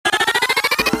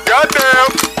Goddamn!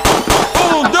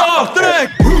 Un, dos, tres!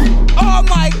 Oh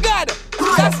my god!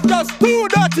 That's just too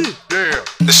dirty! Yeah.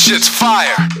 The shit's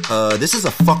fire. This is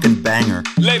a fucking banger.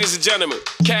 Ladies and gentlemen,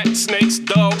 cats, snakes,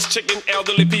 dogs, chicken,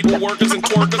 elderly people, workers, and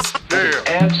twerkers. Yeah.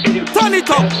 Turn it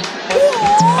up!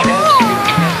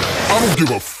 I don't give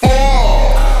a fuck.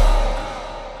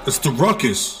 It's the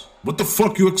Ruckus. What the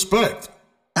fuck you expect?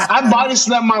 I body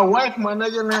slapped my wife, my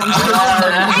nigga.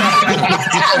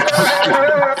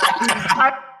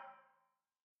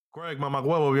 Craig,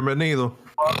 mamahuevo, bienvenido.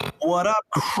 What up,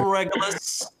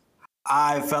 Craiglis?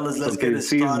 Alright, fellas, let's get it He's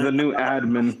started. the new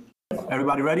admin.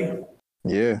 Everybody ready?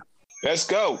 Yeah. Let's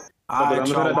go. Alright,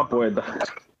 y'all.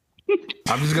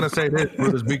 I'm just gonna say this,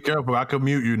 brothers. Be careful. I can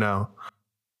mute you now.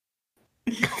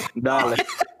 Dale.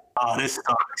 Oh, this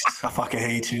sucks. I fucking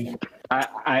hate you.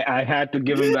 I had to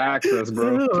give him the access,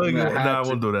 bro. Nah,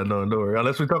 we'll do that. No, don't worry.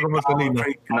 Unless we talk about Selena.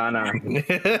 Nah.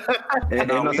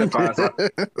 No se pasa.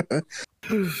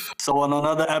 So on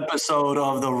another episode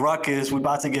of the Ruckus, we're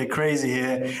about to get crazy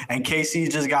here, and KC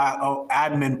just got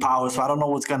admin power, so I don't know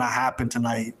what's gonna happen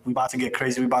tonight. We're about to get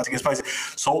crazy. We're about to get spicy.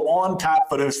 So on tap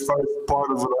for this first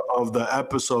part of the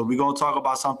episode, we're gonna talk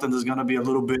about something that's gonna be a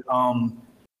little bit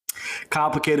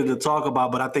complicated to talk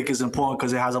about, but I think it's important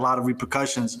because it has a lot of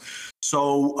repercussions.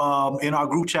 So in our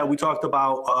group chat, we talked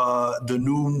about the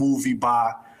new movie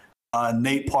by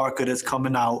Nate Parker that's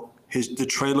coming out. The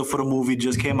trailer for the movie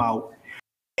just came out,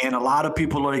 and a lot of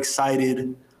people are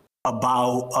excited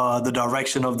about the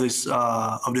direction of this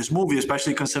movie,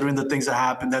 especially considering the things that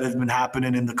have been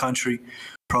happening in the country,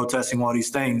 protesting all these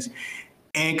things.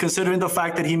 And considering the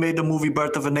fact that he made the movie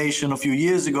Birth of a Nation a few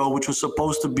years ago, which was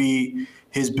supposed to be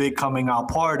his big coming out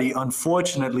party,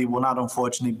 unfortunately, well, not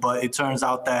unfortunately, but it turns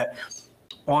out that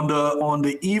on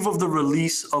the eve of the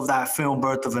release of that film,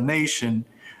 Birth of a Nation,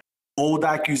 old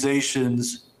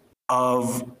accusations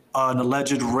of an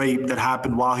alleged rape that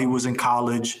happened while he was in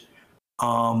college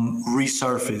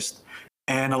resurfaced.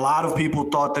 And a lot of people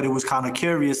thought that it was kind of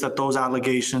curious that those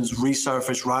allegations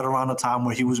resurfaced right around the time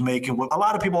where he was making what a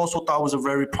lot of people also thought was a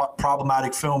very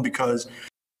problematic film, because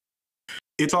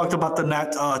it talked about the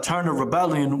Nat Turner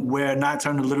rebellion, where Nat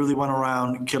Turner literally went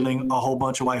around killing a whole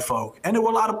bunch of white folk. And there were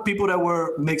a lot of people that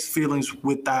were mixed feelings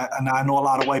with that. And I know a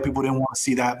lot of white people didn't want to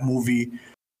see that movie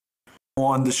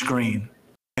on the screen.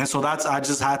 And so I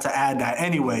just had to add that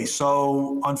anyway.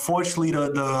 So unfortunately,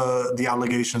 the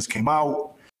allegations came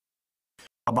out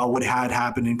about what had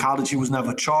happened in college. He was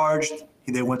never charged.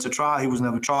 They went to trial. He was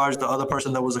never charged. The other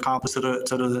person that was accomplice to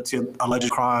the alleged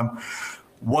crime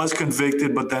was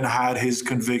convicted, but then had his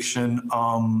conviction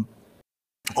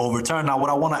overturned. Now, what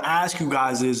I want to ask you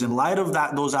guys is, in light of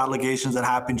those allegations that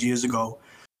happened years ago,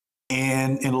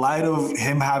 and in light of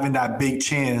him having that big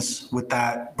chance with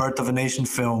that Birth of a Nation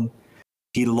film,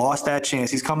 he lost that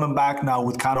chance. He's coming back now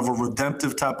with kind of a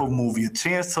redemptive type of movie, a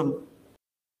chance to,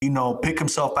 pick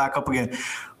himself back up again.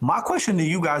 My question to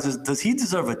you guys is, does he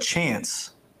deserve a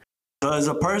chance? Does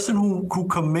a person who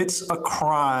commits a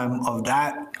crime of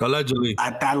that Allegedly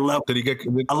at that level, did he get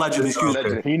convicted? Allegedly, excuse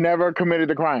me. He never committed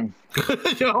the crime.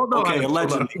 Yeah, hold on. Okay,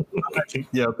 allegedly.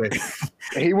 Yeah, okay.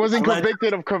 He wasn't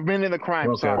convicted of committing the crime.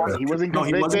 Okay. He wasn't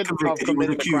convicted of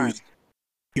committing the crime.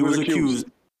 He was accused.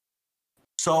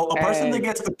 So a person that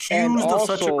gets accused of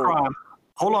such a crime,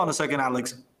 hold on a second,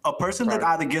 Alex. A person that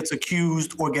either gets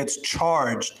accused or gets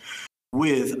charged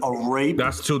with a rape,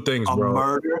 that's two things, a bro.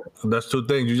 murder. That's two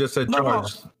things. You just said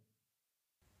charged.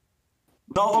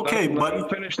 No, okay, Let me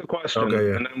but finish the question, Okay,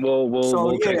 yeah. and then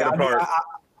we'll take it apart.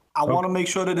 I want to make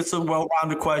sure that it's a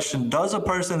well-rounded question. Does a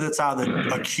person that's either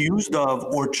accused of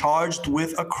or charged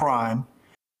with a crime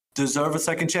deserve a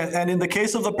second chance? And in the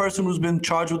case of the person who's been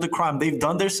charged with the crime, they've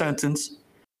done their sentence.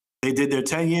 They did their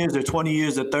 10 years, their 20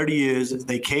 years, their 30 years.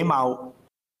 They came out.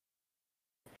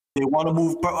 They want to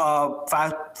move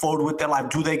fast forward with their life.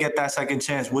 Do they get that second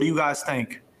chance? What do you guys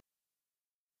think?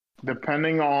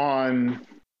 Depending on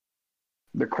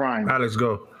the crime. Alex,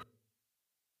 go.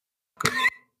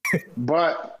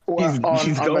 But He's on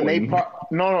the going. Nate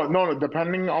no.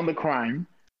 Depending on the crime,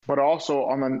 but also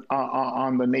on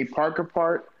the Nate Parker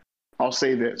part, I'll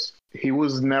say this: he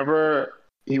was never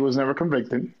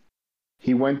convicted.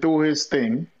 He went through his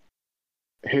thing,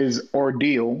 his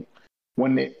ordeal.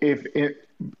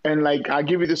 And like, I'll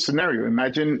give you this scenario.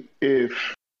 Imagine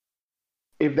if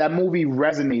that movie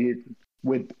resonated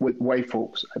with white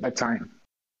folks at that time.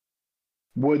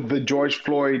 Would the George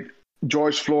Floyd,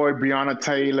 Breonna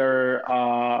Taylor,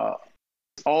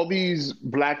 all these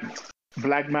Black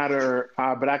Lives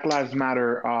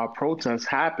Matter protests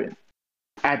happen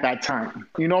at that time?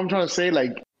 You know what I'm trying to say?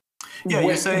 Like, yeah,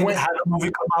 you're saying had the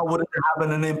movie come out, would it have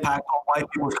an impact on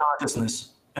white people's consciousness?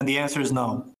 And the answer is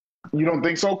no. You don't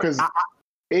think so? Because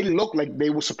it looked like they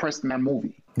were suppressed in that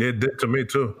movie. It did to me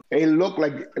too. It looked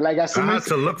like I had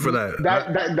to look for that.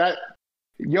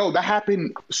 That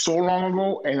happened so long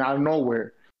ago and out of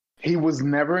nowhere. He was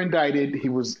never indicted. He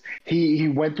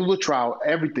went through the trial,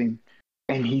 everything,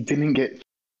 and he didn't get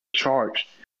charged.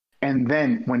 And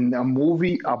then when a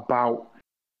movie about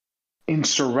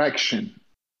insurrection,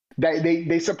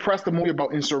 they suppressed the movie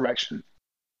about insurrection,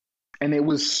 and it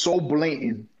was so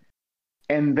blatant.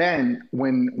 And then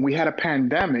when we had a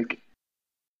pandemic,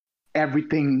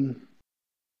 everything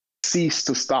ceased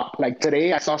to stop. Like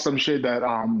today, I saw some shit that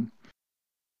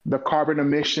the carbon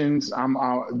emissions.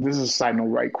 This is a side note,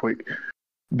 right quick.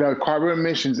 The carbon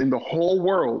emissions in the whole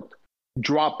world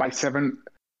dropped by 7%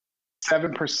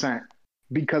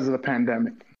 because of the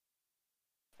pandemic.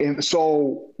 And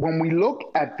so when we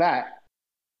look at that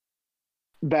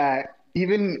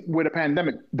even with a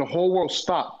pandemic, the whole world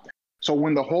stopped. So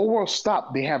when the whole world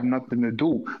stopped, they have nothing to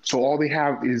do. So all they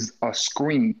have is a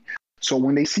screen. So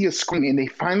when they see a screen and they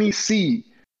finally see,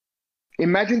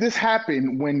 imagine this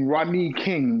happened when Rodney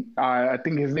King, I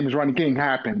think his name is Rodney King,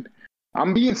 happened.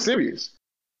 I'm being serious.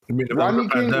 You mean Rodney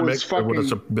King was fucking. It would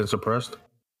have been suppressed?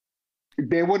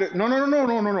 They would have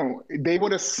no. They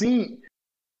would have seen,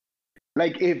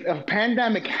 like, if a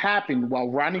pandemic happened while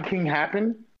Rodney King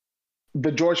happened,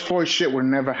 the George Floyd shit would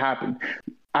never happen.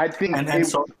 I think.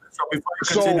 So before you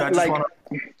continue, I just want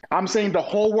to. I'm saying the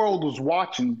whole world was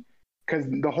watching because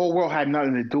the whole world had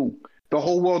nothing to do. The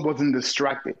whole world wasn't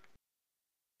distracted.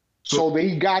 So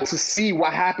they got to see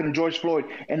what happened to George Floyd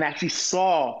and actually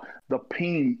saw the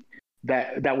pain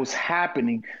that was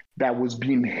happening, that was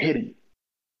being hidden.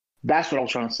 That's what I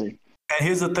was trying to say. And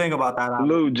here's the thing about that,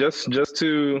 Lou. Just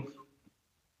to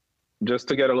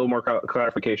get a little more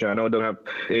clarification. I know it doesn't have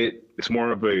it. It's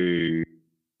more of a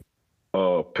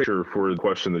picture for the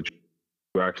question that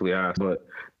you actually asked, but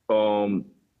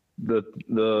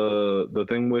the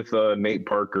thing with Nate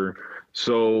Parker.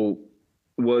 So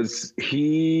was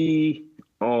he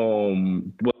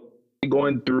going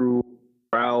through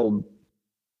trial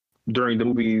during the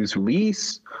movie's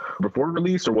release, before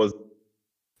release, or was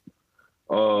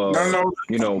no,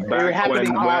 back when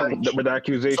the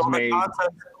accusation made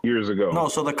years ago? No,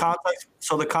 so the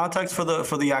context for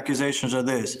the accusations are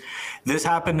this. This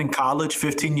happened in college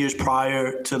 15 years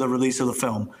prior to the release of the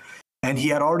film. And he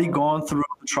had already gone through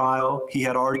the trial. He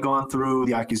had already gone through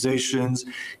the accusations.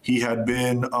 He had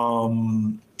been,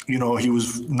 he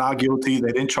was not guilty.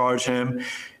 They didn't charge him.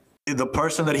 The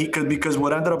person that he could, because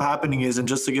what ended up happening is, and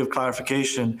just to give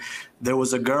clarification, there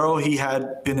was a girl he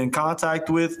had been in contact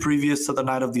with previous to the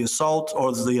night of the assault,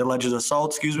 or the alleged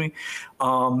assault,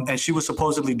 and she was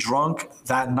supposedly drunk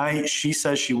that night. She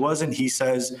says she wasn't. He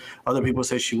says other people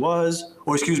say she was,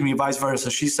 or vice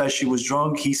versa. She says she was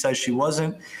drunk. He says she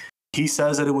wasn't. He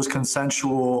says that it was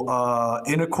consensual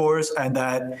intercourse and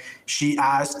that she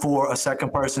asked for a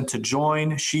second person to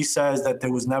join. She says that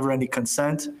there was never any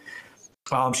consent.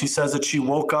 She says that she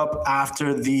woke up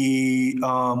after the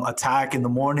attack in the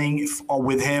morning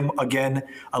with him, again,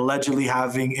 allegedly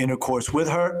having intercourse with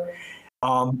her,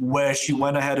 where she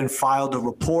went ahead and filed a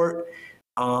report.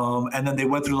 And then they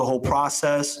went through the whole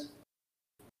process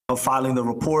of filing the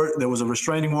report. There was a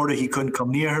restraining order. He couldn't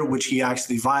come near her, which he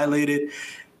actually violated.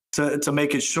 To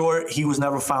make it short, he was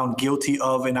never found guilty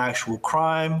of an actual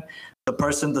crime.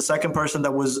 The second person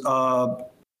that was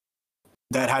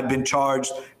that had been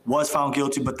charged was found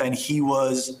guilty, but then he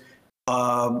was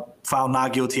found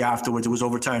not guilty afterwards. It was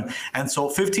overturned. And so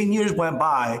 15 years went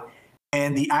by,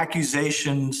 and the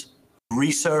accusations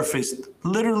resurfaced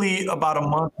literally about a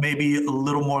month, maybe a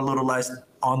little more, a little less,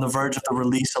 on the verge of the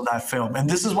release of that film. And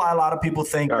this is why a lot of people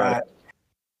think that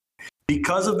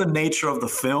because of the nature of the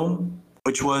film,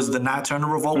 which was the Nat Turner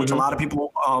revolt, which a lot of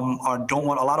people a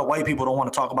lot of white people don't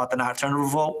want to talk about the Nat Turner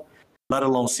revolt, let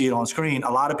alone see it on screen.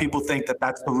 A lot of people think that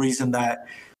that's the reason that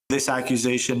this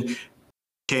accusation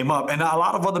came up. And a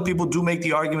lot of other people do make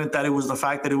the argument that it was the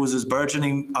fact that it was this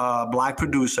burgeoning black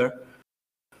producer,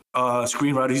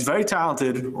 screenwriter. He's very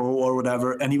talented or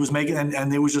whatever. And he was making,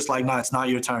 and it was just like, no, it's not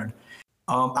your turn.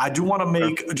 I do want to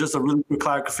make just a really quick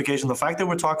clarification. The fact that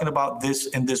we're talking about this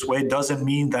in this way doesn't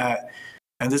mean that,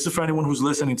 and this is for anyone who's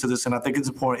listening to this, and I think it's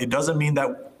important, it doesn't mean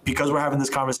that because we're having this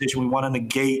conversation, we want to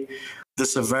negate the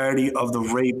severity of the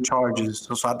rape charges.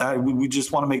 So we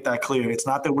just want to make that clear. It's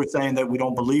not that we're saying that we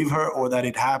don't believe her or that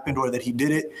it happened or that he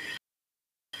did it.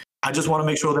 I just want to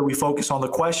make sure that we focus on the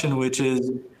question, which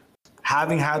is,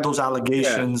 having had those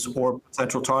allegations or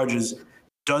potential charges,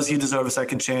 does he deserve a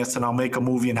second chance to now make a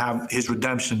movie and have his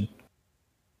redemption?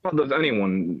 Well, does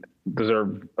anyone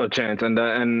deserve a chance? And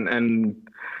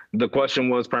The question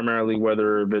was primarily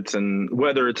whether it's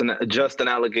just an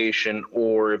allegation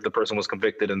or if the person was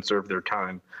convicted and served their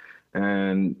time.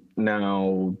 And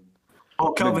now,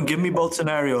 Oh, Kelvin, give me both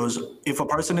scenarios. If a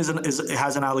person has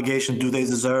an allegation, do they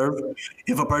deserve?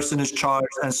 If a person is charged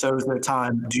and serves their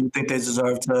time, do you think they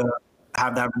deserve to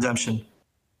have that redemption?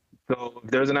 so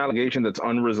if there's an allegation that's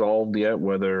unresolved yet,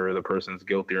 whether the person's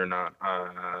guilty or not,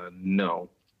 no,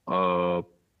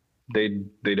 they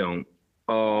don't.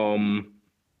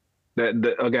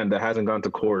 That hasn't gone to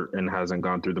court and hasn't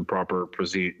gone through the proper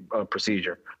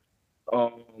procedure.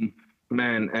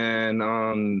 Man, and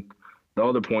on the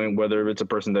other point, whether it's a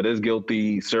person that is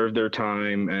guilty, served their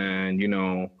time,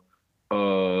 and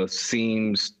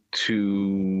seems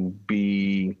to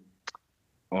be,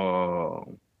 because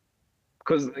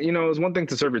it's one thing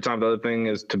to serve your time, the other thing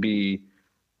is to be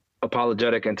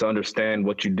apologetic and to understand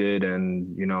what you did,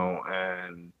 and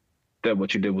and that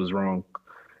what you did was wrong.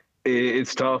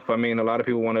 It's tough. I mean, a lot of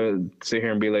people want to sit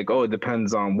here and be like, "Oh, it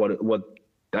depends on what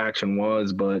the action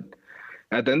was," but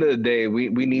at the end of the day, we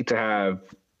need to have,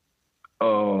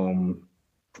 I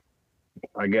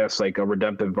guess, like a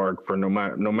redemptive arc for no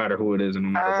matter who it is and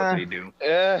no matter what they do.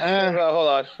 Hold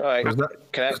on. All right. Is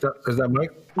that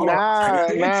Mike?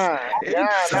 Nah.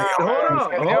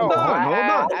 Hold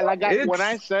on. When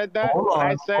I said that, Hold on,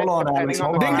 Alex,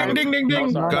 hold on. Ding. Guys,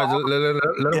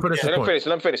 let him finish his point.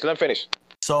 Let him finish.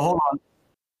 So hold on.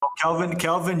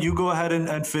 Kelvin, you go ahead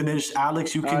and finish.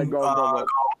 Alex, you can go.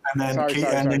 and then Sorry,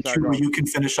 then sorry, Q, go. you can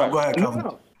finish up. Go ahead, Kelvin.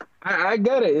 No, I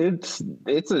get it.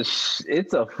 It's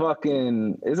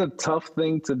a tough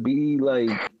thing to be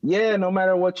like, yeah, no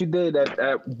matter what you did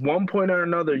at one point or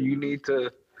another, you need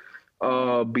to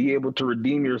be able to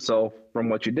redeem yourself from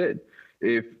what you did.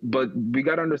 But we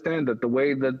got to understand that the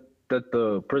way that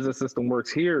the prison system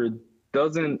works here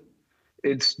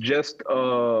it's just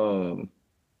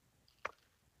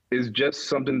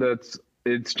something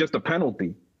it's just a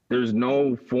penalty. There's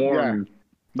no form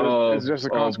it's just a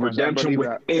of consequence. redemption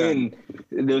within.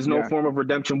 There's no form of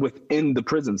redemption within the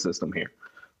prison system here,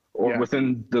 or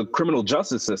within the criminal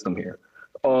justice system here.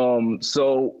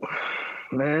 So,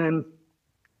 man,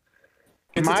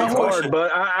 It's a it's tough hard, question.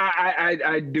 but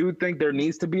I do think there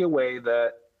needs to be a way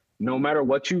that no matter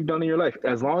what you've done in your life,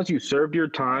 as long as you served your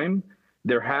time,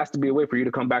 there has to be a way for you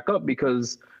to come back up,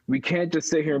 because we can't just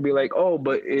sit here and be like, oh,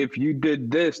 but if you did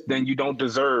this, then you don't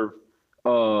deserve a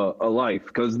life.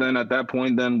 Because then at that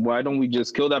point, then why don't we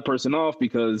just kill that person off?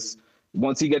 Because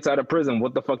once he gets out of prison,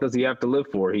 what the fuck does he have to live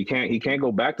for? He can't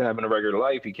go back to having a regular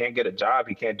life. He can't get a job.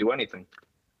 He can't do anything.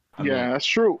 That's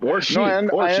true. Or she. I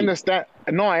understand.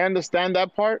 No, I understand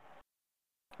that part,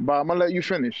 but I'm gonna let you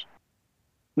finish.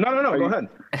 No. Go ahead.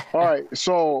 All right.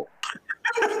 So.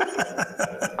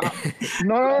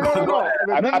 No.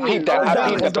 I peeped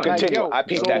that. But continue. I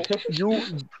peeped that.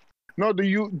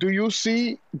 Do you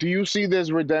see this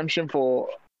redemption for?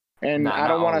 And Nah, I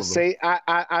don't not want all to of say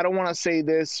I don't want to say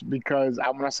this because I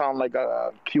want to sound like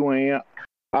a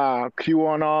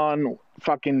QAnon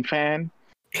fucking fan,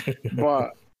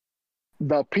 but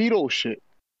the pedo shit.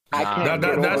 I can't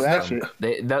get over that shit.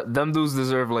 Them dudes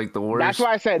deserve like the worst. That's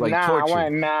why I said like, nah. torture. I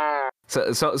went nah.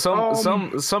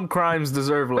 Some crimes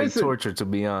deserve like torture, to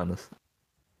be honest.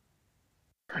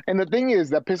 And the thing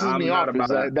is that pisses me not off is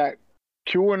about that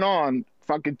QAnon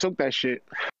fucking took that shit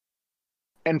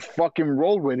and fucking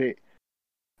rolled with it.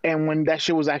 And when that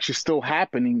shit was actually still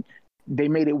happening, they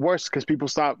made it worse because people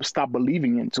stopped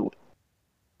believing into it.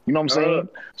 You know what I'm saying?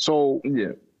 So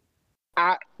yeah.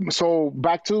 So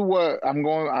back to what I'm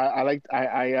going.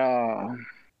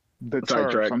 The term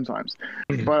Sidetrack. sometimes,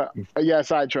 but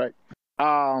sidetrack.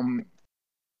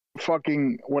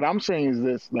 Fucking what I'm saying is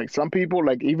this: like some people,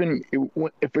 like even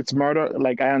if it's murder,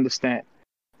 like I understand,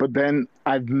 but then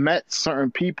I've met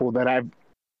certain people that I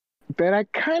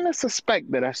kind of suspect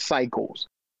that are psychos,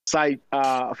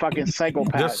 fucking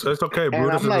psychopaths. That's okay, And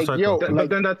Brutus I'm like, is a yo, psycho. But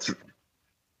then that's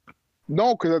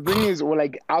no, because the thing is, well,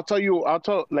 like I'll tell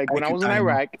like when I was in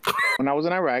Iraq,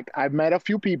 I met a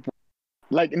few people.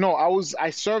 Like no, I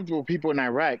served with people in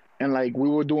Iraq, and like we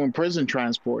were doing prison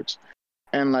transports,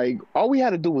 and like all we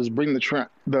had to do was bring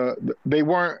they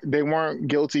weren't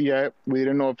guilty yet. We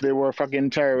didn't know if they were fucking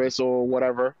terrorists or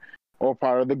whatever, or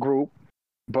part of the group,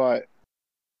 but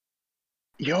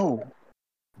yo,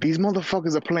 these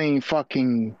motherfuckers are playing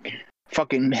fucking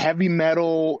heavy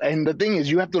metal, and the thing is,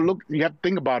 you have to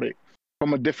think about it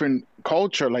from a different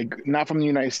culture, like not from the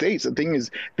United States. The thing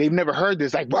is, they've never heard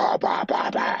this, like, bah, bah,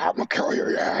 bah, bah, I'm gonna kill you,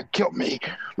 yeah, kill me.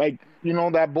 Like,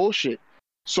 that bullshit.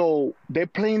 So they're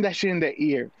playing that shit in their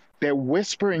ear. They're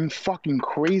whispering fucking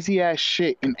crazy ass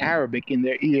shit in Arabic in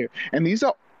their ear. And these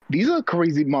are these are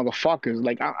crazy motherfuckers.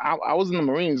 Like I was in the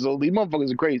Marines, so these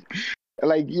motherfuckers are crazy.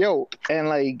 Like yo, and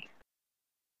like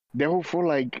they're from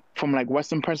like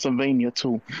Western Pennsylvania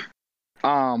too.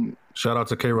 Shout out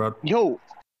to K-Rod. Yo.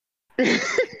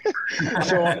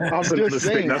 So I'm just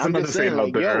saying,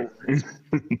 like, yo,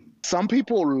 some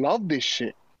people love this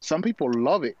shit. Some people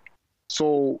love it.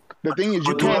 So the thing is,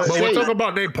 you can't say. But we're talking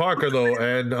about Nate Parker though,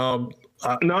 and no.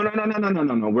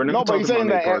 We're not. No, but he's saying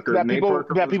that people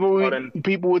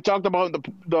we talked about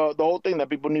the whole thing that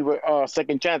people need a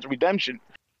second chance, redemption.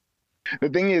 The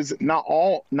thing is,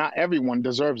 not everyone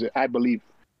deserves it. I believe.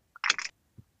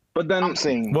 But then I'm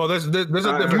saying, well, there's a difference.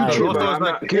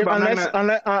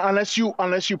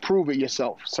 Unless you prove it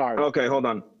yourself. Sorry. Okay, hold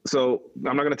on. So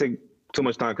I'm not gonna take too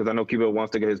much time because I know Cuba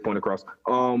wants to get his point across.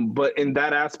 But in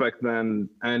that aspect, then,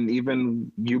 and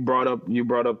even you brought up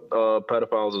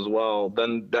pedophiles as well.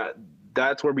 Then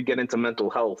that's where we get into mental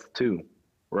health too,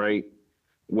 right?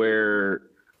 Where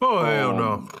hell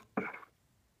no.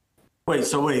 Wait,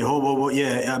 hold,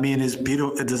 yeah. I mean,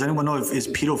 does anyone know if is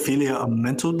pedophilia a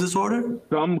mental disorder?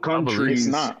 Some countries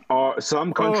are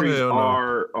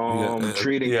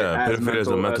treating it as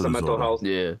a mental health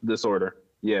disorder.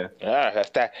 Yeah. That's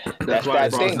that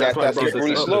thing. That's that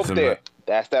slippery slope there.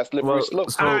 That's that slippery slope.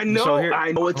 I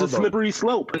know it's a slippery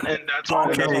slope, and that's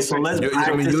why. Okay, so let's.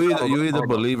 You either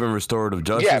believe in restorative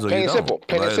justice or you don't.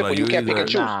 Plain and simple. You can't pick and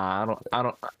choose. Nah, I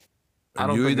don't.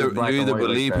 You either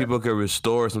believe people can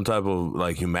restore some type of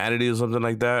like humanity or something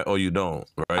like that, or you don't.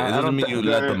 Right? It doesn't mean you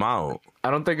let them out.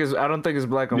 I don't think it's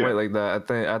black and white like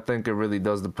that. I think it really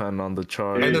does depend on the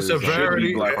charge and the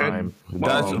severity.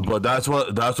 That's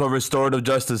what restorative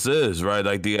justice is, right?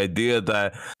 Like the idea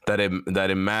that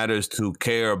it matters to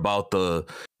care about the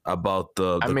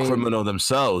criminal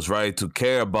themselves, right? To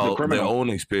care about their own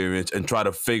experience and try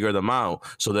to figure them out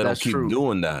so they don't keep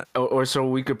doing that. Or so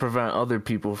we could prevent other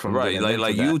people from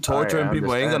like you torturing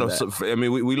people ain't gonna. I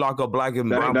mean, we lock up black and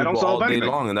brown people all day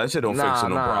long, and that shit don't fix no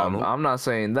problem. I'm not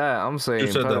saying that. I'm saying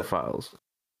pedophiles.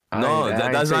 No,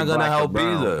 that's not gonna help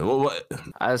either.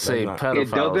 I say pedophiles.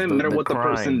 It doesn't matter what the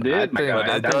person did.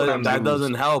 That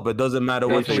doesn't help. It doesn't matter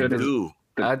what they do.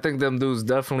 I think them dudes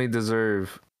definitely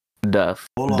deserve death.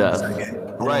 Hold on a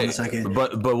second.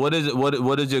 But what is it?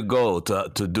 What is your goal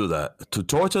to do that? To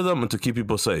torture them or to keep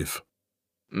people safe?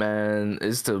 Man,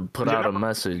 is to put out a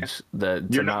message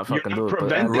that to not fucking do it.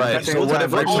 Right. So what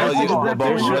if I tell you?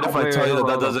 What if I tell you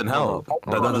that doesn't help?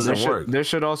 That doesn't work. There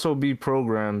should also be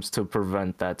programs to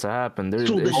prevent that to happen.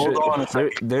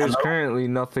 There's currently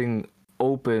nothing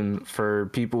open for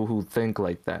people who think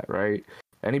like that. Right.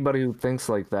 Anybody who thinks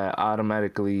like that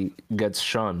automatically gets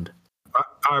shunned.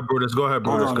 All right, Brutus, go ahead,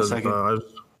 Brutus.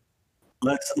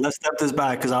 Let's step this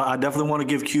back because I definitely want to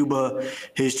give Cuba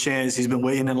his chance. He's been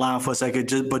waiting in line for a second.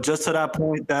 Just to that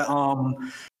point that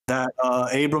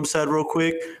Abram said real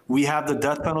quick, we have the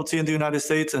death penalty in the United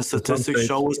States, and statistics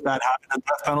show us that having the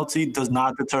death penalty does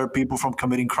not deter people from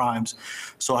committing crimes.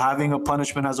 So having a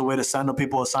punishment as a way to send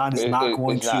people aside is not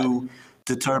going to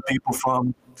deter people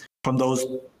from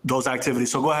those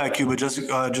activities. So go ahead, Cuba.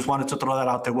 Just wanted to throw that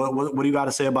out there. What do you got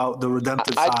to say about the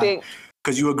redemptive side?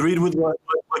 Because you agreed with what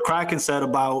Kraken said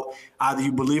about either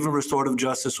you believe in restorative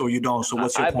justice or you don't. So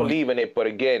what's your point? I believe in it, but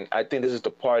again, I think this is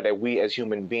the part that we as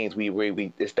human beings, we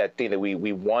it's that thing that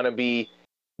we want to be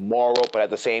moral, but at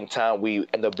the same time, we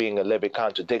end up being a living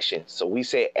contradiction. So we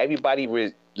say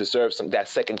everybody deserves that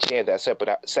second chance,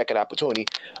 that second opportunity.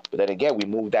 But then again, we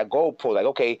move that goalpost. Like,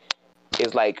 okay,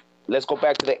 it's like, let's go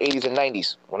back to the 80s and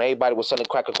 90s when everybody was selling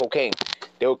crack and cocaine.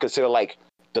 They were considered like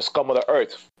the scum of the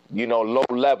earth, low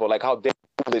level, like how they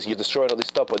do this, you're destroying all this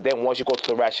stuff. But then once you go to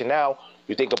the rationale,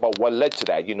 you think about what led to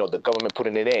that, the government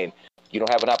putting it in. You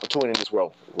don't have an opportunity in this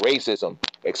world, racism,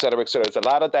 et cetera, et cetera. It's a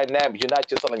lot of dynamics. You're not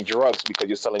just selling drugs because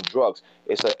you're selling drugs.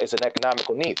 It's an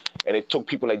economical need. And it took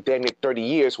people like damn near 30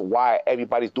 years why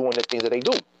everybody's doing the things that they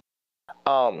do.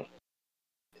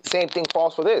 Same thing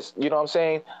falls for this. You know what I'm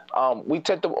saying?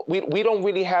 We don't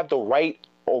really have the right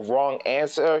or wrong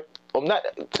answer. Not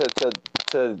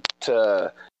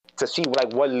to see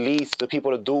like what leads the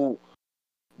people to do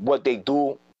what they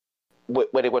do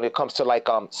when it comes to like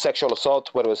sexual assault,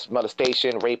 whether it's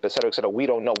molestation, rape, et cetera, we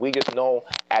don't know. We just know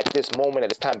at this moment, at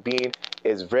this time being,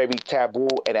 is very taboo.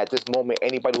 And at this moment,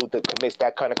 anybody who commits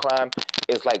that kind of crime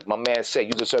is like my man said,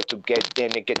 you deserve to get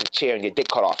the chair and your dick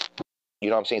cut off. You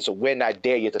know what I'm saying? So we're not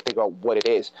there yet to figure out what it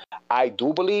is. I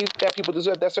do believe that people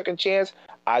deserve that second chance.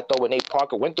 I thought what Nate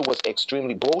Parker went through was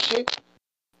extremely bullshit.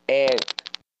 And,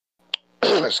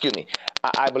 excuse me,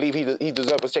 I believe he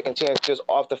deserved a second chance just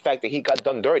off the fact that he got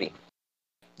done dirty.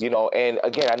 And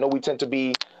again, I know we tend to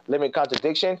be living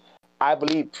contradiction. I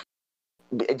believe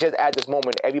just at this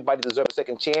moment, everybody deserves a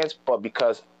second chance. But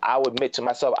because I would admit to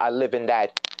myself, I live in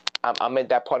that. I'm in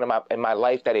that part of my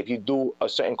life that if you do a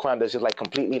certain crime that's just like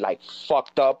completely like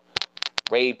fucked up,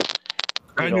 rape,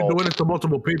 and you're doing it to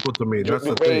multiple people. To me, that's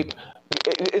the rape,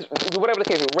 thing. Whatever the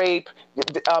case, rape,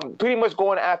 pretty much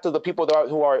going after the people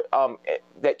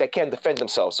that can't defend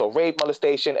themselves. So rape,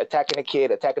 molestation, attacking a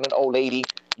kid, attacking an old lady.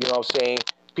 You know what I'm saying?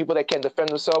 People that can't defend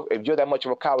themselves. If you're that much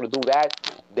of a coward to do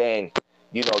that, then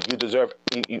you deserve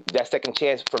that second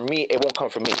chance. For me, it won't come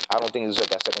from me. I don't think you deserve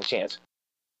that second chance.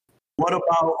 What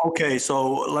about, okay,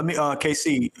 so let me,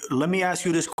 KC, let me ask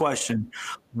you this question.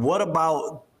 What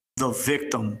about the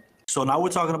victim? So now we're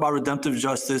talking about redemptive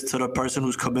justice to the person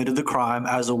who's committed the crime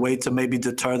as a way to maybe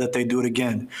deter that they do it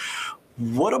again.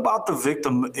 What about the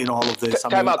victim in all of this?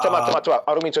 Time out. I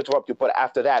don't mean to interrupt you, but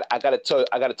after that, I gotta tell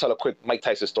a quick Mike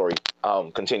Tyson story.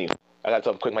 Continue. I gotta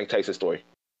tell a quick Mike Tyson story.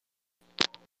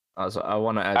 So I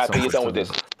want to add after something. you're done with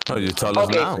this. Oh, you tell us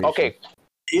now. Okay.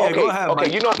 Yeah, go ahead,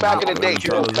 okay. Mike. Back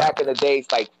in the days,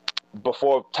 like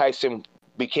before Tyson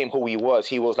became who he was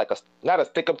like not a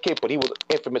stick-up kid, but he was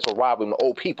infamous for robbing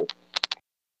old people.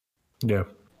 Yeah.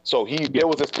 So there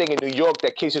was this thing in New York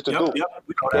that kids used to do.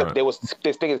 There was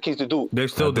this thing that kids used to do. They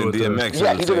still do it. DMX.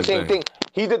 Yeah, he did the same thing.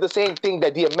 He did the same thing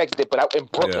that DMX did, but out in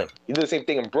Brooklyn. Yeah. He did the same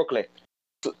thing in Brooklyn.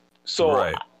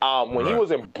 So when he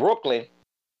was in Brooklyn,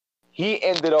 he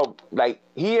ended up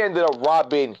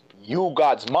robbing You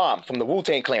God's mom from the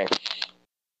Wu-Tang Clan.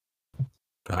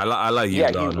 I like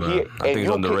You God, man. I think he's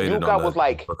underrated. You God was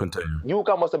like, You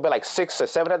God must have been like 6 or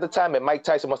 7 at the time, and Mike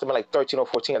Tyson must have been like 13 or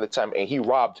 14 at the time, and he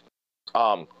robbed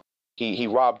he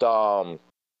robbed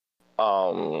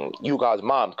You God's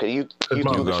mom because he used to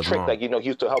do this trick, like he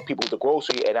used to help people with the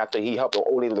grocery, and after he helped the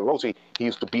old lady with the grocery, he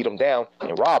used to beat them down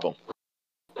and rob them.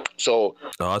 So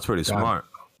that's pretty smart.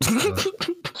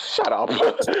 Shut up, you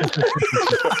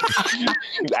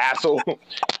asshole.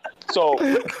 So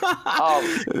that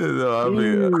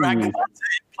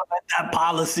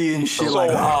policy and shit.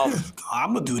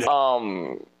 I'm gonna do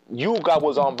that. You God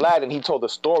was on Vlad and he told the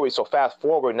story. So fast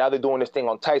forward, now they're doing this thing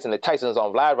on Tyson. The Tyson's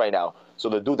on Vlad right now. So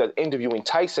the dude that's interviewing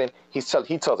Tyson, he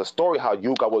tells a story how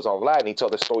You God was on Vlad, and he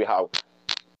tells the story how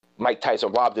Mike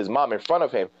Tyson robbed his mom in front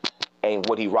of him, and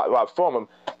what he robbed from him.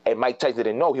 And Mike Tyson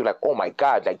didn't know. He was like, "Oh my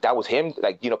God, like that was him."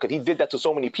 Like because he did that to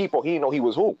so many people, he didn't know he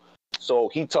was who. So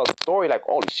he tells the story like,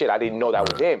 "Holy shit, I didn't know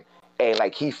that was him." And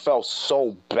like he felt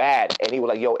so bad, and he was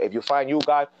like, "Yo, if you find You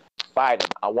God, find him.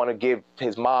 I want to give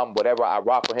his mom whatever I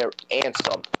robbed from her and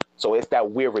some." So it's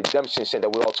that weird redemption shit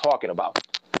that we're all talking about.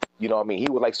 You know what I mean? He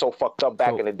was like so fucked up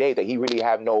back in the day that he really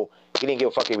he didn't give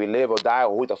a fuck if he live or die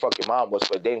or who the fuck your mom was.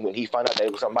 But then when he found out that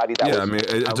it was somebody that I mean,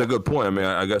 it's a good point. I mean,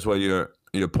 I guess what you're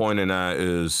pointing at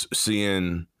is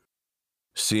seeing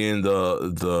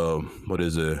the what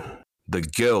is it? The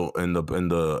guilt in the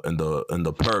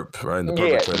perp, right? In the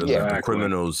perpetrator, the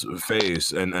criminal's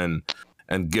face, and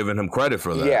giving him credit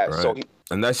for that, right? So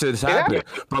and that shit's happening.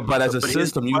 But as a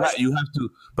system, you have to.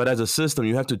 But as a system,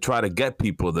 you have to try to get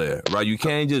people there, right? You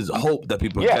can't just hope that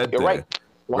people get there. Right.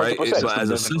 Right? But as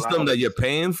a system that you're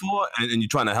paying for and you're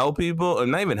trying to help people,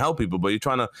 and not even help people, but you're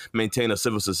trying to maintain a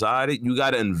civil society, you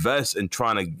got to invest in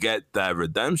trying to get that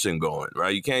redemption going,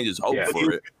 right? You can't just hope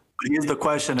for it. Here's the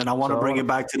question, and I want to bring it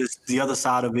back to the other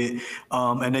side of it,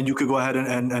 and then you could go ahead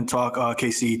and talk,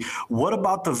 KC. What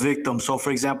about the victim? So,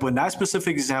 for example, in that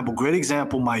specific example, great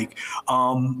example, Mike,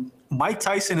 Mike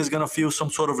Tyson is going to feel some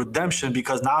sort of redemption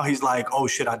because now he's like, oh,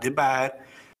 shit, I did bad.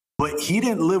 But he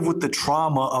didn't live with the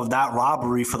trauma of that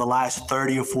robbery for the last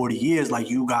 30 or 40 years like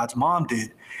You God's mom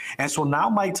did. And so now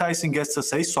Mike Tyson gets to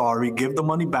say sorry, give the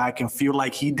money back, and feel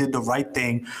like he did the right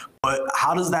thing. But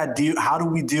how do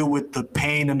we deal with the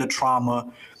pain and the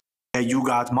trauma that You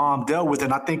God's mom dealt with?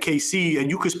 And I think KC,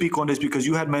 and you could speak on this because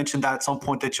you had mentioned that at some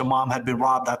point that your mom had been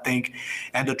robbed, I think,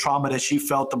 and the trauma that she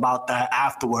felt about that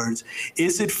afterwards.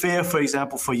 Is it fair, for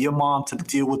example, for your mom to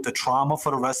deal with the trauma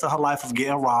for the rest of her life of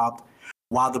getting robbed,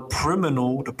 while the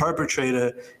criminal, the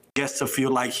perpetrator, gets to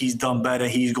feel like he's done better,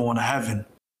 he's going to heaven?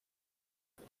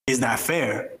 Is that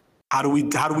fair? How do we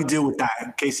deal with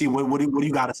that? KC, what do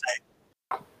you got to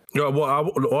say? Yeah, well,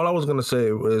 all I was going to say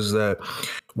is that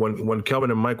when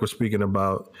Kelvin and Mike were speaking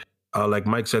about, like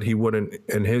Mike said, he wouldn't,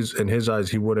 in his eyes,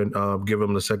 he wouldn't give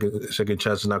him the second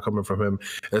chance. Not coming from him.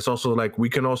 It's also like we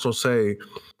can also say,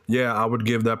 yeah, I would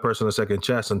give that person a second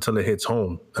chance until it hits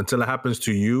home. Until it happens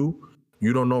to you,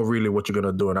 you don't know really what you're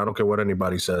gonna do, and I don't care what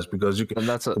anybody says because you can.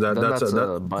 That's a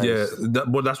bias. Yeah.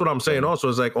 But that's what I'm saying. Also,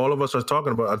 it's like all of us are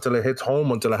talking about until it hits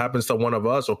home, until it happens to one of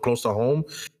us or close to home.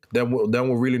 Then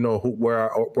we'll really know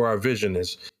where our vision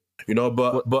is, you know.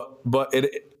 But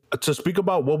to speak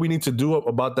about what we need to do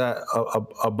about that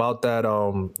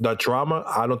that trauma,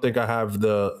 I don't think I have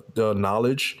the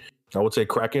knowledge. I would say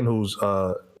Kraken, who's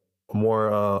more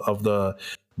of the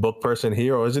book person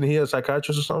here, or isn't he a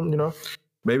psychiatrist or something? You know,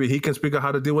 maybe he can speak on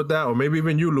how to deal with that, or maybe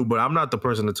even you, Lou. But I'm not the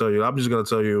person to tell you. I'm just gonna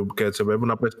tell you, I don't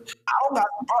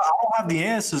have the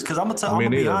answers because I'm gonna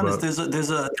be honest. Bro.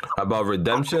 There's a about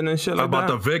redemption and shit like about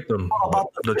that? the victim,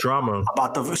 about the trauma,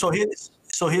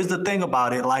 So here's the thing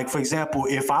about it. Like, for example,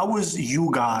 if I was you,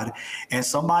 God, and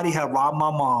somebody had robbed my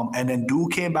mom, and then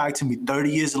dude came back to me 30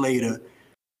 years later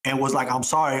and was like, "I'm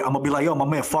sorry," I'm gonna be like, "Yo, my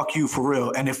man, fuck you for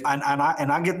real." And if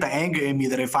I get the anger in me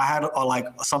that if I had like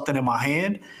something in my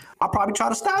hand, I'll probably try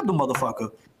to stab the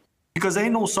motherfucker because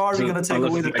ain't no sorry gonna take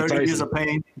away the 30 years of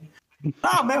pain.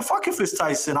 Nah, man, fuck if it's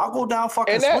Tyson. I'll go down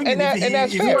fucking swinging.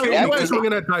 If you ain't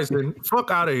swinging at Tyson, fuck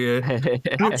out of here.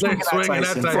 You ain't swinging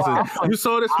at Tyson. You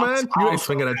saw this, man? You ain't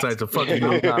swinging at Tyson. Fuck you.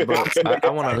 Nah, bro. I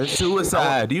want to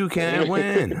suicide. You can't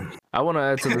win. I want to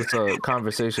add to this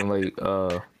conversation, like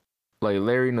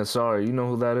Larry Nassar. You know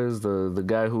who that is? The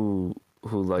guy who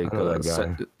like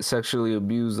sexually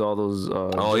abused all those.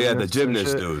 The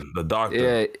gymnast dude, the doctor.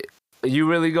 Yeah. You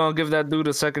really gonna give that dude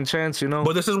a second chance, you know?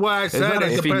 But this is why I said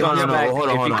if he comes back, hold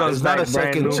on. It's not a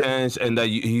second new, chance, and that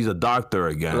he's a doctor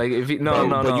again. Like if he,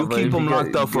 but you keep him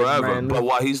locked up forever. But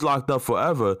while he's locked up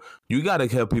forever, you gotta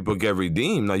help people get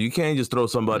redeemed. Like you can't just throw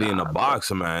somebody in a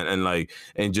box, man, and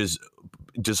just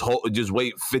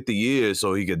wait 50 years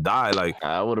so he could die. Like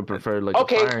I would have preferred like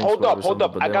hold up.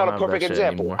 I got a perfect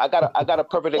example. I got a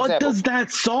perfect example. What does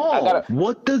that solve?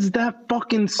 What does that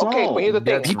fucking solve? Okay, but here's the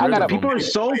thing. People are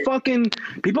so fucking.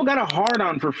 People got a hard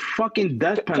on for fucking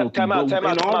death penalty. Time out.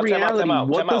 In all reality,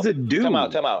 what does it do? Time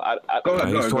out. Go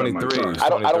ahead. He's 23. I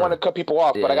don't want to cut people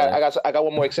off, but I got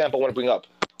one more example I want to bring up.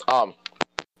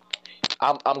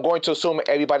 I'm going to assume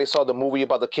everybody saw the movie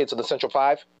about the kids of the Central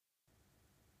Five.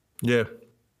 Yeah.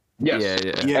 Yes.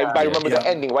 Yeah. Everybody remember the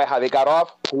ending, right? How they got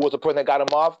off? Who was the person that got him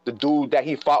off? The dude that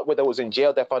he fought with that was in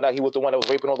jail that found out he was the one that was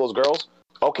raping all those girls?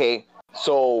 Okay,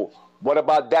 so what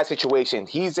about that situation?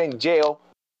 He's in jail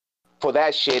for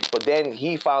that shit, but then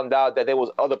he found out that there was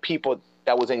other people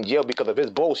that was in jail because of his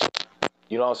bullshit.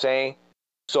 You know what I'm saying?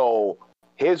 So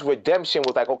his redemption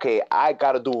was like, okay, I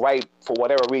got to do right for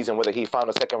whatever reason, whether he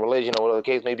found a second religion or whatever the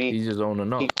case may be. He's just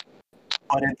owning up.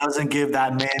 But it doesn't give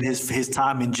that man his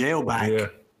time in jail back. Yeah.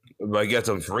 But gets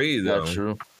him free though. That's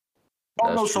true.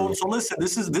 So listen,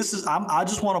 this is I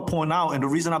just want to point out, and the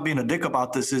reason I'm being a dick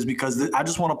about this is because I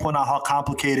just want to point out how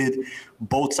complicated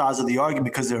both sides of the argument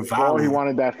because they're valid. Oh, he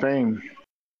wanted that fame.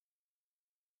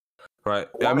 Right.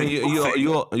 I mean,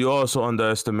 you also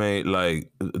underestimate like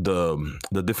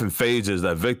the different phases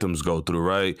that victims go through,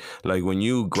 right? Like when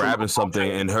you grabbing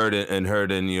something and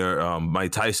hurting your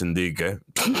Mike Tyson dig,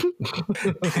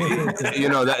 you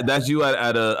know that's you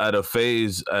at a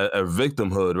phase a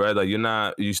victimhood, right? Like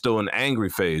you're still in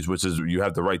angry phase, which is you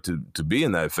have the right to be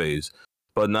in that phase.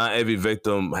 But not every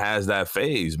victim has that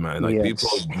phase, man. Like people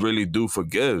really do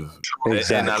forgive,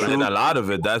 exactly. and a lot of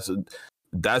it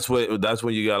that's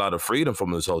when you get a lot of freedom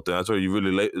from this whole thing. That's where you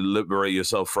really liberate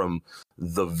yourself from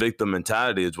the victim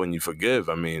mentality is when you forgive.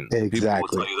 I mean, people will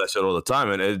tell you that shit all the time,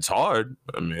 and it's hard.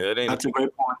 I mean, it ain't. That's a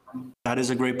great point. That is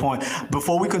a great point.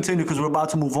 Before we continue, because we're about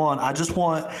to move on, I just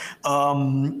want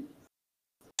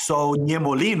so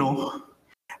Niemolino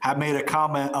had made a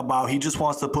comment about he just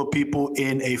wants to put people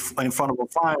in front of a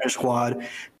firing squad.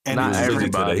 And not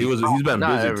everybody. He's been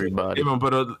not busy. Everybody.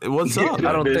 But what's up?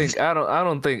 I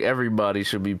don't think everybody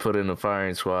should be put in a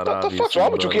firing squad. What the fuck's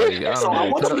wrong with you, kid?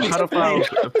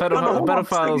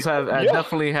 Pedophiles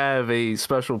definitely have a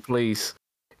special place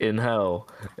in hell.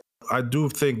 I do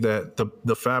think that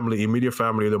the family, immediate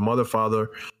family, the mother,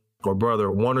 father, or brother,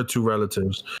 one or two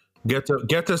relatives, get to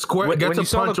punch him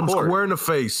square in the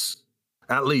face,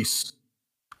 at least.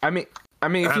 I mean,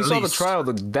 if you saw the trial,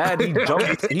 the dad he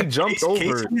jumped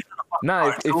over.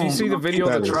 Nah, if you see the video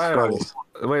of the trial,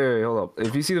 wait, hold up.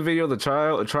 If you see the video of the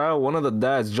trial, one of the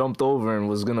dads jumped over and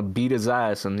was gonna beat his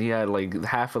ass, and he had like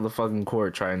half of the fucking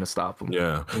court trying to stop him.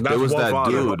 Yeah, there was that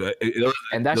dude,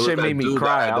 and that shit made me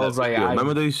cry. I was like,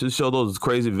 remember they used to show those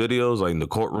crazy videos like in the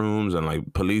courtrooms and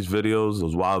like police videos,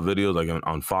 those wild videos like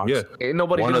on Fox. Yeah, ain't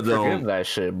nobody gonna forgive that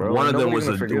shit, bro. One of them was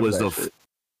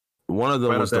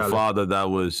the father that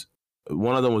was.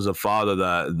 One of them was a father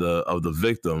of the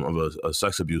victim of a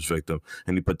sex abuse victim,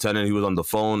 and he pretended he was on the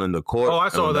phone in the court. Oh, I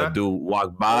saw and that dude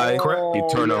walked by. He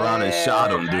turned around and shot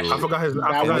him, dude. I forgot his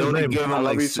name.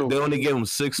 They only gave him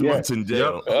 6 months in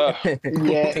jail. No,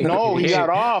 he got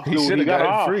off. Dude, he got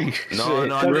off. Free. No,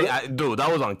 dude,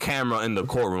 that was on camera in the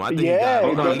courtroom. I think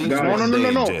no.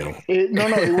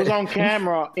 It was on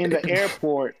camera in the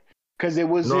airport. because it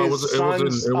was No, his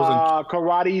son's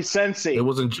karate sensei. It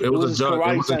wasn't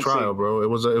trial, bro. It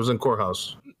was in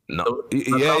courthouse. No,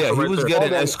 yeah, he was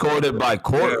getting escorted by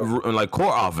court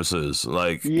officers.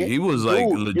 Like he was like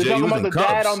legit. You're talking about the cuffs.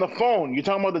 dad on the phone. You're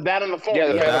talking about the dad on the phone. Yeah,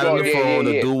 the dad on the phone.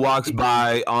 The dude walks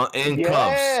by in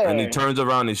cuffs, and he turns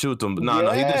around and shoots him.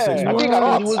 No, he did 6 months. I think he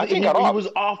got off. He was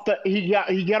off the. He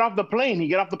got off the plane. He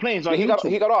got off the plane. So he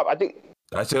got off. I think.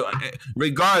 That shit,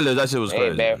 regardless, that shit was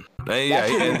crazy.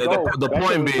 The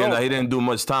point being that he didn't do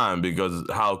much time because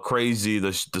how crazy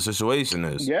the situation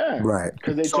is. Yeah, right.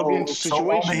 Because they took into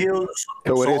situation.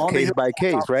 So it is case by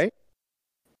case, right?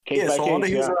 On the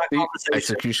heels of that conversation,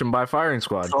 execution by firing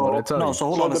squad. So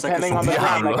hold on a second. Depending on the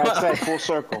time, like I said, full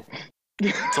circle.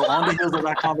 So on the heels of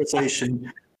that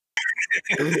conversation.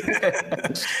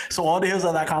 So on the heels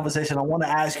of that conversation, I want to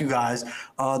ask you guys,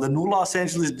 the new Los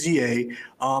Angeles DA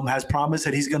has promised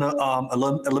that he's going to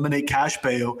eliminate cash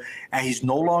bail, and he's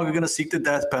no longer going to seek the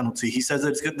death penalty. He says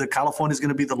that California is going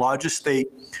to be the largest state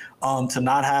to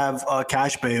not have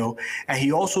cash bail, and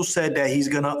he also said that he's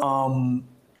going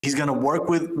to work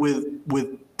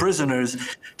with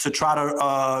prisoners to try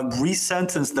to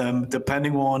re-sentence them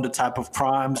depending on the type of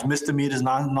crimes, misdemeanors,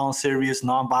 non-serious,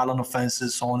 non-violent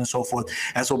offenses, so on and so forth.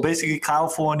 And so basically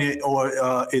California,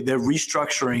 they're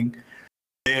restructuring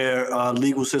their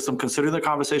legal system. Considering the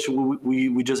conversation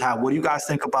we just had, what do you guys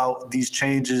think about these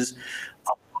changes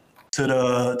to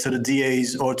the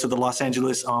DAs or to the Los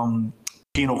Angeles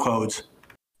penal codes?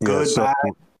 Good, bad?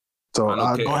 So go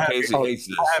ahead. Go ahead.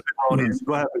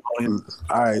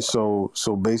 All right. So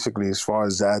basically, as far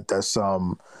as that's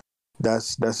a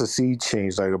sea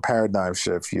change, like a paradigm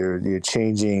shift. You're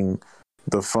changing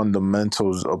the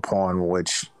fundamentals upon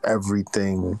which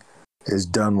everything is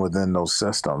done within those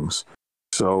systems.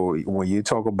 So when you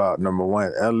talk about, number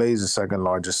one, LA is the second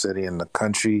largest city in the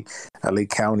country. LA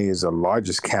County is the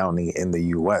largest county in the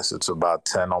U.S. It's about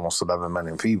 10, almost 11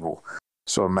 million people.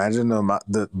 So imagine the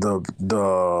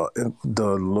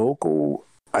local.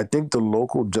 I think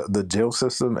the jail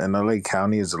system in LA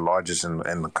County is the largest in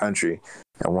the country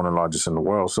and one of the largest in the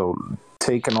world. So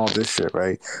taking all this shit,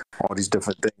 right, all these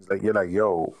different things, like you're like,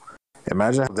 yo,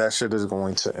 imagine how that shit is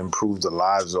going to improve the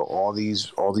lives of all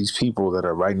these people that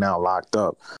are right now locked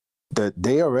up. That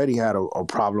they already had a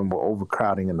problem with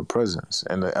overcrowding in the prisons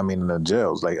and in the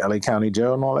jails, like LA County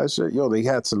Jail and all that shit. Yo, they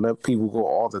had to let people go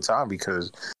all the time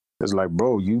because it's like,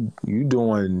 bro, you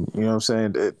doing, you know what I'm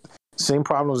saying? Same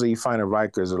problems that you find at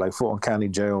Rikers or like Fulton County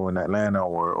Jail in Atlanta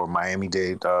or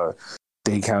Miami-Dade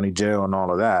County Jail and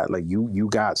all of that. Like you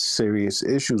got serious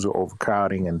issues with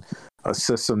overcrowding and a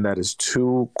system that is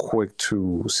too quick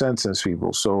to sentence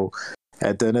people. So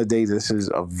at the end of the day, this is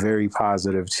a very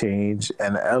positive change.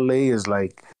 And LA is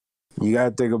like, you got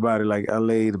to think about it like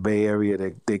LA, the Bay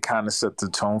Area, they kind of set the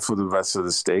tone for the rest of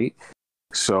the state.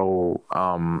 So,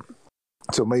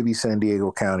 so maybe San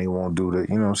Diego County won't do the,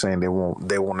 you know what I'm saying? They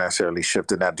won't necessarily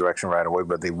shift in that direction right away,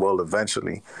 but they will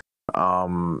eventually.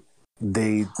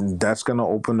 That's going to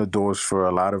open the doors for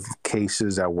a lot of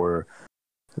cases that were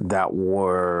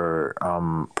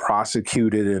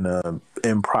prosecuted in a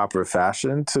improper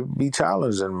fashion to be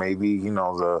challenged. And maybe, you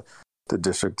know, the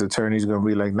district attorney's going to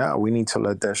be like, nah, we need to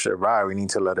let that shit ride. We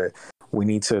need to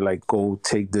like go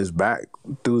take this back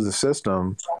through the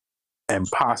system and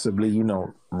possibly, you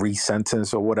know,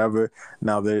 re-sentence or whatever.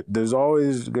 Now, there's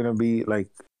always going to be, like,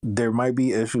 there might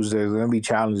be issues, there's going to be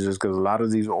challenges, because a lot of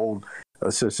these old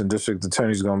assistant district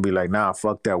attorneys are going to be like, nah,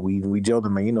 fuck that, we jailed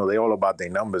them, and, you know, they all about their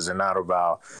numbers. They're not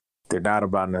about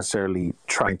necessarily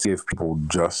trying to give people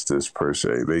justice, per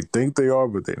se. They think they are,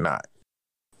 but they're not.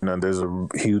 You know, there's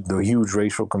the huge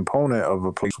racial component of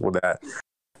a place where that.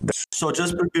 So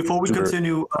just before we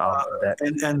continue,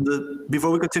 before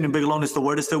we continue, Big Lonis, the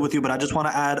word is still with you, but I just want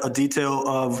to add a detail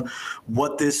of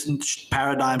what this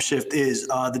paradigm shift is.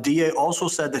 The DA also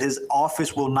said that his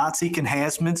office will not seek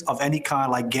enhancements of any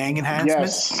kind, like gang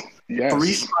enhancements. Yes.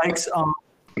 3 strikes.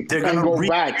 They're going to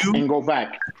go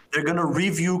back. They're going to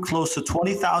review close to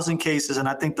 20,000 cases, and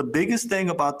I think the biggest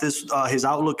thing about this, his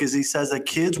outlook, is he says that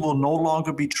kids will no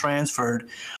longer be transferred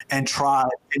and tried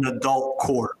in adult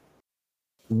court.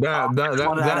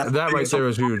 That right there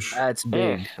is huge. That's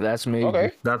big. That's major.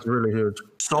 Okay. That's really huge.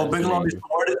 So Big Lonis,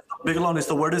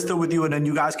 the word is still with you, and then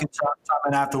you guys can chime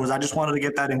in afterwards. I just wanted to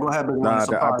get that in. Go ahead, Big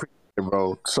Lonis. I appreciate it,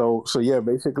 bro. So yeah,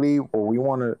 basically what we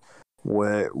want to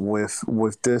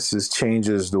with this is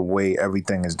changes the way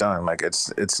everything is done. Like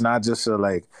it's not just a,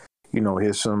 like, you know,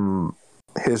 here's some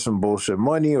bullshit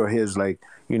money, or here's, like,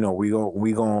 you know, we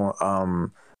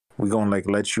gonna like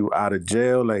let you out of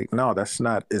jail. Like, no, it's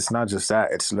not just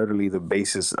that. It's literally the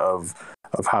basis of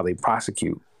how they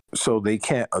prosecute. so they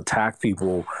can't attack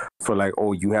people for like,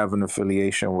 oh, you have an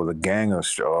affiliation with a gang or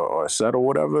a set or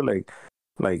whatever.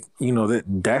 Like you know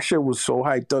that shit was so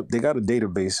hyped up. They got a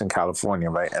database in California,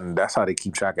 right? And that's how they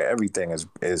keep track of everything.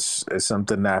 Is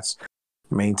something that's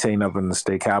maintained up in the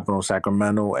state capital,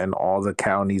 Sacramento, and all the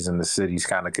counties and the cities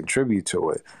kind of contribute to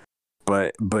it.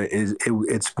 But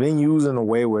it's been used in a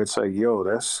way where it's like, yo,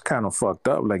 that's kind of fucked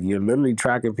up. Like you're literally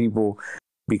tracking people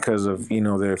because of, you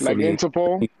know, their affiliation like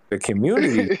Interpol, the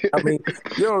community. I mean,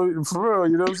 yo, for real,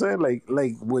 you know what I'm saying?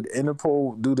 Like would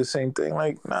Interpol do the same thing?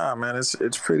 Like, nah, man,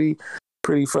 it's pretty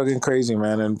fucking crazy,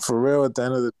 man. And for real, at the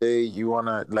end of the day, you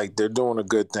wanna like they're doing a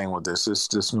good thing with this.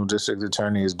 This new district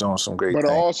attorney is doing some great things.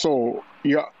 But also,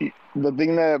 yeah, the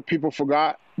thing that people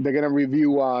forgot, they're gonna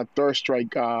review third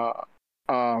strike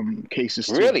cases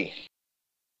too. Really?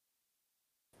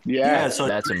 Yeah, so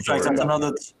that's important. That's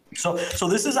another. So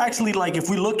this is actually like, if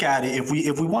we look at it, if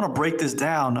we want to break this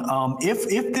down,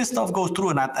 if this stuff goes through,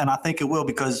 and I think it will,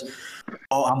 because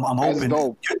I'm hoping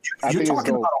you're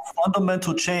talking about a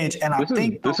fundamental change, and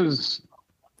this is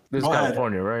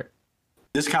California, right?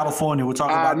 This California, we're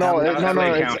talking about. No,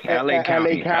 LA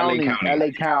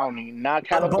County, not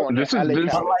California.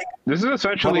 This is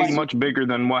essentially much bigger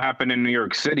than what happened in New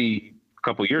York City a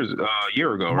couple years,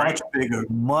 year ago, right?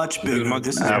 Much bigger.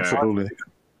 This is absolutely.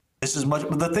 This is much,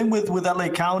 but the thing with LA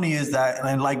County is that,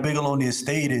 and like Bigelow has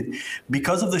stated,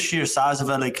 because of the sheer size of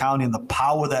LA County and the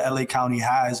power that LA County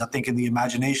has, I think in the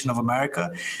imagination of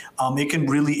America, it can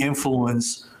really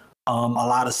influence a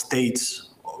lot of states,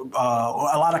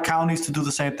 a lot of counties to do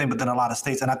the same thing, but then a lot of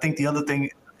states. And I think the other thing,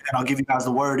 and I'll give you guys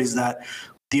the word, is that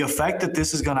the effect that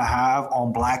this is going to have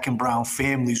on Black and brown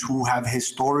families who have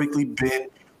historically been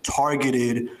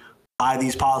targeted by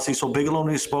these policies. So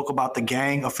Bigelow spoke about the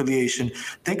gang affiliation.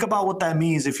 Think about what that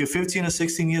means. If you're 15 or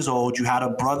 16 years old, you had a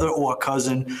brother or a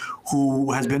cousin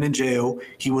who has been in jail,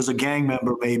 he was a gang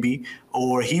member maybe,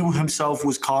 or he himself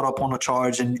was caught up on a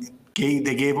charge and they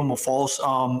gave him a false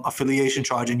affiliation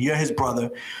charge, and you're his brother.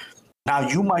 Now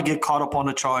you might get caught up on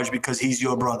the charge because he's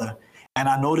your brother. And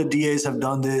I know the DAs have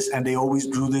done this, and they always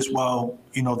do this well.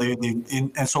 You know,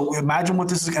 and so imagine what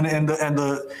this is, and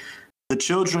the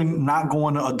children not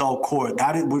going to adult court.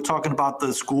 We're talking about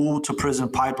the school to prison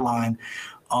pipeline.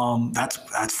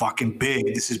 That's fucking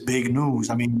big. This is big news.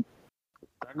 I mean,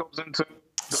 that goes into.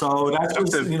 So that's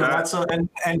just, you know, that's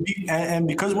and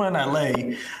because we're in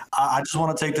LA, I just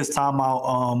want to take this time out.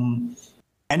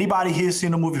 Anybody here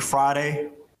seen the movie Friday?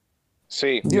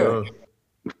 See, yeah,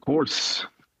 of course.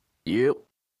 Yep.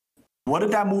 What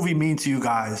did that movie mean to you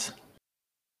guys?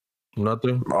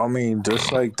 Nothing. I mean,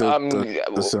 just like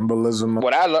the symbolism.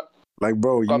 What I love. Like,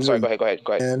 bro, I'm sorry. Go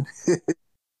ahead.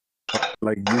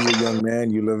 Like, you a young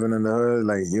man, you living in the hood,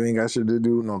 like you ain't got shit to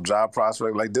do, no job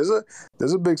prospect. Like, there's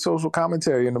a big social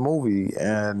commentary in the movie,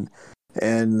 and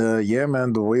yeah,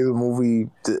 man, the way the movie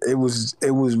it was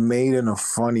made in a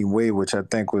funny way, which I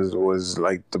think was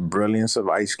like the brilliance of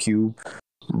Ice Cube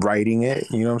writing it.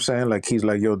 You know what I'm saying? Like, he's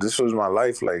like, yo, this was my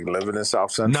life, like living in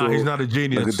South Central. Nah, he's not a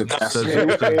genius. Look at the cast.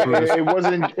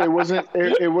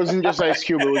 It wasn't just Ice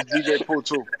Cube. It was DJ Pooh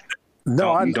too.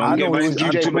 No, I don't give know Ice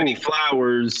Cube too many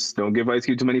flowers. Don't give Ice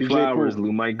Cube too many flowers.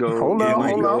 Lou might go. Hold on.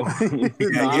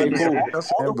 Hold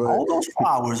those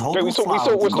flowers. We still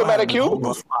mad at Cube?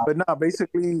 But nah,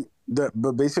 basically,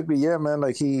 yeah, man.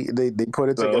 Like they put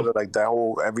it together, like that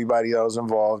whole everybody that was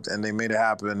involved, and they made it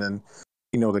happen. And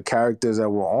you know, the characters that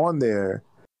were on there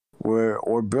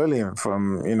were brilliant.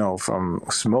 From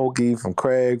Smokey, from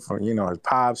Craig, from his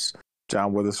pops,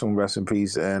 John Witherspoon, rest in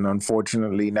peace. And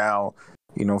unfortunately now,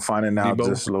 finding out Debo.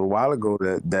 just a little while ago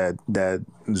that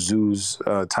Zoo's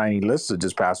Tiny Lister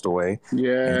just passed away.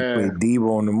 Yeah, and he played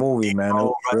Debo in the movie, man. It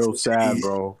was real sad,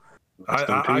 bro.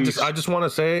 I just want to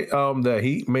say that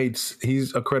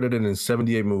he's accredited in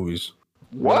 78 movies.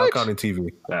 What? Without counting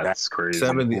TV. That's crazy.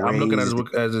 70. I'm looking at his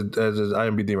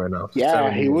IMDb right now. Yeah,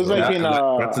 70. he was like in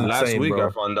That's insane, last week bro.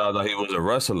 I found out that he was a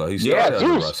wrestler. He started as a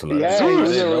wrestler. Yeah, he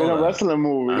was in a wrestling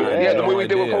movie. Yeah, the movie we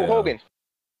did with Hulk Hogan.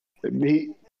 I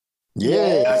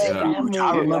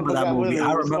remember that movie.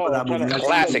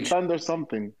 Classic. Thunder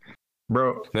something.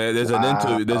 Bro, there's an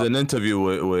interview. There's an interview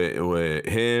with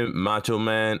him, Macho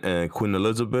Man, and Queen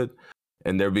Elizabeth,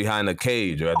 and they're behind a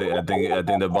cage. I think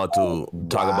they're about to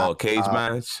talk about cage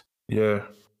match. Yeah.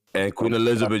 And Queen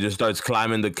Elizabeth just starts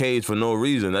climbing the cage for no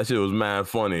reason. That shit was mad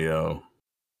funny, yo.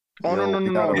 Oh,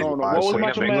 no. What was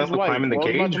Macho Man's wife? Climbing the What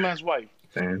was cage? Macho Man's wife?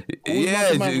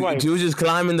 Yeah, she was just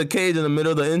climbing the cage in the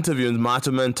middle of the interview, and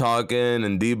Macho Man talking,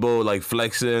 and Debo like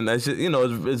flexing. That shit,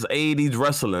 it's 80s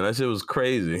wrestling. That shit was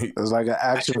crazy. It was like an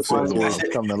action film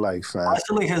come to life, man.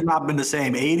 Wrestling has not been the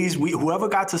same. 80s, whoever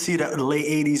got to see the late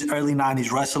 80s, early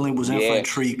 90s wrestling was in for a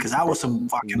treat, because that was some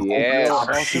fucking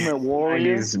Ultimate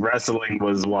Warrior. 90s wrestling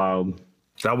was wild.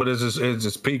 That was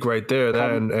his peak right there.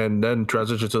 That and then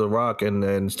transition to The Rock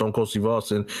and Stone Cold Steve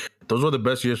Austin. Those were the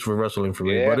best years for wrestling for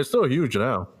me. But it's still huge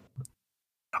now.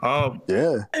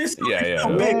 Yeah.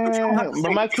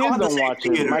 But my kids don't watch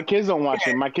it. My kids don't watch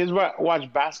it. My kids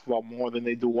watch basketball more than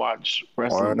they do watch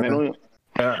wrestling.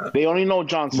 They only know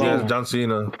John Cena. Yeah, John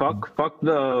Cena. Fuck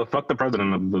the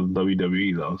president of the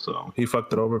WWE though. So he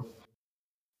fucked it over.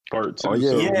 Oh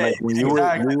yeah, like when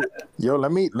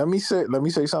let me say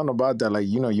something about that. Like,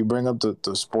 you bring up the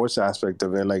sports aspect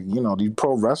of it. Like, these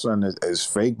pro wrestling is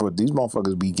fake, but these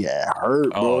motherfuckers be getting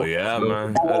hurt, bro. Oh yeah,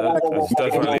 man. It's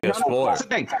definitely a sport.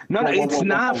 No, it's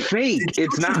not fake.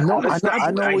 It's not. No,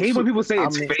 I hate when people say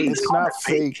it's fake. It's not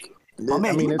fake. I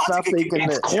mean, it's not fake.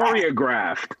 It's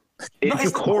choreographed.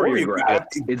 It's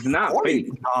choreographed. It's not fake.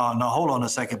 No, hold on a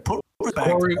second.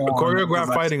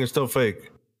 Choreographed fighting is still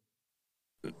fake.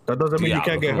 That doesn't mean you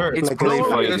can't get hurt. It's play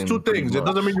fighting. There's two things. It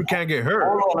doesn't mean you can't get hurt.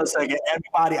 Hold on a second,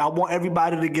 everybody. I want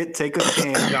everybody to take a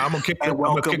chance. Yeah, I'm gonna kick this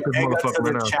motherfucker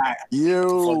right now. Chat.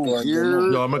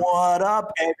 What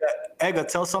up, Edgar?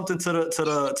 Tell something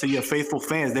to your faithful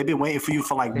fans. They've been waiting for you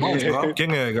for like months, bro.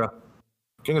 ¿Quién es Edgar?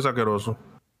 ¿Quién es asqueroso?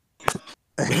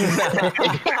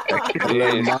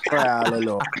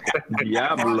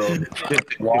 Diablo.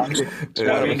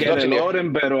 Que le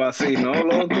oren, pero así, ¿no,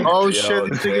 loco? Oh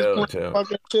shit,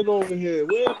 fucking shit over here.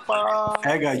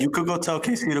 Edgar, you could go tell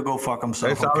KC to go fuck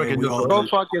himself. Okay? Go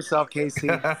fuck yourself, KC.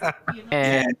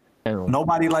 And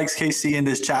nobody likes KC in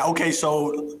this chat. Okay,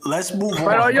 so let's move on.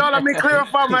 Pero yo, let me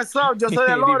clarify myself. Yo soy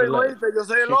de Loren, ¿oíste? Yo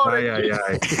soy de Loren.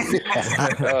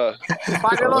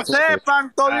 Para que lo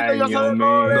sepan, todito yo soy de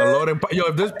Loren. Yo,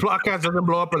 if this podcast doesn't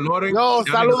blow up in Loren. Yo,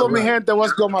 saludo mi gente.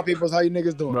 What's good, my people? How you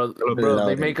niggas doing? Bro,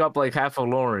 they make up like half of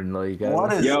Loren. Like,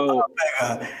 what is up,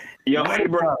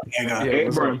 Edgar? Hey,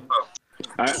 bro.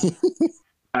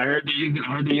 I heard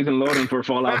they're using Loading for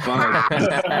Fallout 5.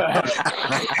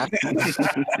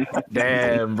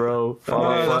 Damn, bro.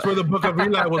 That's where the Book of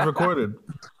Eli was recorded.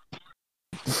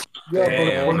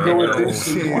 Loaded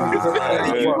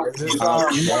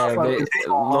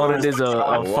is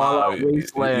a Fallout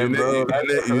wasteland, bro.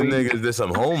 You niggas did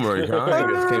some homework, huh?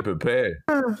 Niggas came prepared.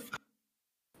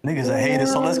 Niggas are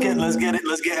haters. So let's get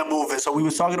it moving. So we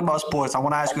was talking about sports. I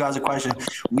want to ask you guys a question.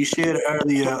 We shared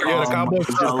earlier. Yeah, the Cowboys.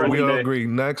 We all agree.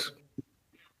 Next.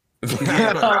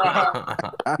 Yeah,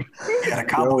 the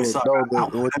Cowboys suck.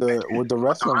 With the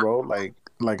wrestling, bro,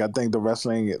 like I think the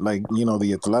wrestling, like,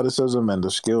 the athleticism and the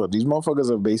skill, these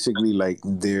motherfuckers are basically like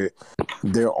they're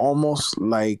almost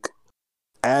like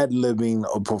ad-libbing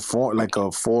a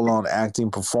full-on acting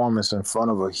performance in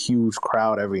front of a huge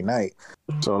crowd every night.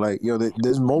 So like,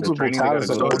 there's multiple talents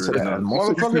that go into that.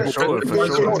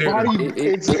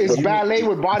 It's ballet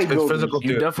with bodybuilding.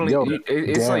 You definitely.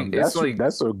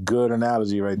 That's a good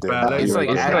analogy right there.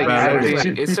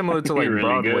 It's similar to like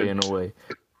Broadway in a way.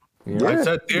 I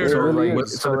said theater.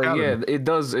 So it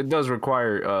does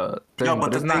require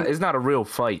but it's not a real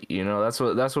fight, That's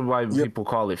why people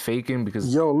call it faking,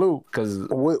 because Luke,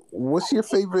 what's your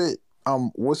favorite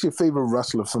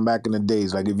wrestler from back in the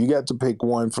days? Like, if you got to pick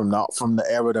one from the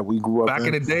era that we grew up back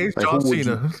in the days, like, John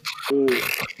Cena.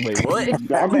 Wait, what?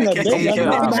 Back in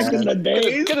the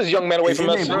days. Get this young man away from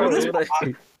us. You born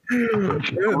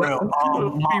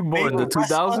in the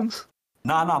 2000s?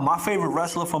 Nah. My favorite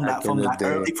wrestler from that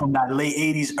late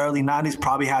 80s, early 90s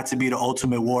probably had to be the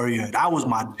Ultimate Warrior. That was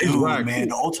my dude, man.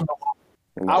 The Ultimate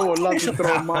Warrior. I would love to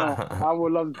throw mine. I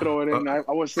would love to throw it in. I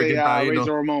would say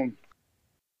Razor Ramon.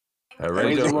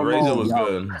 Razor was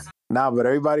good. Nah, but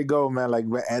everybody go, man. Like,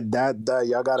 at that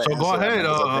y'all gotta. So go ahead,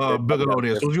 bigger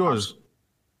audience. Who's yours?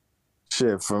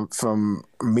 Shit, from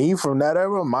that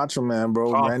era, Macho Man,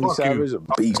 bro. Randy Savage, a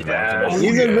beast.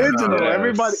 He's original.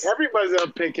 Everybody's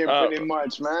gonna pick him pretty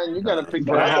much, man. You gotta pick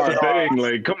that hard.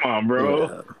 Like, come on,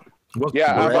 bro.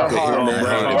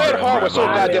 Bret Hart was so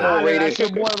goddamn overrated. That's your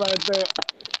boy right there.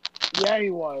 Yeah, he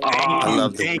was.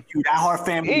 Thank you. That Hart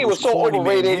family. He was so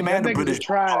overrated. Man, the British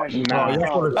trash. Yo. I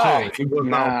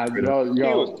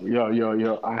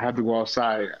have to go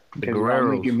outside.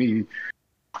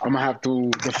 I'm gonna have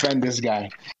to defend this guy.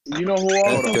 You know who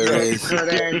else?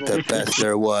 The best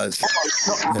there was.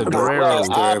 The Guerreros.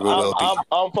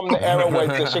 I'm from the era where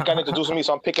the shit got introduced to me,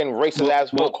 so I'm picking racist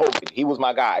ass Hulk Hogan. He was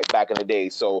my guy back in the day.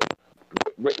 So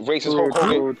racist Hulk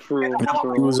Hogan. True.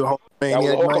 He was a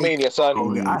Hulkamania. Hulkamania, son.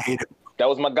 Hogan, I hate it. That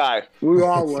was my guy. We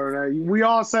all were. We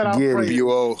all said our praise.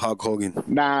 You owe Hulk Hogan.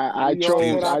 Nah, I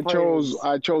chose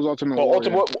Ultimate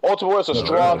Warrior. Ultimate Warrior is a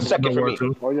strong second for me.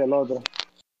 Oh yeah, Lord.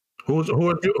 Who's I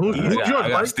yours,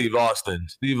 got Steve Austin.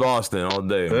 Steve Austin all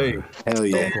day. Hey, man. Hell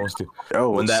yeah.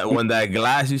 When that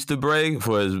glass used to break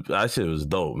that shit was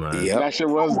dope, man. Yeah, that shit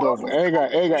was dope. Ega.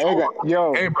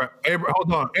 Yo. Abram,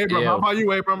 hold on. Abram, how about you,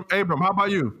 Abram? Abram, how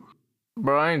about you?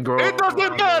 Bro, I ain't growing. It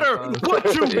doesn't matter what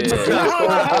you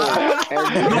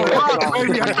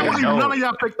None of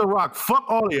y'all picked The Rock. Fuck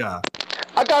all of y'all.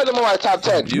 I got him on my top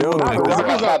 10.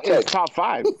 Rock is top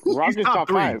 5. Rock is top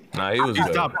 5. Nah, he was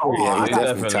good. Yeah, he's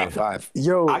definitely top 5.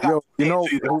 Yo, you know,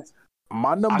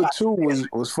 my number 2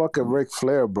 was fucking Ric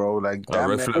Flair, bro. Like that.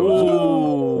 Ric Flair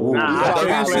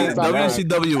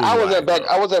WCW.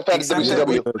 I wasn't a fan of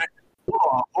WCW.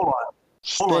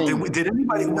 Hold on. Did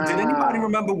anybody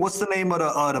remember what's the name of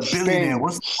the billionaire?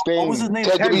 What was his name?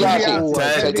 Ted DiBiase.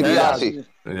 Ted DiBiase.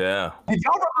 Yeah. Did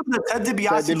y'all remember that Ted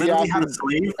DiBiase literally had a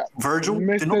slave, Virgil?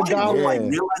 Did nobody realize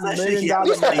that shit? He had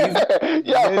a slave.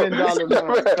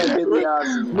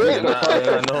 $1 million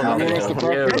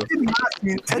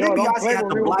Ted DiBiase had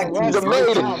the black dude.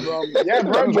 Yeah,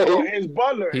 Virgil, his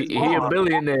butler. He a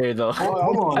billionaire though.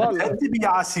 Hold on. Ted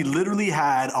DiBiase literally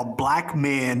had a black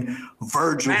man,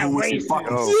 Virgil, who was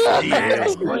fucking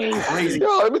crazy.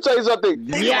 Yo, let me tell you something.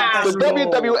 Yeah, the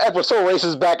WWF was so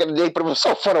racist back in the day, but it was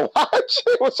so fun to watch.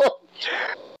 It was so.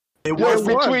 It was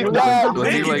between what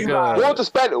was the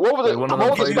Spanish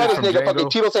nigga? Fucking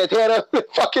Tito Santana,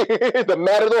 fucking the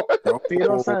Matador.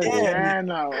 Tito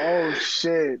Santana. Oh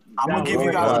shit! I'm gonna give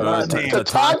you guys another name.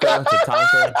 Tatanka.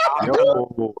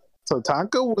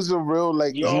 Tatanka was a real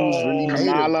he was really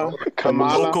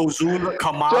Kamala. Yokozuna.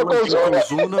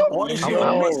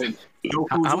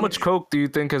 How much coke do you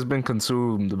think has been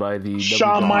consumed by the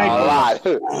Shawn Michaels?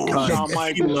 Shawn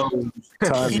Michaels.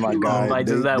 Tons, my guy. Like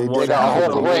just that one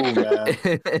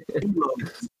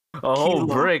a whole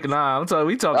brick. Nah, I'm talking.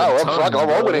 We talking.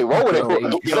 Roll with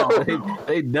it.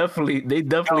 They definitely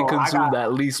consumed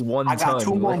at least 1 ton. I got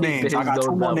 2 more names. I got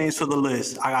 2 more names for the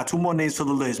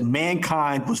list.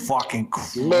 Mankind was fucking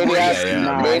crazy. Maniac. He's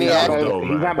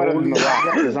not better than The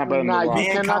Rock. He's not better than The Rock.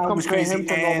 You cannot compare him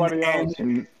to nobody else.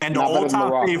 And the old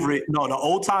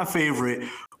time favorite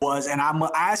was, and I'm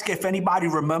gonna ask if anybody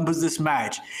remembers this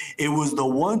match. It was the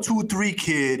 1, 2, 3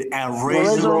 Kid and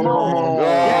Razor Ramon.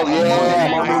 Yes.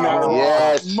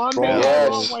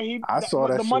 I saw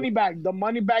that. The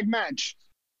money bag match.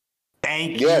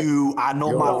 Thank you. I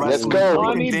know my wrestling. Let's go.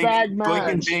 Money bag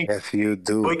match. Yes, you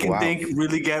do. Doink and Dink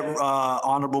really get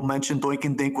honorable mention. Doink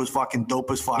and Dink was fucking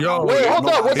dope as fuck. Yo, wait, hold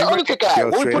on. Where's the Undertaker at?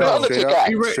 Where we putting the Undertaker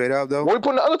at? Straight up, though. Where we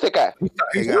putting the Undertaker at?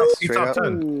 Hey, guys, straight up.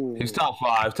 He's top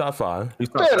 5. Top 5. He's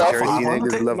Fair enough. Jersey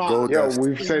niggas love gold Yo, dust.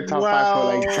 we've said top 5 for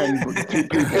like 10 people.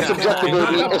 It's subjective,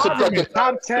 baby. It's subjective.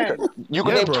 Top 10. You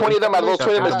can name 20 of them. I those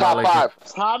 20 of them is top 5.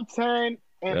 Top 10.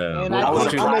 And I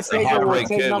think Undertaker would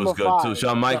take number 5. Too.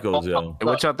 Shawn Michaels, yo.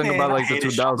 What y'all think about like the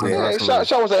 2000s?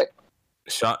 Shawn was that.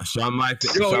 Shawn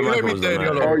Michaels. Shawn Michaels was the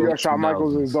man. Oh, yeah, Shawn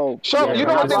Michaels is dope. Shawn, you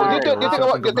know what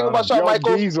the thing about Shawn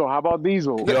Michaels? Diesel. How about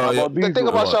Diesel? The thing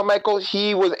about Shawn Michaels,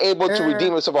 he was able to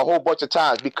redeem himself a whole bunch of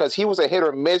times because he was a hit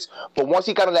or miss. But once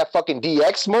he got in that fucking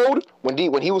DX mode, when he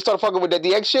was started fucking with that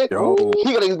DX shit, he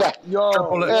got his back.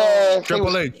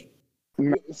 Triple H.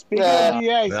 Speaking of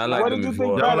DX, what did you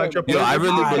think better? Yo, I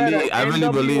really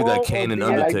believe that Kane and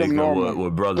Undertaker were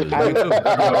brothers. I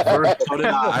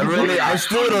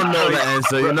still don't know the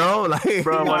answer, you know? Like,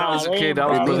 bro, when I was a kid, I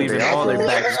was believing all their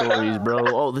backstories, bro.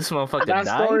 Oh, this motherfucker died.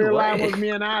 That storyline was me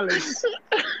and Alex.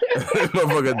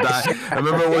 Motherfucker died. I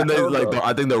remember when they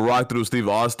I think The Rock threw Steve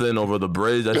Austin over the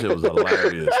bridge. That shit was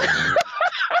hilarious.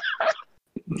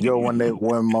 Yo, when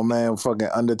my man fucking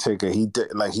Undertaker, he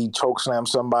chokeslammed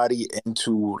somebody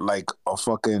into like a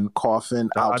fucking coffin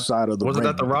outside of the ring. Wasn't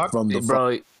that The Rock? Bro,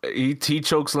 he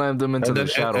chokeslammed him into the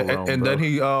shadow realm. And then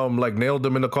he nailed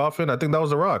him in the coffin. I think that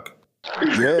was The Rock.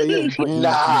 Yeah.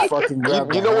 Nah.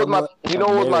 You know what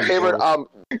my favorite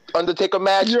Undertaker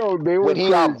match? Yo, they were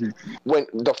crazy. When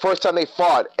the first time they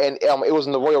fought, and it was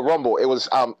in the Royal Rumble. It was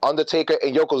Undertaker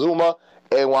and Yokozuna,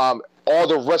 and all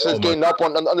the wrestlers getting up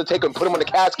on Undertaker and put him in the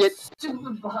casket.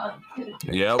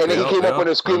 Yeah. And then he came up with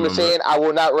a scream and saying, "I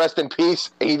will not rest in peace,"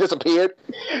 and he disappeared.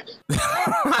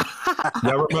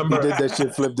 I remember he did that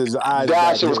shit, flipped his eyes.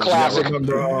 That shit was classic. I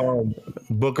remember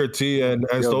Booker T and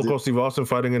Stone Cold Steve Austin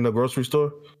fighting in the grocery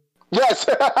store. Yes.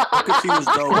 Booker T was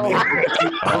dope, man.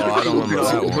 I don't remember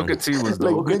that one. Booker T was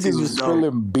Like dope. niggas was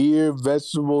spilling beer,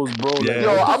 vegetables, bro. Yeah. Like,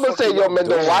 Yo, I'm gonna say, yo, man,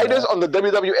 the writers on on the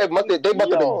WWF, they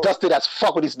must have been dusted as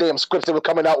fuck with these damn scripts they were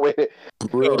coming out with. Them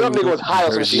niggas was high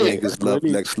on some shit. Niggas love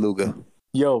Lex Luger.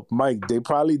 Yo, Mike, they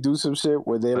probably do some shit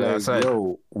where they like,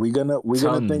 yo, we're gonna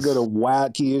think of the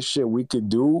wackiest shit we could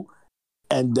do,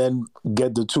 and then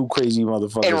get the two crazy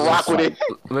motherfuckers and rock with it.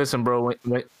 Listen, bro,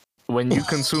 when you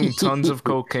consume tons of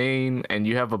cocaine and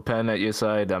you have a pen at your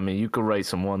side, I mean, you could write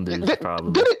some wonders,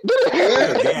 probably.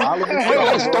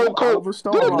 Didn't Stone Cold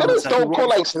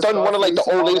like stun one of like the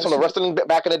old ladies from the wrestling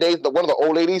back in the days? One of the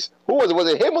old ladies. Who was it? Was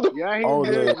it him or the? Yeah, he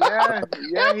did.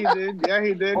 Yeah, he did. Yeah,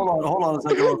 he did. Hold on a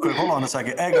second, real quick. Hold on a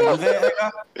second. Edgar, you there?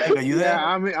 Edgar, you there?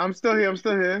 Yeah, I'm still here.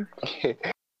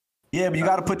 Yeah, but you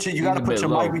gotta put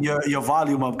your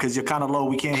volume up because you're kind of low.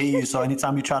 We can't hear you. So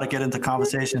anytime you try to get into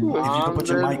conversation, if you can put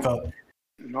your mic up.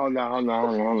 Hold on.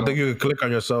 I think you can click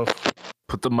on yourself.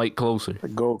 Put the mic closer.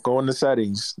 Go in the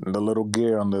settings, the little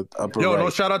gear on the upper Yo, right. no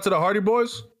shout out to the Hardy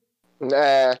Boys.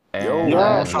 Nah. What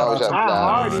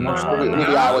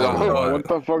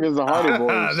the fuck is the Hardy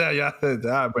Boys?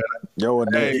 Yo,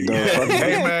 hey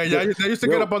man, y'all used to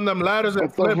get up on them ladders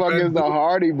and flip. What the fuck is the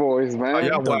Hardy Boys, man?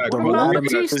 Don't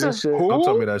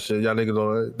tell me that shit. Y'all niggas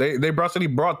don't. They brought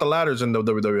the ladders in the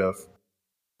WWF.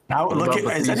 Now look at,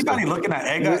 is anybody looking at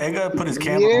Edgar? Edgar put his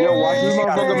camera. Yo, watch this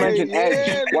motherfucker mention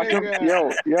Edge. Watch him.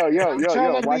 Yo.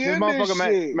 Watch this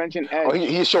motherfucker mention Edge. Oh,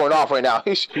 he's showing off right now.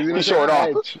 He's showing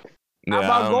off. How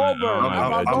about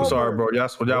Goldberg? I'm sorry, bro.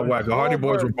 Y'all whack. The Hardy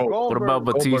Boys were both. What about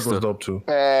Batista? Goldberg was dope too.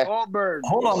 Goldberg.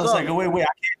 Hold on a second. Wait.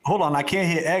 Hold on. I can't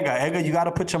hear Edgar. Edgar, you got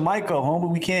to put your mic up,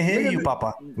 homie. We can't hear you,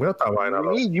 Papa.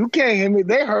 You can't hear me.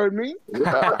 They heard me.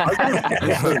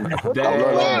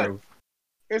 Damn.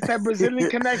 It's that Brazilian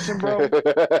connection, bro.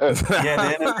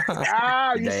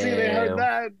 Yeah, you see, they heard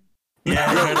that.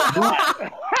 Yeah.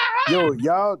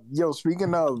 Yo,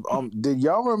 speaking of, did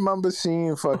y'all remember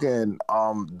seeing fucking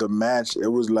the match? It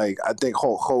was like, I think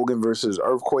Hulk Hogan versus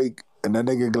Earthquake, and that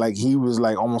nigga, like, he was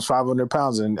like almost 500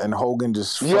 pounds, and Hogan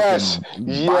just yes, I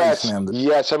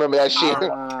remember that shit.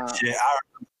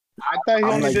 I thought he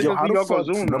only did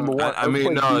Yokozuna. Number one. I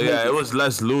mean, no, yeah, it was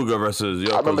Lex Luger versus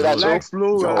Yokozuna. I remember that too. Lex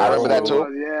Luger. I remember that too.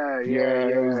 Yeah,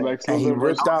 it was Lex Luger. He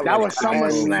ripped out. That was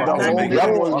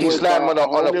SummerSlam. He slammed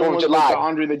on the 4th of July.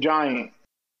 Andre the Giant.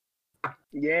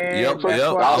 Yeah.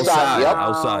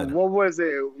 Outside. What was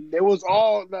it? It was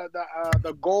all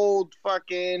the gold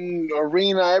fucking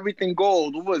arena, everything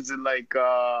gold. What was it, like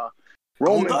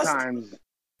Roman times?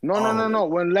 No.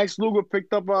 When Lex Luger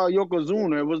picked up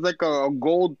Yokozuna, it was like a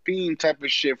gold theme type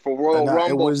of shit for Royal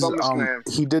Rumble, SummerSlam.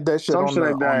 He did that shit on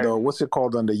the what's it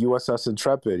called, on the USS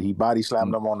Intrepid. He body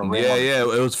slammed him on the ring. Yeah, it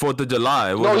was 4th of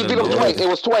July. No, he did it twice. It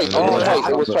was twice. It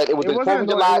was the 4th of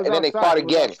July, and then they fought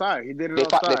again. He did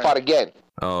it outside. They fought again.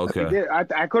 Oh, okay.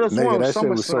 I could have sworn that shit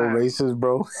was so racist,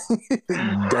 bro.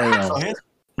 Damn.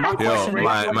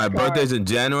 My birthday's in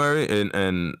January,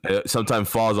 and it sometimes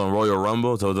falls on Royal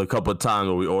Rumble. So there's a couple of times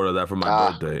where we order that for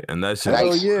my birthday, and that shit.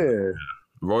 Oh yeah,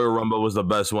 Royal Rumble was the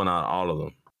best one out of all of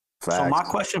them. Facts. So my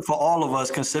question for all of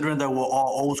us, considering that we're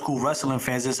all old school wrestling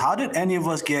fans, is how did any of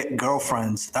us get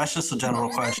girlfriends? That's just a general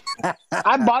question.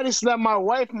 I body slapped my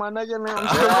wife, my nigga. Man.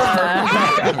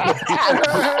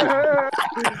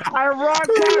 I rocked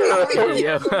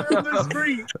her in the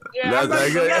street. Yeah,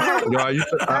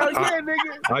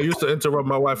 I used to interrupt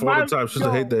my wife all the time. She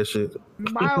used to hate that shit.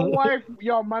 My wife,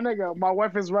 my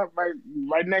wife is right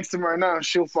next to me right now.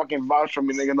 She'll fucking vouch for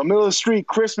me, nigga. In the middle of the street,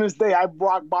 Christmas Day, I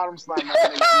rock bottom slam my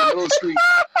nigga. Middle street.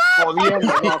 For the end,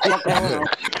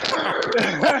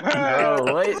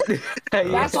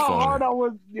 That's how hard I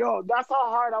was. That's how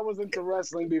hard I was into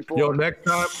wrestling before. Yo, next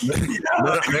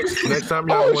time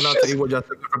y'all going out to eat with your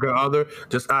significant other,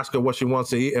 just ask her what she wants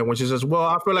to eat, and when she says, "Well,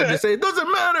 I feel like," they say, "It doesn't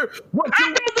matter what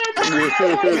you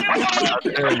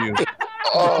want."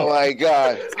 Oh my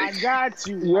god! I got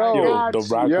you. Yo.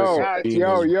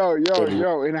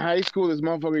 In high school, this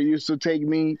motherfucker used to take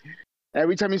me.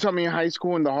 Every time he saw me in high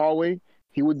school in the hallway,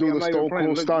 he would do the Stone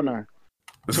Cold Stunner.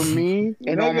 To me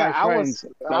and all my friends.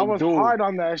 I was hard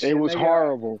on that shit. It was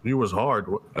horrible. You was hard.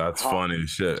 That's funny as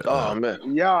shit. Oh man.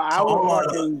 I was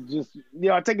fucking just.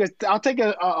 I'll take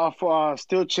a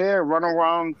steel chair, run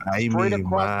around straight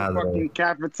across the fucking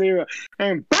cafeteria,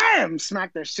 and bam,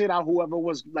 smack the shit out whoever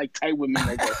was like tight with me.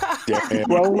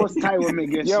 Whoever was tight with me.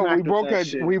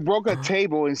 We broke a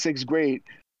table in 6th grade.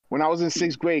 When I was in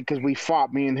 6th grade, because we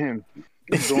fought, me and him.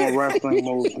 doing wrestling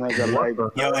moves, nigga. Like,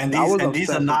 yo, and these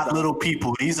are not little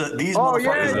people. These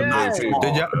motherfuckers are not small.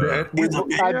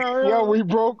 We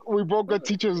broke a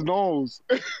teacher's nose.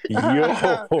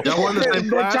 Y'all want the same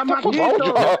class?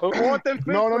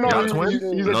 No. No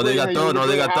diga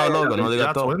todo, loco. No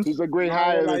diga todo. He's a great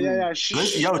hire.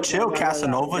 Yo, chill,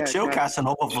 Casanova. Chill,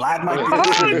 Casanova. Vlad might be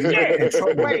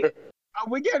Wait, are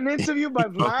we getting interviewed by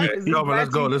Vlad? Okay. Yo, but let's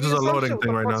go. This is a loading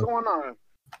thing right now. What's going on?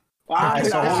 All right,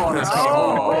 so hold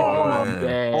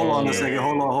on a second.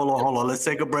 Hold on. Let's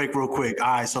take a break real quick. All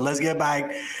right, so let's get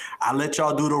back. I'll let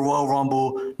y'all do the Royal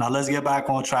Rumble. Now let's get back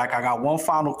on track. I got one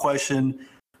final question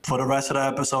for the rest of the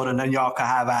episode, and then y'all can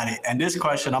have at it. And this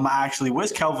question,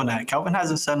 where's Kelvin at? Kelvin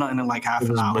hasn't said nothing in like half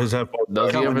an hour. His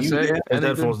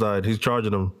headphones died. He's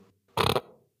charging them.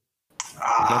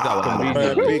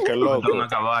 Una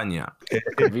cabaña.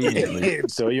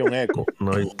 Se oye un eco.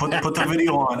 Put the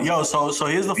video on. Yo, so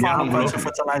here's the final question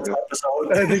for tonight's episode.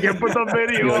 Put the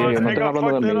video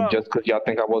on. Just because y'all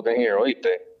think I wasn't here,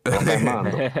 oíste.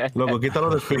 Loco, quítalo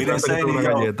del filtro antes que te una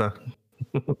galleta.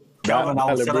 Calvin,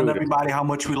 I was telling everybody how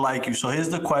much we like you. So here's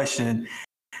the question.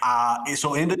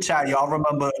 So in the chat, y'all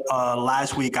remember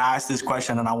last week I asked this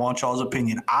question and I want y'all's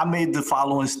opinion. I made the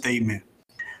following statement.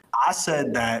 I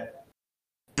said that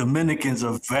Dominicans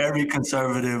are very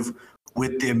conservative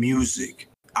with their music.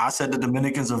 I said the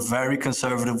Dominicans are very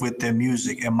conservative with their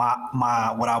music. And my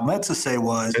what I meant to say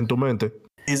was is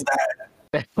that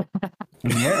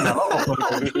Termina,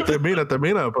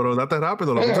 pero date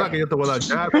rápido. Lo que sabes que yo te voy a dar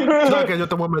chat. Sabes que yo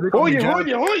te voy a medir con mi chat. Oye.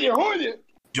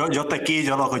 Yo te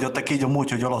quillo, loco. Yo te quillo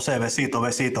mucho. Yo lo sé. Besito.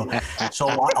 So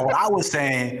what I was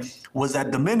saying was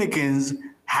that Dominicans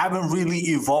haven't really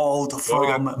evolved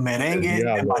from merengue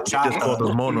and bachata. Just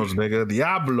los monos, nigga.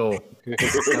 Diablo.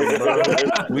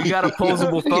 We got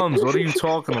opposable thumbs. What are you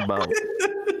talking about?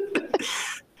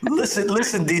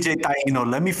 Listen, DJ Taino.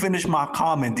 Let me finish my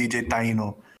comment, DJ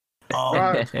Taino.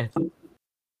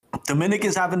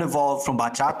 Dominicans haven't evolved from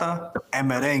bachata and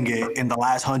merengue in the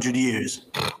last 100 years.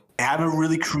 They haven't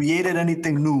really created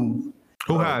anything new.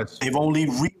 Who has? They've only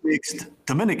remixed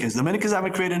Dominicans. Dominicans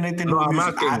haven't created anything new.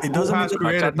 It doesn't mean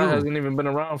bachata hasn't even been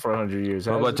around for 100 years.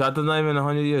 Bachata's not even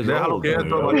 100 years old. I don't even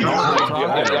know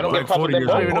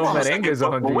merengue is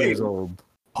 100 years old.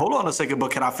 Hold on a second,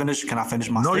 but can I finish my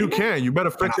statement? No, you can't. You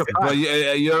better fix your But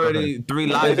you already 3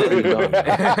 lies. That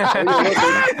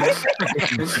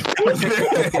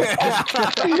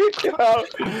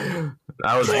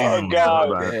was that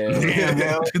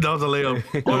was a layup.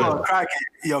 Hold on,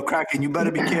 Kraken, you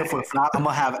better be careful. If not, I'm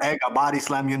gonna have Egg a body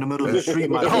slam you in the middle of the street.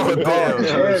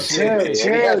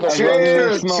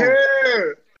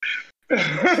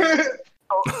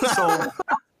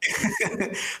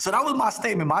 So that was my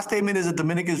statement. My statement is that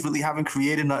Dominicans really haven't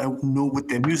created nothing new with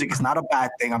their music. It's not a bad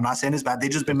thing. I'm not saying it's bad. They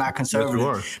just been mad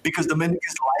conservative because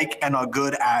Dominicans like and are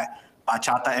good at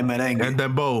bachata and merengue. And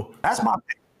dembow. That's my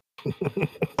thing.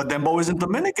 But dembow isn't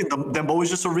Dominican. Dembow is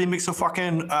just a remix of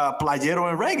fucking playero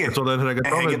and reggae. So then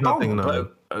reggaeton is nothing now.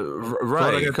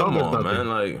 Right, so come on, man.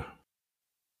 Like,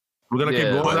 we're gonna keep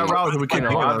going that route. We keep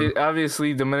going.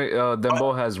 Obviously,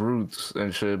 dembow has roots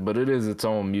and shit, but it is its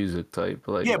own music type.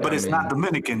 Like, but it's not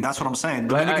Dominican. That's what I'm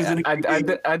saying.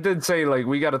 I did say like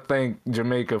we got to thank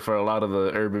Jamaica for a lot of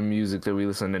the urban music that we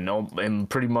listen to, and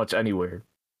pretty much anywhere.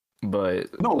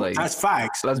 But no, like, that's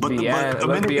facts. Let's be honest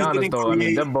though. I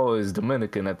mean, dembow is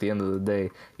Dominican at the end of the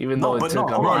day. Even though it took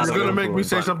a lot. You're gonna make me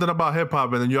say something about hip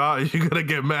hop, and then you're gonna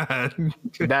get mad.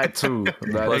 That too.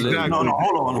 Exactly. No,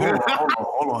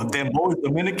 hold on. Dembow is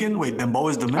Dominican. Wait,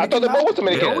 Dembow is Dominican. I thought Dembow was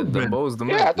Dominican. Yeah, Dembow is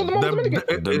Dominican. Yeah, I thought Dembow was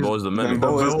Dominican. Dembow is Dominican.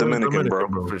 Dembow is Dominican,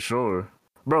 bro. For sure.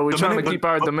 Bro, we're trying to keep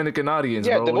our Dominican audience,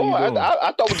 yeah, bro. Dembow,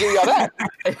 I thought we'd give y'all that.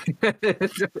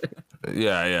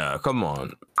 Yeah, come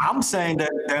on. I'm saying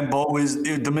that Dembow is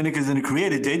Dominicans didn't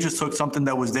create it. They just took something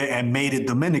that was there and made it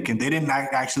Dominican. They didn't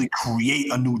actually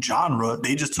create a new genre.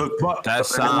 They just took that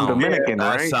sound. Dominican,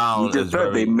 that right? sound is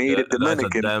very, they made it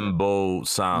Dominican. That's a Dembow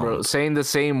sound. Bro, saying the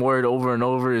same word over and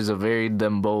over is a very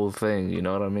Dembow thing. You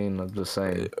know what I mean? I'm just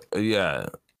saying. Yeah.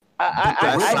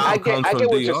 I get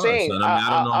what you're saying.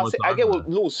 I get what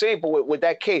Lou's saying, but with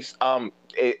that case,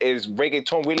 is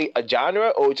reggaeton really a genre,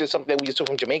 or just something that we just took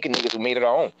from Jamaican niggas who made it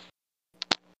our own?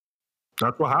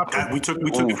 That's what happened. We took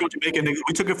it from Jamaican niggas.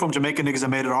 We took it from Jamaican niggas and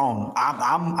made it our own.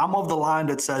 I'm of the line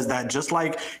that says that just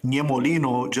like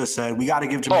Molino just said, we got to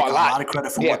give Jamaica a lot of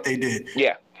credit for what they did.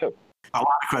 Yeah, a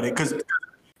lot of credit because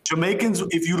Jamaicans,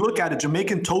 if you look at it,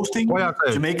 Jamaican toasting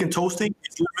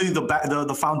is literally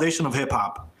the foundation of hip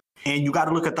hop. And you got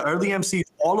to look at the early MCs.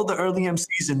 All of the early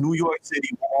MCs in New York City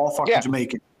were all fucking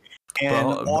Jamaican.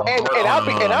 I'll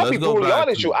be brutally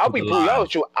honest with you. I'll be brutally honest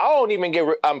with you. I don't even give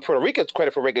Puerto Ricans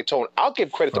credit for reggaeton. I'll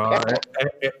give credit to Pepper.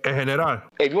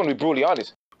 If you want to be brutally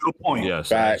honest. Good point.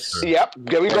 Yes. Yep.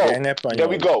 There we go. There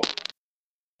we go.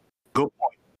 Good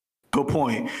point. Good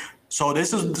point. So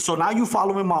now you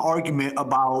following my argument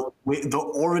about the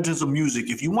origins of music.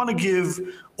 If you want to give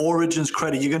origins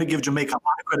credit, you're going to give Jamaica a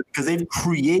lot of credit because they've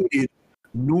created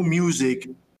new music,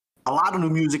 a lot of new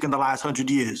music in the last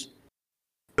 100 years.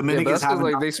 Dominicans that's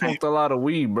like they smoked a lot of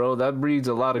weed, bro. That breeds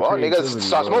a lot of creativity. Niggas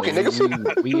start smoking,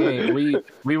 niggas.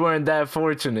 We weren't that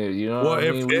fortunate, you know.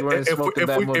 If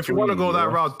you want to go that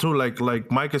route too, like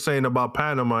Mike is saying about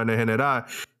Panama and the General,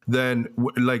 then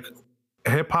like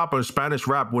hip hop or Spanish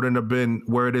rap wouldn't have been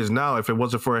where it is now if it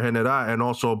wasn't for General and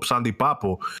also Sandy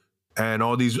Papo and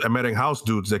all these American house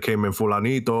dudes that came in,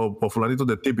 Fulanito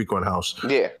de Típico in house.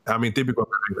 Yeah. I mean, Típico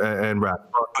and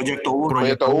rap.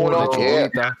 Proyecto Uno,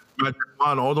 yeah.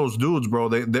 All those dudes, bro,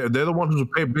 they're the ones who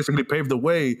basically paved the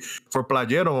way for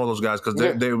Playero and all those guys because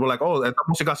they were like, oh, esta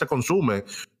música se consume.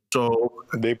 So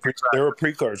they were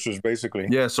precursors, basically.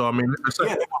 Yeah, so I mean,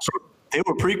 they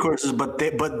were precursors, but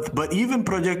even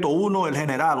Proyecto Uno and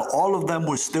General, all of them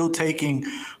were still taking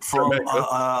from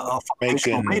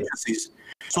foundational matrices.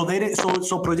 So they didn't.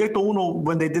 So Proyecto Uno,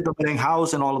 when they did the Bang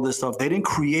House and all of this stuff, they didn't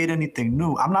create anything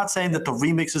new. I'm not saying that the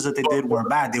remixes that they did were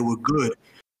bad; they were good.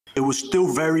 It was still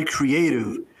very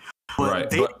creative, but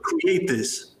they didn't create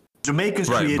this. Jamaicans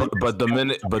created, but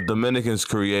Dominicans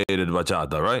created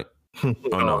bachata, right? Oh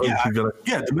no!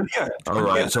 Yeah. All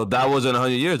right, so that wasn't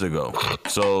 100 years ago.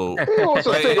 So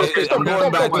I'm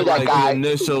going back to like the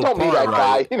initial part,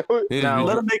 right?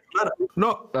 Let him make.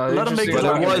 Let him make. But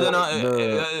it wasn't.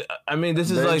 I mean,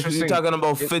 this is like you're talking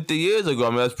about 50 years ago. I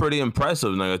mean, that's pretty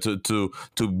impressive, nigga.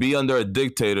 To be under a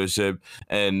dictatorship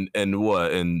and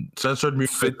what in censored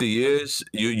music 50 years,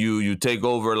 you take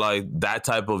over like that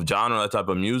type of genre, that type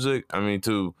of music. I mean,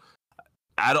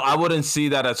 I wouldn't see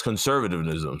that as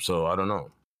conservatism, so I don't know.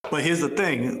 But here's the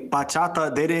thing: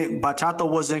 Bachata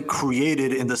wasn't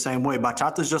created in the same way.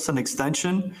 Bachata is just an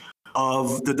extension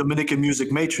of the Dominican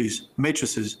music matrices.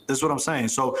 This is what I'm saying.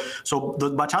 So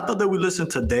the bachata that we listen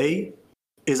today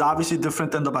is obviously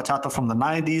different than the bachata from the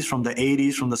 90s, from the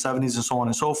 80s, from the 70s, and so on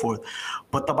and so forth.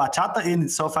 But the bachata in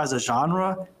itself as a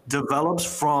genre develops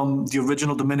from the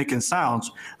original Dominican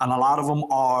sounds, and a lot of them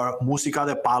are música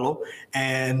de palo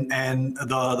and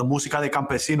the música de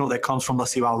campesino that comes from the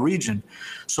Cibao region.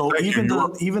 So even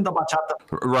the bachata,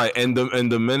 right? And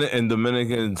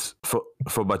Dominicans for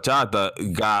bachata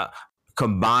got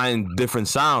combined different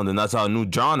sound, and that's how a new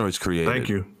genre is created. Thank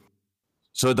you.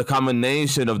 So the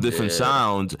combination of different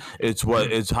sounds,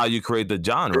 it's how you create the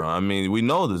genre. I mean, we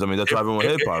know this. I mean, that's why everyone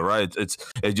hip hop, right? It's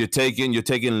you're taking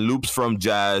loops from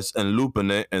jazz and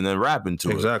looping it and then rapping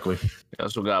to it. Exactly.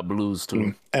 That's what got blues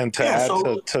too. And to add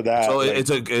to that, so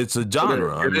it's a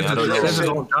genre. I mean, I don't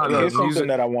know. Here's something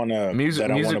that I want to.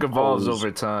 Music evolves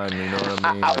over time. You know what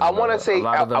I mean? I want to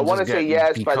say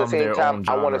yes, but at the same time,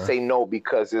 I want to say no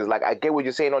because it's like I get what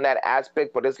you're saying on that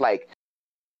aspect, but it's like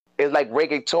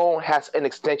reggaeton has an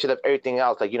extension of everything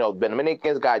else. Like, the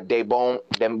Dominicans got dembow,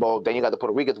 then you got the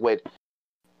Puerto Ricans with,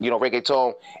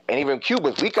 reggaeton, and even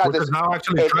Cubans. We got this now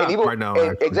actually right now.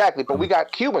 Exactly, but we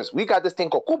got Cubans. We got this thing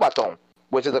called cubaton,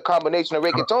 which is a combination of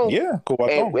reggaeton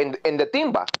and the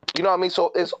timba. You know what I mean?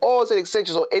 So it's always an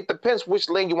extension. So it depends which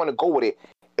lane you want to go with it.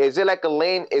 Is it like a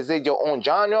lane? Is it your own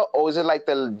genre, or is it like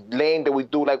the lane that we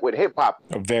do like with hip hop?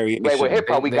 Like with hip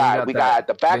hop, we got the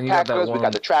backpackers, we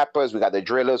got the trappers, we got the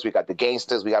drillers, we got the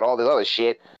gangsters, we got all this other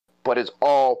shit. But it's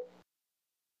all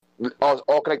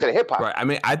connected to hip hop. Right. I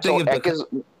mean, I think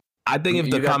if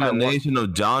the combination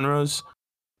of genres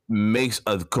makes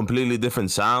a completely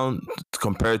different sound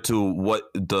compared to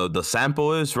what the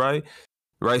sample is, right?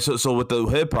 Right, so with the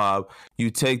hip hop,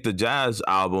 you take the jazz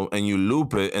album and you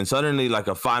loop it, and suddenly, like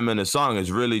a 5-minute song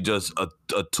is really just a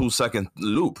 2-second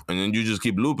loop, and then you just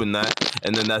keep looping that,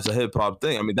 and then that's a hip hop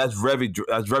thing. I mean, that's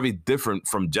very different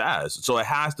from jazz. So it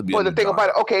has to be. Well, the thing about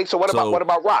it, okay. So what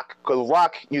about rock? Because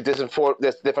rock,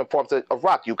 there's different forms of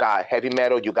rock. You got heavy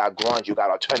metal, you got grunge, you got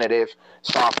alternative,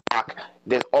 soft rock.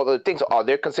 There's all the things. Are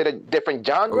they considered different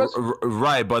genres?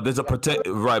 Right, but there's a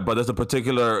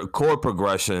particular chord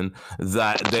progression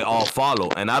that they all follow,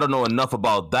 and I don't know enough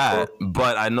about that,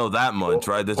 but I know that much,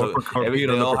 right? They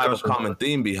all have a common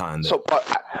theme behind it. So, I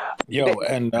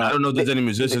don't know if there's any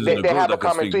musicians in the group have that a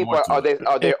common theme, but are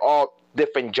they all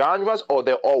different genres, or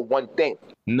they're all one thing?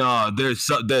 No, there's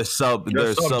sub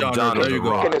genres.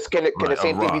 Can the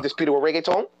same thing be disputed with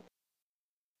reggaeton?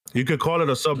 You could call it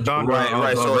a subgenre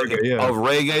right. of reggae. Yeah, of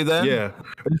reggae then. Yeah,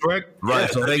 it's right. Yeah.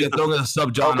 So reggaeton is a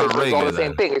subgenre of reggae. It's all the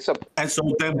same thing. And so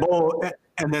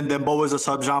dembow is a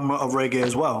subgenre of reggae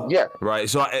as well. Yeah. Right.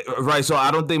 So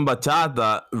I don't think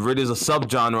bachata really is a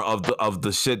subgenre of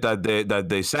the shit that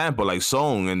they sample, like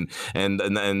song and the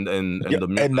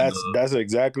music. And that's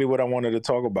exactly what I wanted to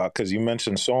talk about, because you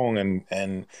mentioned song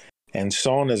and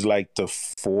song is like the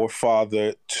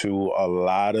forefather to a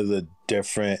lot of the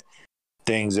different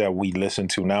things that we listen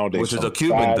to nowadays, which is a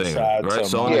Cuban thing, right?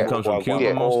 Song comes from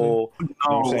Cuba mostly.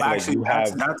 No, actually,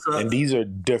 and these are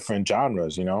different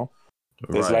genres, you know.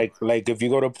 It's like if you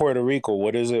go to Puerto Rico,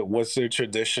 what is it? What's their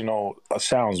traditional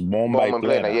sounds? Bomba y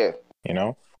plena, yeah. You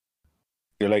know,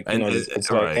 you're like, you know,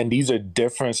 it's like, and these are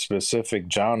different specific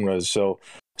genres. So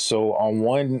on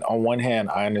one hand,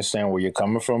 I understand where you're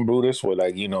coming from, Brutus. Where,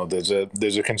 like, you know, there's a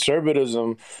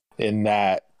conservatism in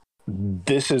that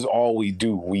this is all we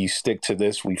do. We stick to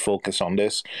this. We focus on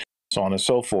this, so on and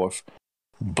so forth.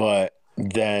 But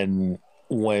then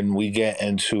when we get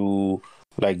into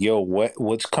like, yo,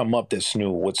 what's come up that's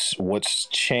new? What's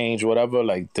changed? Whatever.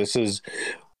 Like, this is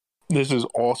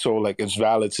also, like, it's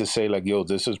valid to say, like, yo,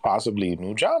 this is possibly a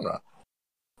new genre.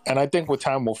 And I think with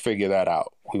time we'll figure that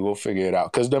out. We will figure it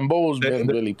out, because Dembo's been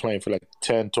really playing for like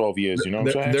 10, 12 years. You know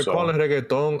what I'm saying? They're calling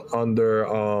reggaeton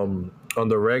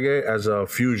under reggae as a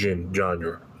fusion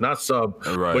genre, not sub.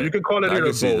 Right. But you can call it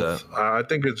either both. I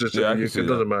think it's just it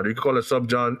doesn't matter. You can call it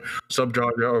subgenre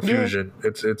or fusion.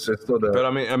 It's still there. But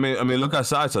I mean, look at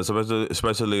salsa,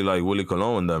 especially like Willie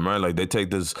Colon and them, right? Like, they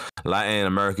take this Latin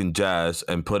American jazz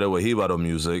and put it with Jibaro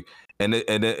music, and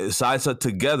salsa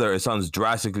together, it sounds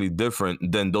drastically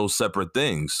different than those separate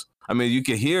things. I mean, you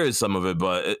can hear some of it,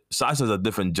 but salsa is a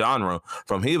different genre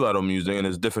from Jibaro music, and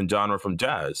it's a different genre from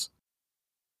jazz.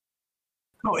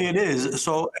 No, it is.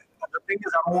 So the thing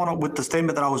is, I don't want to, with the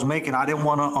statement that I was making, I didn't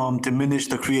want to diminish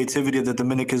the creativity that the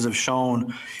Dominicans have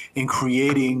shown in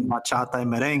creating bachata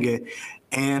and merengue.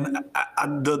 And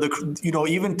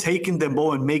even taking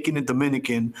dembow and making it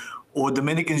Dominican, or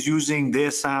Dominicans using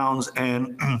their sounds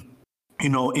and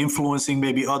influencing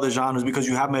maybe other genres, because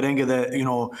you have merengue that,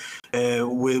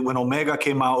 when Omega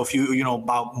came out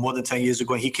about more than 10 years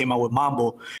ago, he came out with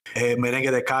mambo,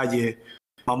 merengue de calle,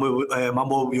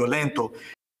 mambo violento.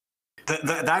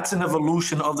 That's an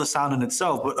evolution of the sound in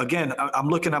itself. But again, I'm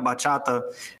looking at bachata,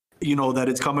 that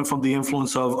it's coming from the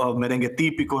influence of merengue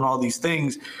típico and all these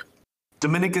things.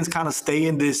 Dominicans kind of stay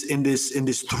in this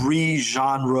three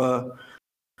genre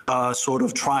sort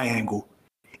of triangle.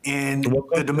 And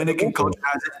the Dominican culture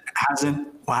hasn't.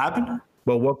 What happened?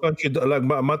 But what country? Like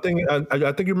my thing,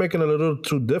 I think you're making it a little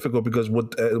too difficult, because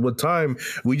with time,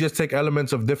 we just take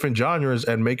elements of different genres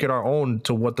and make it our own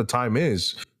to what the time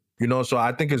is. So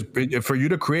I think it's for you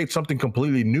to create something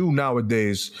completely new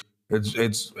nowadays.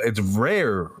 It's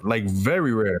rare, like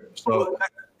very rare. So.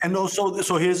 And also,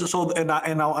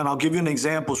 I'll give you an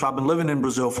example. So I've been living in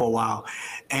Brazil for a while,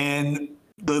 and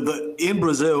in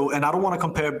Brazil, and I don't want to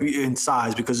compare in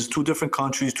size because it's two different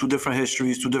countries, two different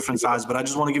histories, two different sizes. But I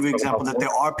just want to give you an example that there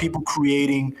are people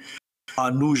creating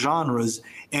new genres.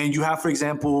 And you have, for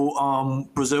example,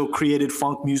 Brazil created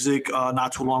funk music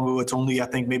not too long ago. It's only, I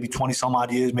think, maybe 20 some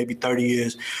odd years, maybe 30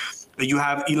 years. You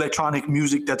have electronic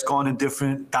music that's gone in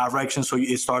different directions. So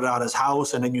it started out as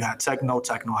house, and then you had techno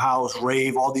house,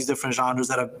 rave, all these different genres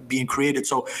that are being created.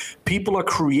 So people are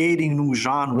creating new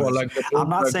genres. Well, like I'm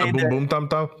not saying boom boom tam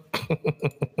tam.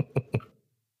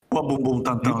 What boom boom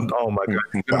tam tam? Oh my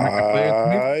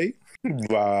god!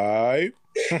 Bye.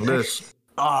 This.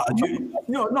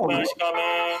 No.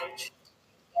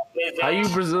 How you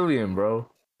Brazilian, bro?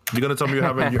 You're gonna tell me you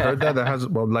heard that? That has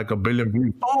like 1 billion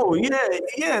views. Oh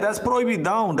yeah, that's probably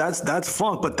down. That's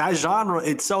funk, but that genre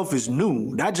itself is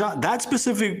new. That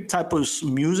specific type of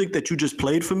music that you just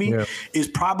played for me is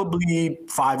probably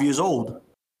 5 years old.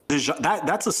 That's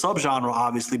a subgenre,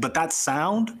 obviously, but that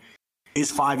sound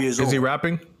is 5 years old. Is he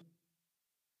rapping?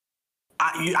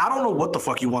 I don't know what the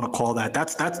fuck you want to call that.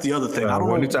 That's the other thing. I don't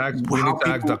know. We need to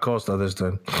ask Da Costa this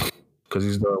then. Because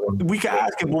he's the one. We can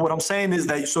ask him, but what I'm saying is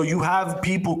that so you have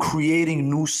people creating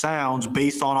new sounds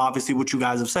based on obviously what you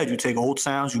guys have said. You take old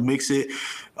sounds, you mix it,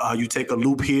 you take a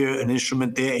loop here, an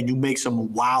instrument there, and you make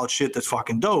some wild shit that's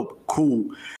fucking dope.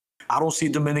 Cool. I don't see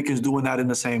Dominicans doing that in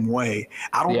the same way.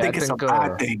 I don't think it's a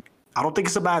bad thing. I don't think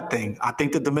it's a bad thing. I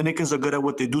think the Dominicans are good at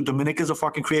what they do. Dominicans are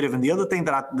fucking creative. And the other thing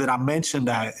that I mentioned,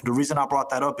 that the reason I brought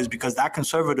that up is because that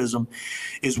conservatism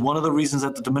is one of the reasons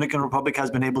that the Dominican Republic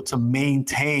has been able to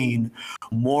maintain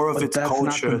more of its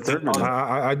culture.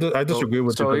 I disagree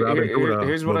with you.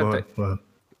 Here's what I think.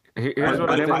 I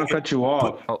didn't want to cut you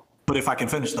off. But if I can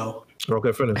finish, though.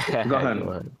 Okay, finish. Go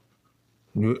ahead.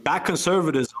 That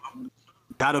conservatism,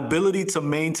 that ability to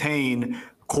maintain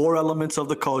core elements of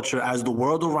the culture as the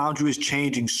world around you is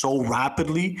changing so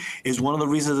rapidly is one of the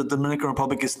reasons that the Dominican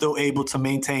Republic is still able to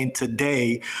maintain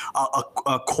today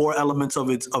a core elements of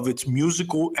its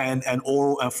musical and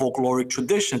oral and folkloric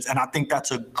traditions. And I think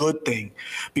that's a good thing,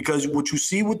 because what you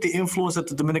see with the influence that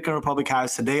the Dominican Republic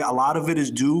has today, a lot of it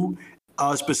is due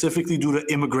specifically due to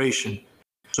immigration.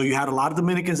 So you had a lot of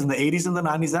Dominicans in the 80s and the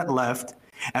 90s that left.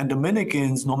 And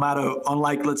Dominicans, no matter,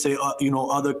 unlike, let's say,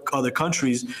 other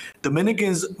countries,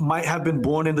 Dominicans might have been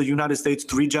born in the United States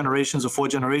 3 generations or 4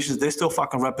 generations. They're still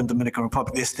fucking repping Dominican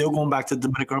Republic. They're still going back to the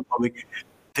Dominican Republic.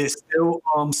 They're still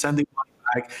sending money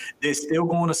back. They're still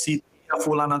going to see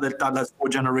Fulana del Tal, that's 4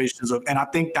 generations of. And I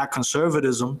think that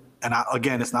conservatism, and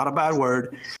again, it's not a bad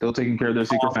word. Still taking care of their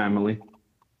secret family.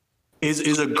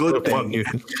 Is a good thing.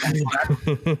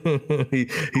 he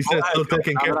says still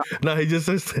taking care. No, he just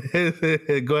says,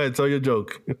 go ahead, tell your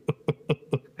joke.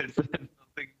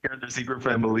 Taking care of their secret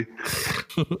family.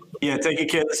 Yeah, taking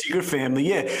care of the secret family.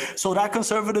 Yeah. So that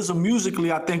conservatism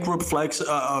musically, I think, reflects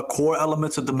core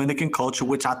elements of Dominican culture,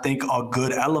 which I think are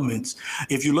good elements.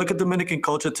 If you look at Dominican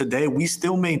culture today, we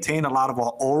still maintain a lot of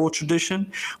our oral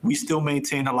tradition. We still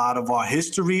maintain a lot of our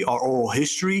history, our oral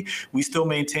history. We still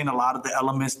maintain a lot of the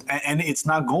elements, and it's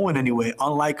not going anywhere,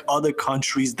 unlike other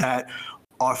countries that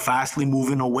are fastly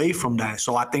moving away from that.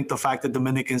 So I think the fact that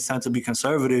Dominicans tend to be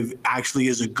conservative actually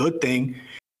is a good thing.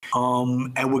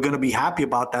 And we're going to be happy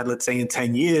about that, let's say, in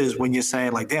 10 years, when you're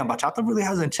saying, like, damn, bachata really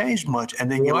hasn't changed much.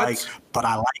 And then you're like, but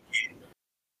I like it.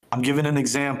 I'm giving an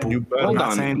example. You better. Hold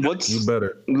on.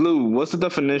 Lou, what's the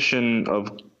definition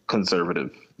of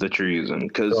conservative that you're using?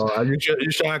 Because you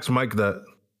should ask Mike that.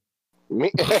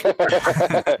 Me?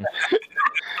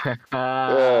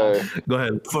 Go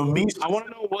ahead. For me, I want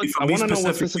to know what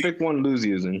specific one Lou's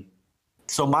using.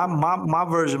 So my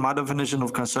version, my definition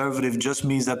of conservative just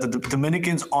means that the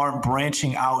Dominicans aren't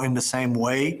branching out in the same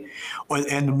way,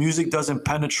 and the music doesn't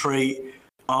penetrate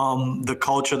the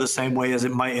culture the same way as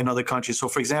it might in other countries. So,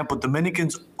 for example,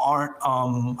 Dominicans aren't,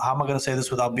 how am I going to say this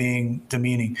without being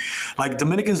demeaning? Like,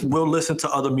 Dominicans will listen to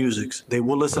other musics. They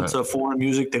will listen to foreign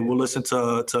music. They will listen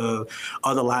to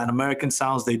other Latin American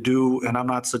sounds. They do, and I'm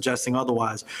not suggesting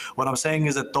otherwise. What I'm saying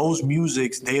is that those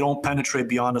musics, they don't penetrate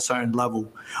beyond a certain level.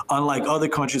 Unlike other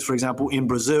countries, for example, in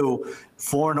Brazil,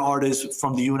 foreign artists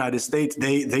from the United States,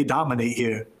 they dominate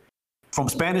here. From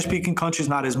Spanish-speaking countries,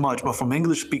 not as much, but from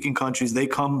English-speaking countries, they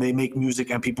come, they make music,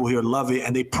 and people here love it,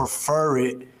 and they prefer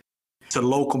it to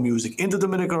local music. In the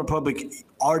Dominican Republic,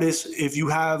 artists, if you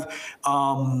have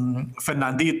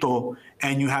Fernandito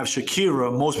and you have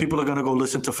Shakira, most people are going to go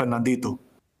listen to Fernandito.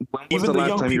 When was the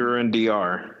last time you were in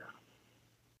DR?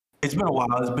 It's been a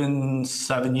while. It's been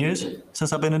 7 years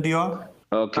since I've been in DR.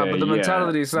 Okay, but the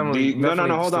mentality is something. No,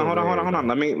 hold on.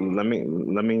 Let me.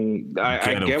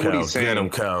 I get what he's saying. Get him,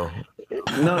 Cal.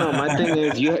 No. My thing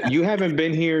is, you haven't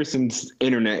been here since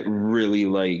internet really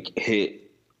like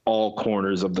hit all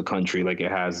corners of the country like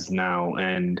it has now.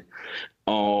 And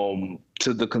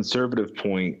to the conservative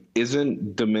point,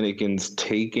 isn't Dominicans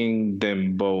taking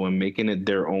dembow and making it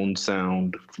their own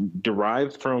sound,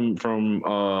 derived from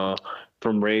reggae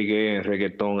and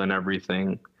reggaeton and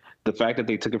everything? The fact that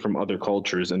they took it from other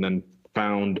cultures and then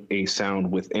found a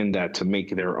sound within that to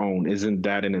make their own, isn't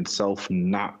that in itself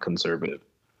not conservative?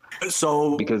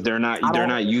 So because they're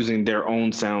not using their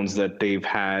own sounds that they've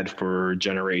had for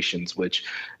generations, which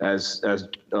as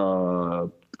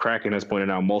Kraken has pointed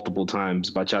out multiple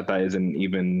times, bachata isn't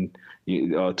even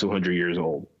 200 years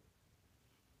old.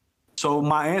 So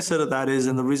my answer to that is,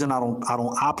 and the reason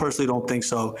I personally don't think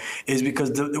so, is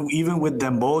because even with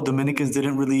dembow, Dominicans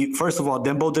didn't really. First of all,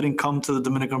 dembow didn't come to the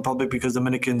Dominican Republic because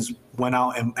Dominicans went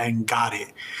out and got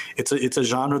it. It's a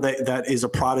genre that is a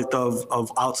product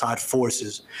of outside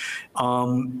forces,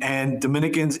 and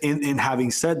Dominicans, in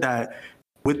having said that,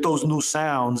 with those new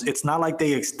sounds, it's not like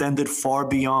they extended far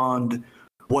beyond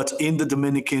what's in the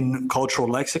Dominican cultural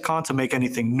lexicon to make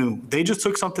anything new. They just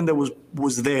took something that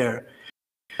was there,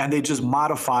 and they just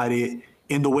modified it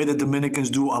in the way that Dominicans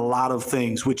do a lot of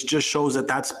things, which just shows that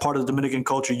that's part of the Dominican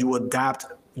culture. You adapt,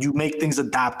 you make things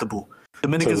adaptable.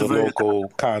 Dominicans to the are very local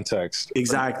context.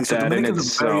 Exactly. So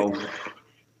Dominicans are very,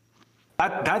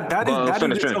 that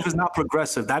in itself is not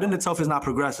progressive. That in itself is not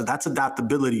progressive. That's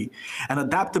adaptability, and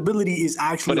adaptability is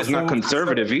actually. But it's not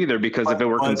conservative either, because if it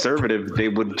were conservative, they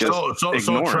would just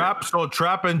ignore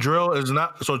trap and drill is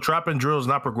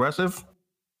not progressive.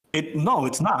 No,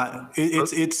 it's not.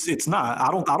 It's not. I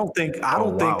don't think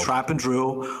trap and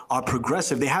drill are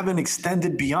progressive. They haven't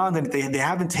extended beyond it. They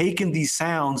haven't taken these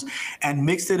sounds and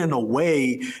mixed it in a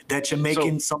way that you're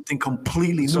making something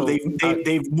completely new.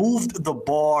 They've moved the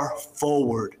bar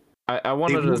forward. I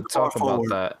wanted to talk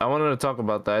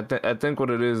about that. I think what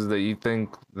it is that you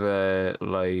think that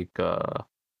like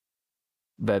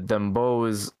that Dembow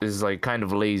is like kind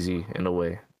of lazy in a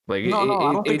way. Like I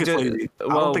don't think it's lazy.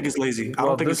 I don't think it's lazy.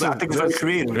 I think it's very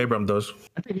creative. Abraham does.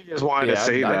 I think he just wanted to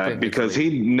say that because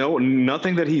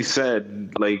nothing that he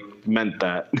said like meant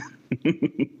that.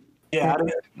 Yeah,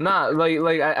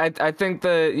 I think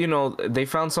that, you know, they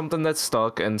found something that's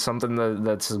stuck and something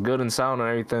that's good in sound and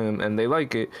everything, and they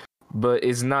like it, but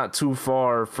it's not too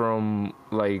far from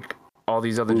like all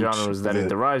these other genres that it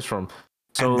derives from.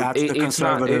 So and that's the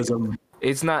conservatism.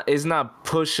 It's not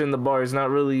pushing the bar. It's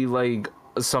not really like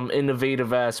some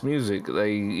innovative ass music. Like,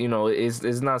 you know,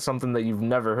 it's not something that you've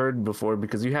never heard before,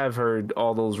 because you have heard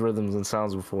all those rhythms and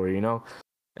sounds before, you know.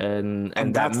 And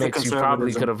that mix, you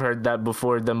probably could have heard that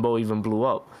before Dembow even blew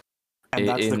up. And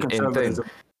that's the conservatism.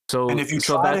 So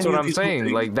that's what I'm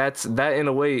saying. Like that in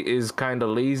a way is kind of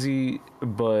lazy,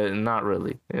 but not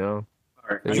really, you know.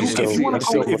 If you want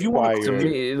to, to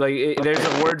me, like there's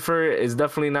a word for it. It's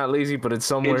definitely not lazy, but it's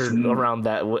somewhere around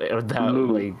that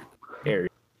like area.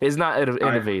 It's not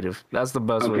innovative. That's the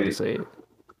best way to say it.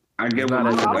 I get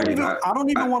I don't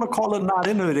even want to call it not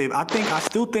innovative. I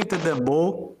still think that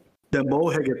Dembow,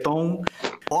 reggaeton,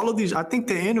 all of these, I think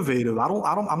they're innovative.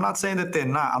 I'm not saying that they're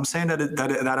not. I'm saying that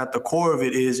at the core of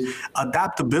it is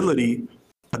adaptability.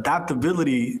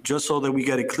 Adaptability, just so that we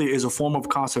get it clear, is a form of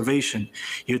conservation.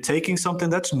 You're taking something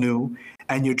that's new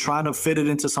and you're trying to fit it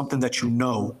into something that you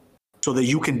know so that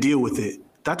you can deal with it.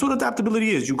 That's what adaptability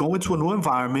is. You go into a new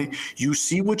environment, you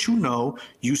see what you know,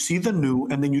 you see the new,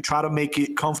 and then you try to make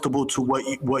it comfortable to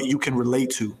what you can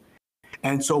relate to.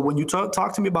 And so when you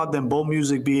talk to me about Dembow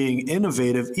music being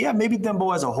innovative, yeah, maybe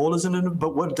Dembow as a whole isn't innovative,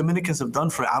 but what Dominicans have done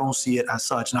for it, I don't see it as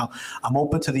such. Now, I'm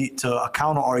open to a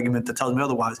counter argument that tells me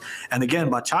otherwise. And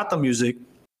again, bachata music,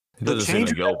 it doesn't seem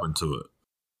like you're open to it.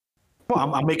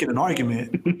 Well, I'm making an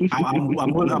argument.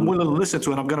 I'm willing to listen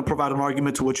to it. I'm going to provide an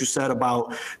argument to what you said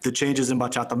about the changes in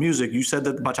bachata music. You said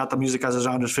that bachata music as a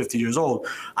genre is 50 years old.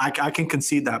 I can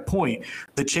concede that point.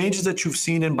 The changes that you've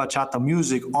seen in bachata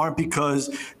music aren't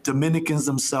because Dominicans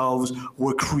themselves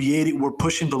were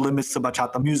pushing the limits to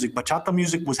bachata music. Bachata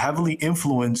music was heavily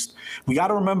influenced. We got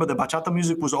to remember that bachata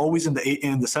music was always in the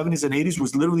 70s and 80s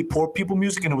was literally poor people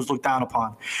music, and it was looked down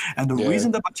upon. And the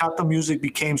reason that bachata music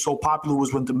became so popular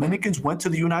was when Dominicans went to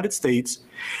the United States.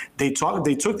 They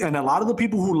took, and a lot of the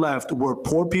people who left were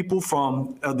poor people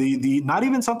from the not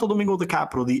even Santo Domingo, the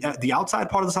capital, the outside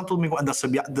part of the Santo Domingo and the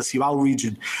Cibao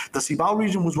region. The Cibao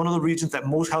region was one of the regions that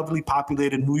most heavily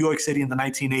populated New York City in the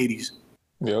 1980s.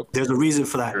 Yep. There's a reason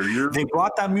for that. They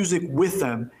brought that music with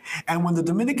them. And when the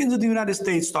Dominicans of the United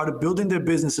States started building their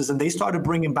businesses and they started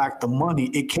bringing back the money,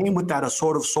 it came with that a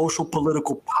sort of social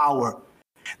political power.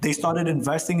 They started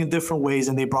investing in different ways,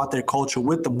 and they brought their culture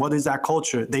with them. What is that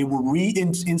culture? They were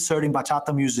reinserting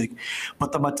bachata music,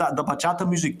 but the bachata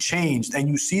music changed, and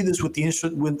you see this with the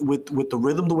with the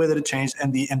rhythm, the way that it changed,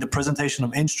 and the presentation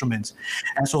of instruments.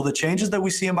 And so the changes that we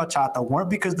see in bachata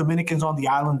weren't because Dominicans on the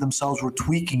island themselves were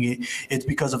tweaking it. It's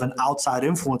because of an outside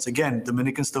influence. Again,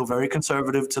 Dominicans still very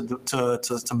conservative to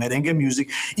merengue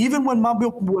music. Even when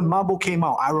mambo came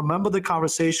out, I remember the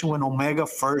conversation when Omega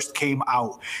first came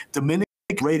out. Dominican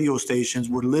radio stations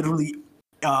were literally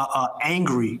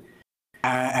angry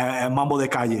at Mambo de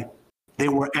Calle. They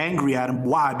were angry at him.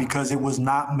 Why? Because it was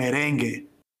not merengue.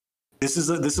 This is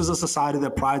a society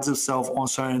that prides itself on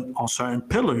certain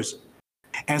pillars.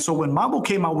 And so when Mambo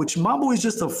came out, which Mambo is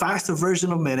just a faster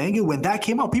version of merengue, when that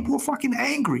came out, people were fucking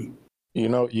angry. You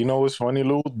know what's funny,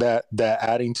 Lou? That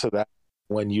adding to that,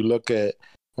 when you look at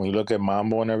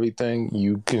Mambo and everything,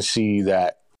 you can see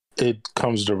that it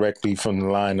comes directly from the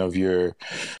line of your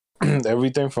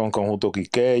everything from Conjunto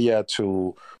Quiqueya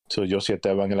to Yo Si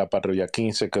Esteban en la Patrulla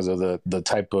 15 because of the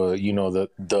type of, you know,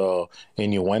 the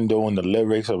innuendo and the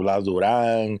lyrics of La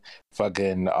Duran,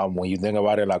 fucking when you think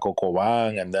about it, La Coco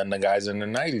Bang, and then the guys in the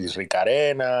 90s,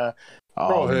 Ricarena.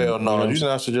 Hell no, you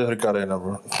not suggest Ricarena,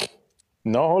 bro.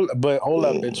 No, but hold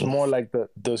up, it's more like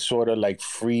the sort of like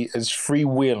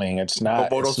freewheeling. It's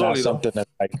not something that's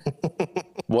like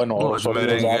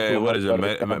merengue, what is it?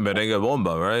 Merengue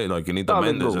bomba, right? Like you need the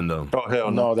Mendes in them. Oh hell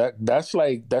no, that's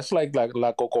like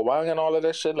La Cocobang and all of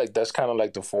that shit. Like that's kind of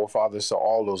like the forefathers to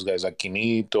all those guys, like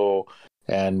Quinito,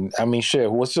 and I mean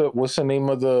shit. What's the name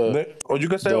of the? Or you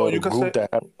can say, group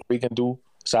that we can do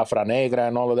Safra Negra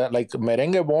and all of that. Like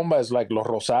merengue bomba is like Los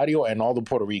Rosario and all the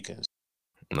Puerto Ricans.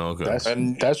 Okay.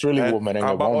 That's really what merengue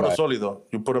how about bomba Oro is. Solido?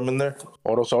 You put them in there?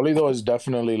 Oro Solido is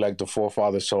definitely like the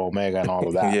forefathers to Omega and all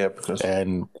of that. Yeah, because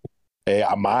and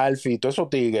Amalfi, todo eso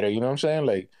tigre, you know what I'm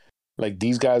saying? Like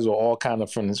these guys are all kind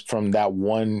of from that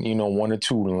one, you know, one or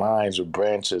two lines or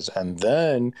branches, and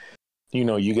then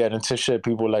you get into shit.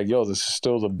 People are like, yo, this is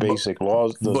still the basic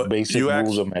laws, the basic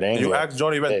rules of merengue. You ask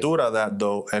Johnny Ventura that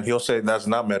though, and he'll say that's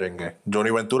not merengue. Johnny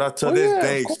Ventura to this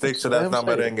day sticks to that's not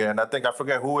merengue, and I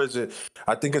forget who is it.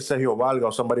 I think it's Sergio Valga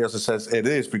or somebody else that says it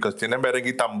is because tiene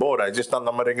merengue tambora. It's just not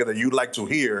the merengue that you like to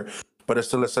hear, but it's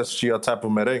still a special type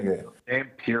of merengue. And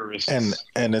purists.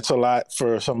 And it's a lot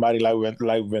for somebody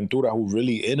like Ventura who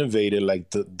really innovated like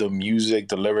the music,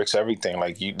 the lyrics, everything.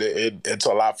 Like it's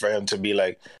a lot for him to be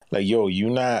like, yo, you're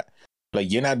not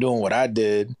doing what I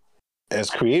did. As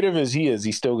creative as he is,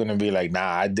 he's still gonna be like, nah,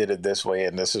 I did it this way,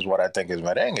 and this is what I think is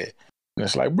merengue. And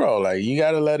it's like, bro, like you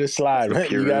gotta let it slide. Right?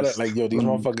 You gotta like, yo, these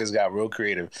motherfuckers got real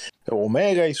creative.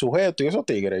 Omega y Sujeto, eso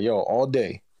tigre, yo, all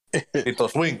day. Tito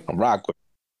Swing, rock with.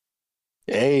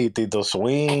 Hey, Tito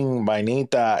Swing,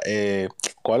 Vainita,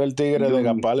 ¿cuál es el tigre de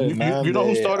Gapal Hernández? You know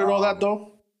who started all that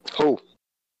though? Who?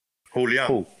 Julian.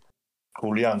 Who?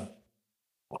 Julian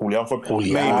for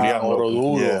Julian Oro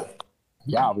Duro. Yeah.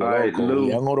 Diablo,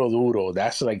 Julian Oro Duro.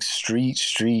 That's like street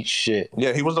shit.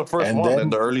 Yeah, he was the first one in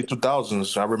the early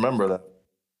 2000s. I remember that.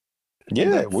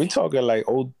 Yeah, we're talking like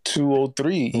 02,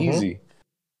 03, easy.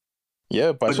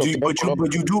 Yeah, but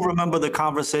you do remember the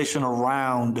conversation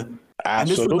around. Absolutely. And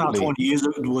this was not 20 years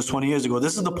ago. It was 20 years ago.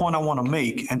 This is the point I want to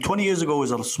make. And 20 years ago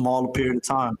is a smaller period of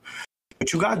time.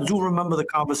 But you guys do remember the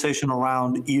conversation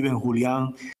around even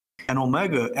Julian and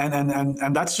Omega.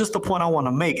 And that's just the point I want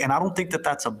to make. And I don't think that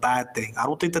that's a bad thing. I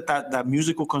don't think that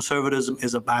musical conservatism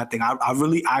is a bad thing. I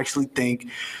really actually think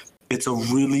it's a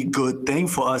really good thing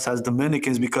for us as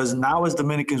Dominicans, because now as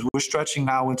Dominicans, we're stretching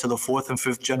now into the fourth and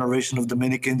fifth generation of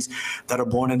Dominicans that are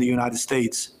born in the United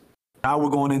States. Now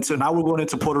we're going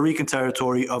into Puerto Rican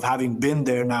territory of having been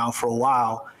there now for a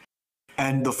while.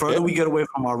 And the further we get away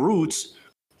from our roots,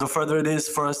 the further it is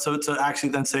for us to actually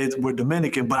then say we're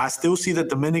Dominican. But I still see that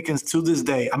Dominicans to this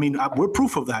day, I mean, we're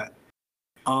proof of that.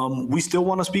 We still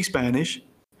want to speak Spanish.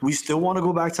 We still want to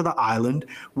go back to the island.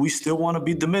 We still want to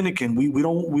be Dominican.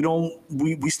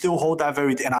 We still hold that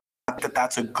very, and I think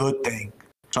that's a good thing.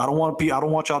 So I don't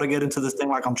want y'all to get into this thing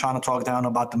like I'm trying to talk down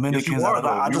about Dominicans. Yes,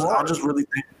 I just really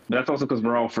think that's also because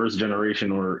we're all first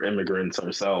generation or immigrants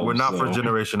ourselves. We're not first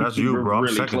generation. That's you, bro. I'm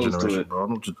really second generation, bro. I don't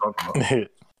know what you're talking about.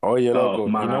 Oh yeah, loco.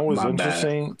 You know what's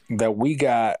interesting? That we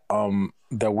got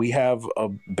that we have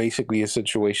basically a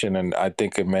situation, and I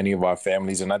think in many of our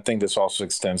families, and I think this also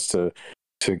extends to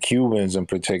Cubans in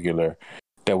particular,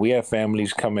 that we have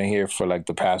families coming here for like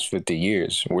the past 50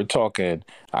 years. We're talking,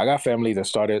 I got family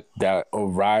that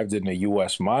arrived in the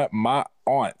U.S. My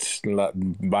aunt,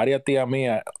 Maria Tia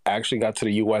Mia, actually got to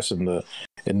the U.S. in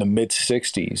the mid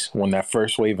 60s when that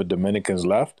first wave of Dominicans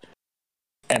left.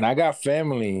 And I got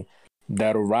family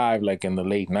that arrived like in the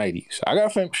late 90s. I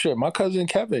got my cousin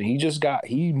Kevin,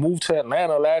 he moved to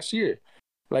Atlanta last year.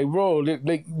 Like, bro,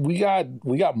 like we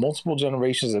got multiple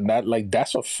generations, and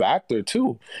that's a factor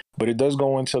too. But it does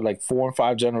go into like 4 and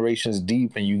 5 generations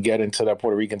deep, and you get into that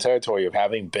Puerto Rican territory of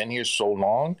having been here so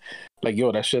long. Like,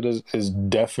 yo, that shit is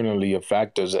definitely a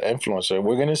factor as an influencer.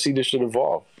 We're gonna see this shit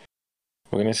evolve.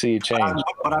 We're gonna see it change.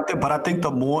 But I think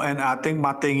the more, and I think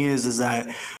my thing is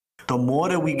that the more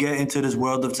that we get into this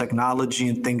world of technology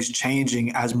and things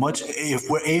changing, as much, if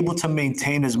we're able to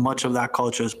maintain as much of that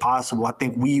culture as possible, I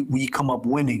think we come up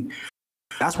winning.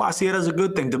 That's why I see it as a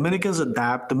good thing. Dominicans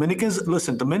adapt. Dominicans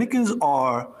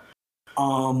are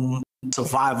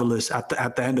survivalists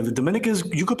at the end of it. Dominicans,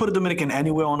 you could put a Dominican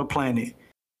anywhere on the planet.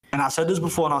 And I said this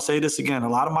before, and I'll say this again. A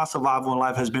lot of my survival in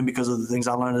life has been because of the things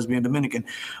I learned as being Dominican.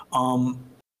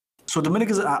 So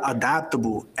Dominicans are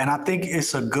adaptable, and I think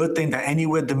it's a good thing that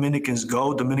anywhere Dominicans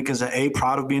go, Dominicans are A,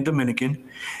 proud of being Dominican,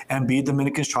 and B,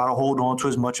 Dominicans try to hold on to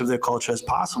as much of their culture as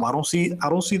possible. I don't see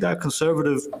that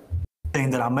conservative thing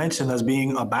that I mentioned as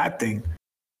being a bad thing.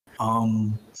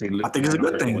 I think it's a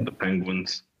good thing. With the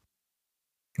Penguins.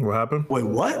 What happened? Wait,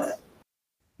 what?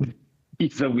 He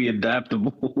said we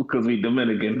adaptable because we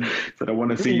Dominican. Said I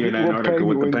want to see you in Antarctica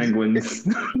with the Penguins.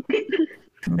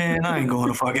 Man, I ain't going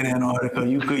to fucking Antarctica.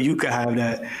 You could have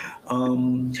that.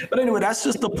 But anyway, that's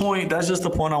just the point. That's just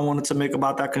the point I wanted to make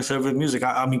about that conservative music.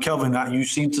 I mean, Kelvin, you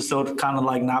seem to still kind of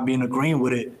like not being agreeing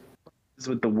with it. It's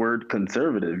with the word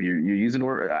conservative. You're using the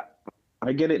word.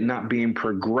 I get it not being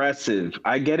progressive.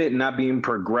 I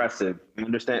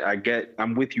understand.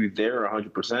 I'm with you there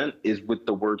 100%. Is with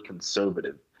the word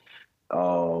conservative.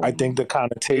 I think the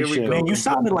connotation. Man, you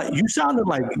sounded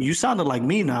like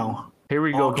me now. Here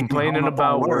we go, complaining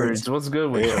about words. What's good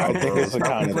with you? I think it's a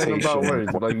complaining about words.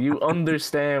 connotation. Like you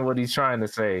understand what he's trying to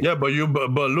say. Yeah, but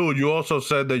Lou, you also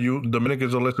said that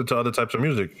Dominicans don't listen to other types of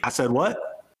music. I said what?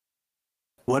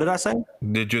 What did I say?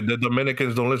 The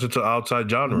Dominicans don't listen to outside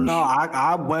genres? No,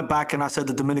 I went back and I said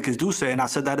the Dominicans do say, and I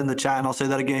said that in the chat, and I'll say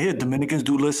that again here. Dominicans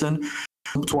do listen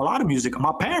to a lot of music.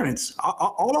 My parents,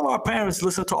 all of our parents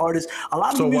listen to artists. A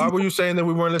lot of So music. why were you saying that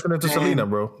we weren't listening to Selena,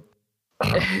 bro?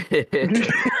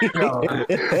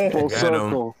 Full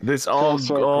circle. This all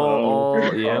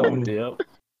yep.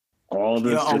 All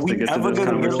this Are just to we get to ever this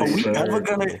gonna? Are we conversation. ever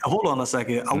gonna? Hold on a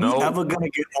second. Are we ever gonna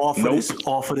get off of this?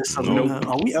 Off of this? Selena?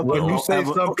 Are we ever? When you say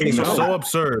something okay, so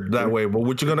absurd that way, but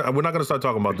we're not gonna start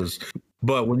talking about this.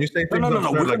 But when you say things No.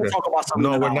 absurd We're like gonna that, talk about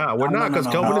something. no, we're not. We're not because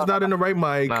Kelvin is not in the right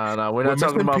mic. Nah, we're not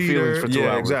talking missing about feelings for 2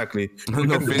 yeah, hours. exactly.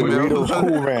 Doritos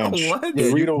Cool Ranch. What?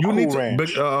 Doritos You need Cool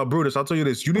Ranch. to, Brutus. I'll tell you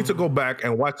this: you need to go back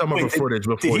and watch some of the footage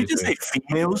before Did he you just say. say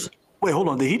females? Wait, hold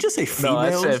on. Did he just say No, I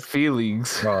females? said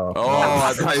feelings. I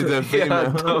thought you said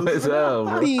females. Dumb as hell,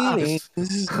 bro. Feelings.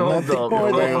 Hold up, We ain't bro.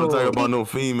 gonna talk about no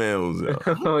females.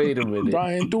 Wait a minute.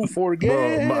 Trying to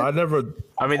forget. Bro, I never.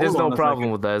 I mean, there's Hold on no a problem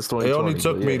second. with that. It's It 2020. only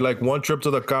took but me yeah. like one trip to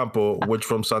the campo, which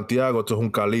from Santiago to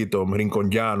Juncalito,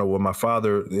 Rinconllano, where my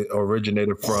father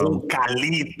originated from.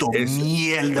 Juncalito, It's-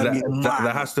 mierda, mi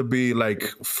that has to be like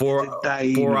 4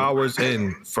 hours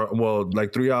in,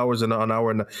 like 3 hours and an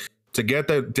hour. To get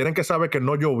there, tienen que saber que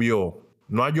no llovió.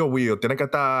 No ha llovido. Tiene que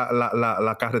estar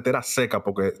la carretera seca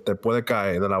porque te puede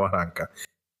caer de la barranca.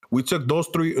 We took those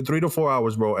 3 to 4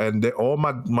 hours, bro, and all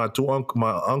my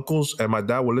uncles and my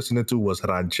dad were listening to was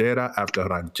ranchera after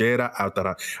ranchera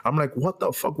after. I'm like, what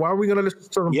the fuck? Why are we gonna listen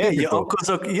to them? Yeah, your people? uncles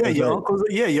are.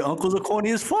 Yeah, your uncles are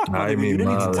corny as fuck. I nigga. mean, you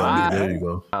didn't need to tell me there that. you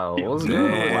go. Oh, what's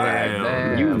good?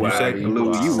 Damn. You said- whack,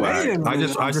 Lou. You whack.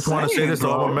 I just want to say this to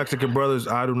all my Mexican brothers.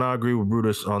 I do not agree with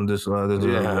Brutus on this. He's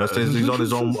on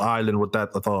his own island with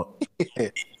that thought.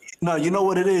 No, you know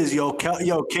what it is, yo,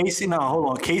 Casey. No, hold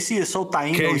on, Casey is so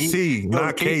taino. KC,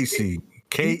 not Casey.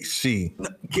 KC.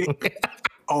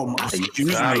 Oh my, excuse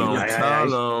me.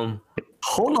 Tell him.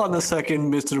 Hold on a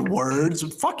second, Mr. Words.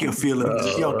 Fuck your feelings,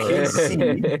 yo,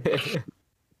 Casey.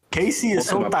 Casey is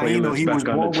so My taino. playlist He was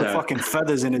back on born the with chat. fucking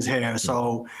feathers in his hair,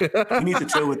 so you need to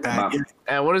chill with that.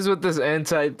 And what is with this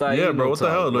anti-Taino? Yeah, bro. What the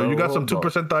hell, though? bro? You got some Hold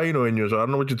 2% Taino in you, so I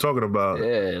don't know what you're talking about. on.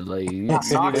 Yeah, like you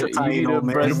Socks are Taino,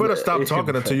 man. You better stop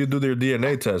talking until you do your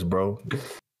DNA test, bro.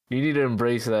 You need to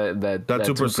embrace that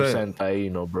 2%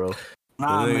 Taino, bro.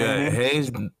 Nah, man.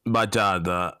 Hates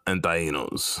bachata and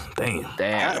taínos.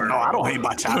 Damn. No, I don't hate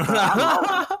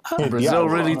bachata. Brazil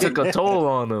really took a toll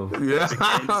on him. Yeah.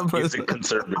 He's a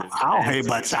conservative. I don't hate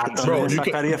bachata. Bro, Man. you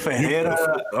can- Zacaria Ferreira.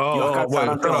 Wait,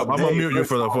 shut up. I'm gonna mute you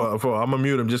for I'm gonna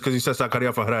mute him just because he said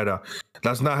Zacaria Ferreira.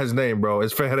 That's not his name, bro.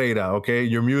 It's Ferreira, okay?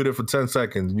 You're muted for 10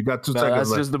 seconds. You got 2 No, seconds that's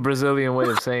left. just the Brazilian way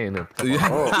of saying it.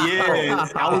 Yeah,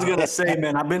 I was gonna say,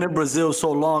 man, I've been in Brazil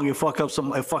so long, it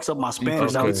fucks up my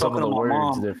Spanish. I Okay. was Some talking of to the my words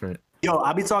mom. different. Yo,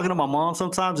 I be talking to my mom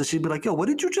sometimes, and she'd be like, "Yo, what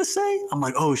did you just say?" I'm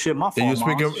like, "Oh shit, my Did you fault,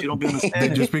 speak mom." She don't be in, understanding.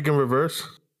 did you speak in reverse?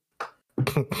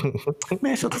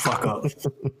 Man, shut the fuck up.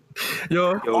 Yo,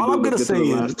 All I'm gonna let's get to say the is,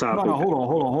 last topic. no,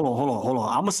 hold on.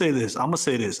 I'm gonna say this. About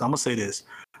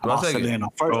say it. Selena.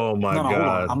 First, Oh my hold on.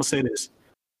 God. I'm gonna say this.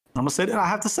 I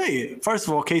have to say it. First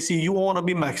of all, Casey, you want to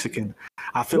be Mexican.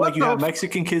 I feel What like you the have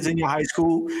Mexican kids in your high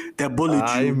school that bullied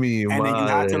Ay, you, mi and then you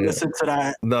had to madre. listen to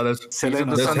that. No, there's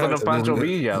Selena. the son of Pancho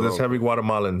Villa, There's though. heavy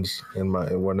Guatemalans in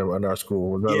our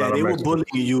school. There's a Yeah, lot of they were Mexicans.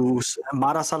 bullying you.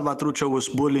 Mara Salvatrucha was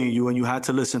bullying you, and you had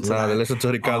to listen to Nah, they that. listen to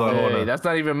Ricardo Hey, Arjona. that's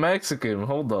not even Mexican.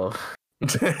 Hold on.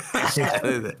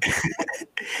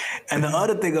 And the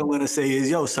other thing I'm gonna say is,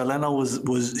 yo, Selena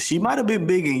was she might have been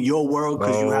big in your world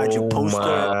because you had your poster,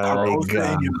 my in your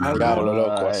God.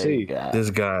 bedroom. This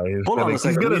guy is Hold on a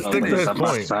second. gonna stick to his Está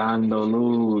point. pasando,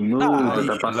 Lou. Lou, Nah, ¿qué está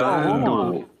hold pasando?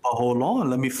 on. Hold on,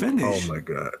 let me finish. Oh my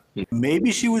God.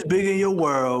 Maybe she was big in your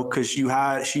world because you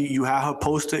had her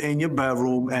poster in your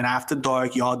bedroom, and after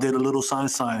dark y'all did a little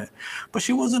something. But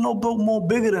she wasn't more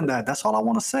bigger than that. That's all I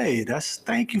want to say.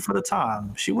 Thank you for the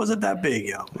time. She wasn't that big,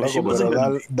 yo. She Loco, wasn't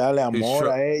pero big. dale amor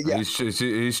a ella.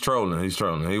 He's trolling. He's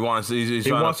trolling. He wants. He's He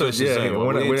trying wants to us, fish the yeah. same.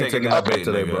 We're not taking that bait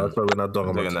today, nigga. bro. That's why we're not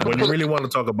talking about it. When you really want to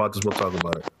talk about this, we'll talk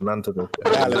about it. None today.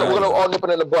 We're gonna all nip it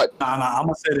in the butt. Nah, I'm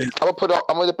gonna say this. I'm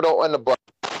gonna nip it all in the butt.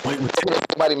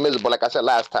 Everybody miserable, like I said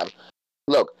last time.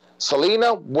 Look,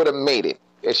 Selena would have made it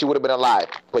if she would have been alive,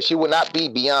 but she would not be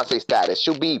Beyonce status.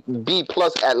 She'll be B+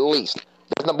 at least.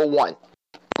 That's number one.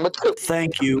 Number two.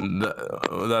 Thank you.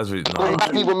 That's reason.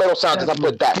 Not even metal sound, because I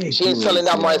put that. She ain't selling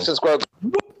out my Square.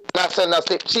 Not selling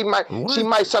out. She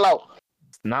might sell out.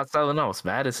 Not selling out. It's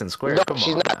Madison Square. No, Come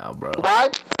she's on not. now, bro. Why?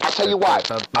 I'll tell you why.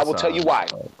 I will tell you why.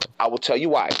 I will tell you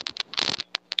why.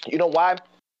 You know why?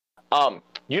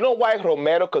 You know why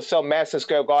Romero could sell Madison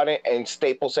Square Garden and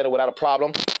Staples Center without a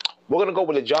problem? We're gonna go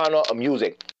with the genre of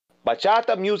music.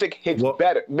 Bachata music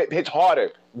hits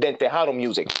harder than Tejano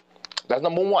music. That's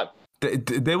number one.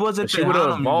 They wasn't She would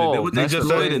have evolved. They just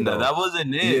exploiting that. That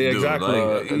wasn't it, dude. Exactly.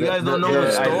 Like, you guys don't know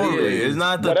the story. It's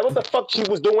not the whatever the fuck she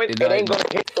was doing. It ain't gonna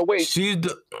hit the way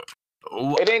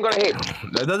it ain't gonna hit.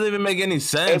 That doesn't even make any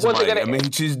sense, Mike. I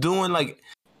mean, she's doing like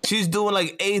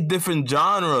 8 different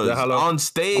genres on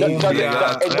stage. It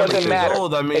doesn't matter.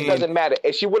 I mean, it doesn't matter.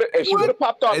 If she would have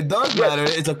popped off, it does matter.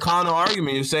 It's a counter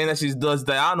argument. You're saying that she does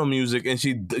Tejano music, and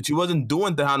she wasn't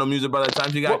doing Tejano music by the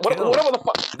time she got killed. Whatever the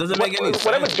fuck. It doesn't make any sense.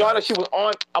 Whatever genre she was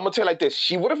on, I'm gonna tell you like this: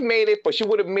 she would have made it, but she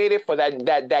would have made it for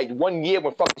that 1 year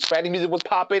when fucking Spanish music was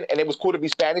popping, and it was cool to be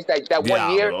Spanish. That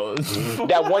 1 year,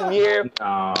 that 1 year.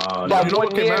 You know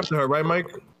what came after her, right,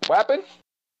 Mike? What happened?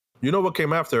 You know what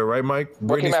came after her, right, Mike?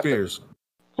 Britney Spears.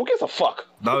 Who gives a fuck?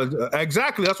 No,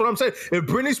 exactly. That's what I'm saying. If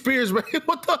Britney Spears, man,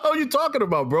 what the hell are you talking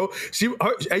about, bro? She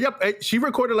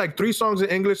recorded like 3 songs in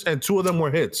English and 2 of them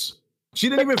were hits. She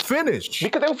didn't even finish.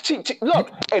 Because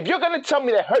look, if you're gonna tell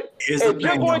me that if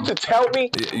you're going to tell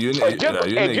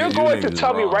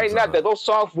me right now that those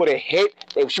songs would have hit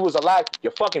if she was alive,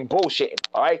 you're fucking bullshitting.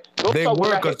 All right? They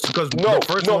were because the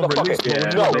first one released.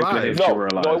 No,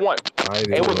 it wasn't.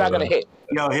 It was not gonna hit.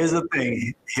 Yo, here's the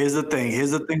thing. Here's the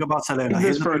thing about Selena.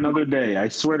 This for another day. I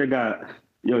swear to God.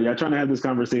 Yo, y'all trying to have this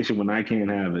conversation when I can't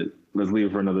have it. Let's leave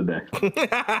it for another day.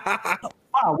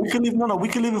 Wow, we can leave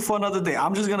it for another day.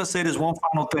 I'm just gonna say this one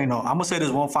final thing though. I'm gonna say this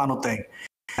one final thing.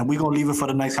 And we're gonna leave it for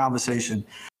the next conversation.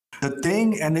 The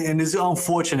thing, and it's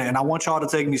unfortunate, and I want y'all to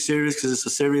take me serious because it's a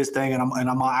serious thing, and I'm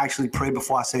gonna actually pray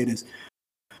before I say this.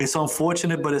 It's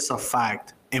unfortunate, but it's a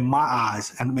fact in my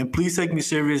eyes. And please take me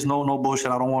serious. No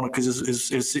bullshit. I don't want to, because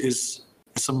it's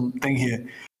something here.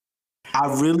 I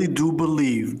really do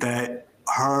believe that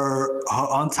her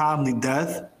untimely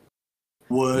death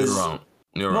was. You're wrong.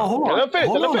 You're wrong. No, hold on. Let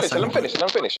him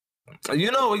finish.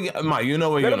 You know, Mike. You know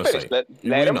what you're gonna say. Let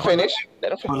him finish.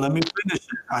 But let me finish.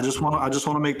 I just want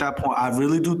to make that point. I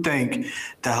really do think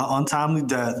that her untimely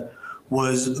death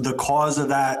was the cause of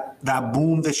that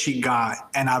boom that she got,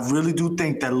 and I really do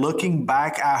think that looking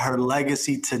back at her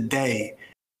legacy today,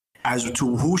 as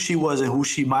to who she was and who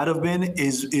she might have been,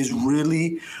 is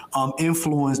really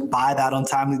influenced by that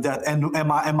untimely death. And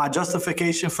my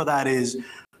justification for that is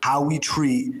how we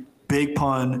treat Big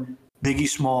Pun, Biggie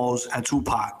Smalls, and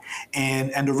Tupac.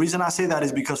 And the reason I say that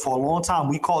is because for a long time,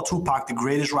 we called Tupac the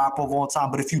greatest rapper of all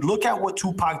time. But if you look at what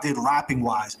Tupac did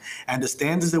rapping-wise and the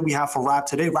standards that we have for rap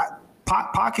today,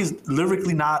 Pac is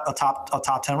lyrically not a top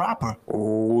 10 rapper.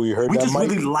 Oh, you heard we that, just Mike?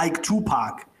 really like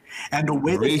Tupac. And the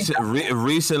way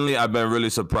recently, I've been really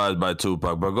surprised by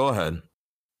Tupac, but go ahead.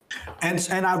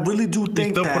 And I really do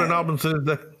think that put an album to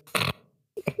the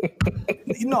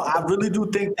I really do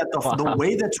think that the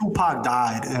way that Tupac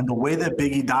died and the way that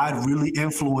Biggie died really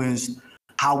influenced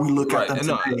how we look at them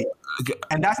today.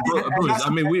 And that's Bruce, I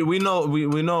mean, we know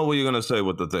what you're gonna say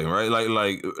with the thing, right?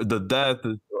 Like the death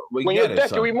is. When you're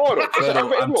dead, you're immortal.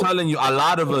 I'm telling you, a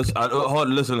lot of us.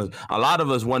 Listen, a lot of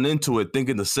us went into it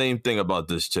thinking the same thing about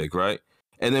this chick, right?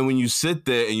 And then when you sit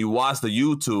there and you watch the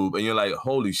YouTube and you're like,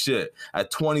 holy shit,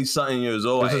 at 20-something years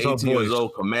old, at 18 years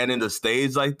old, commanding the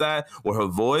stage like that with her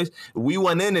voice, we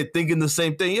went in it thinking the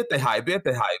same thing. Get the hype.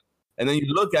 And then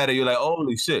you look at it, you're like,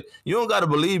 holy shit. You don't got to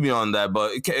believe me on that,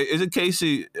 but is it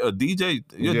Casey a DJ?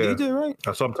 You're a DJ, right?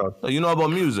 Sometimes. You know about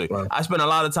music. Right. I spend a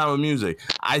lot of time with music.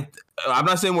 I'm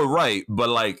not saying we're right, but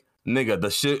like, nigga,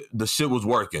 the shit was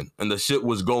working and the shit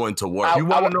was going to work. You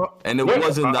want to know? And it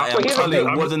wasn't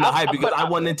it wasn't the hype because I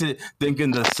went into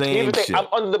thinking the same shit. I'm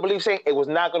under the belief saying it was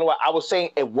not going to work. I was saying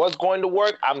it was going to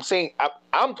work. I'm saying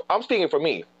I'm speaking for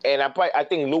me, and I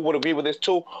think Lou would agree with this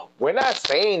too. We're not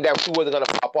saying that she wasn't going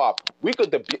to pop off. We could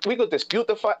dispute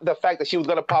the fact that she was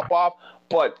going to pop off,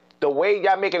 but the way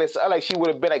y'all making it sound like she would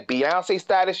have been like Beyonce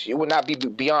status, she would not be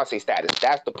Beyonce status.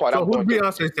 That's the part. So who's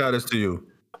Beyonce status to you?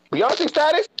 Beyonce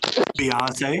status?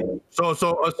 Beyonce. So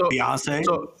Beyonce.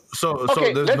 So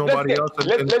okay, there's nobody else.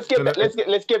 Let's give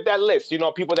that list. You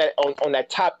know, people that on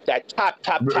that top. Are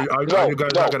you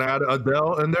guys not gonna add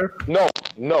Adele in there?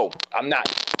 No, I'm not.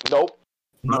 Nope.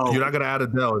 No, you're not gonna add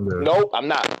Adele in there. No, I'm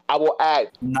not. I will add.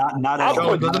 Not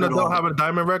doesn't Adele have a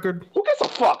diamond record? Who gives a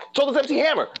fuck? So does MC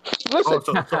Hammer. Listen. Is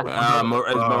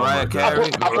Mariah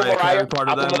Carey?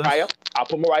 I'll I'll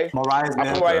put Mariah. Mariah's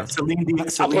there. Mariah. Celine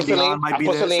Dion might be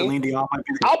there. Celine Dion might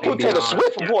be there. I'll put Taylor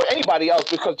Swift before anybody else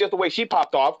because just the way she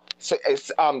popped off.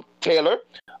 Taylor,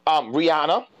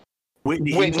 Rihanna,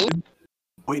 Whitney.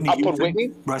 I'll put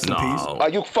Whitney. Rest in peace. Are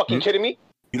you fucking kidding me?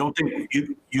 You don't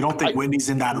think Whitney's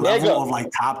in that level of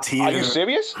like top tier? Are you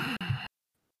serious?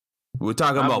 We're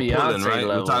talking about pulling, right?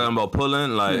 We're talking about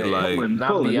pulling, like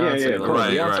not Beyonce.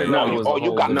 Right. No,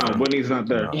 you got no. Whitney's not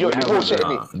there. You're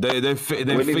bullshitting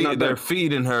me. They're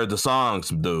feeding her the songs,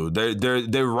 dude.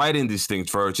 They're writing these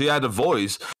things for her. She had a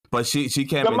voice, but she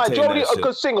can't. The majority of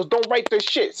good singers don't write their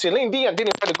shit. Celine Dion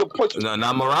didn't write a good portion. No,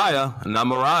 not Mariah.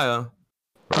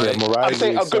 Right. Yeah, I'm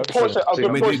saying a good portion.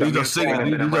 These are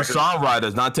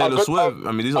songwriters, not Taylor Swift.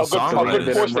 I mean, these are songwriters.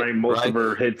 Selena didn't write most of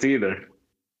her hits either.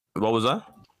 What was that?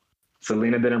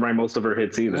 Selena didn't write most of her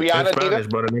hits either.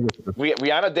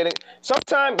 Rihanna didn't.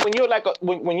 Sometimes when you're like a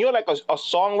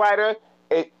songwriter,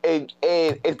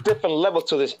 it's different levels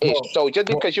to this ish. So just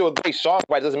because you're a great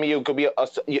songwriter doesn't mean you could be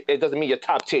it doesn't mean you're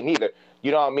top 10 either.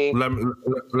 You know what I mean?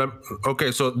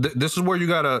 Okay, so this is where you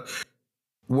gotta.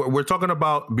 We're talking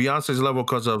about Beyonce's level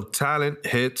because of talent,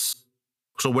 hits.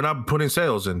 So we're not putting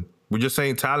sales in. We're just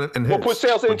saying talent and hits. We'll put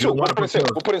sales in too. We'll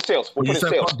put in sales.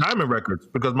 Diamond records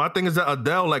because my thing is that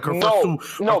Adele, like her first two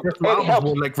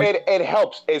albums, it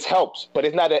helps. It helps, but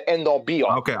it's not an end all be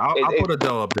all. Okay, I'll put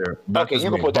Adele up there. Okay, you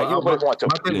can put that. You can put it one too.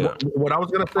 What I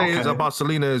was gonna say is about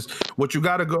Selena is what you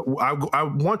gotta go. I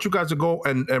want you guys to go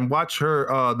and watch her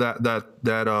that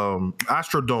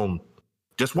Astrodome.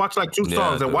 Just watch like 2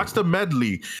 songs and watch the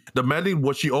medley. The medley,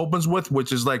 what she opens with,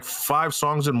 which is like 5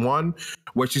 songs in one,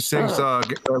 where she sings. I was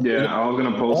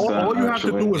gonna post that. All you have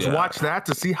to do is watch that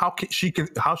to see how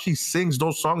she sings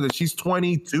those songs. That she's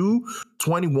 22,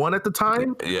 21 at the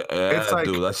time. It's like,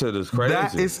 dude, that shit is crazy.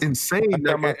 That is insane.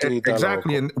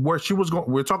 Exactly, and where she was going,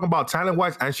 we're talking about talent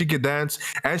wise, and she could dance,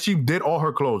 and she did all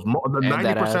her clothes. The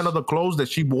 90% of the clothes that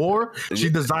she wore,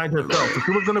 she designed herself. So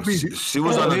she was gonna be. She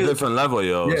was on a different level,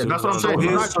 yo. Yeah, that's what I'm saying.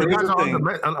 You guys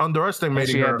are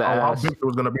underestimating her how big it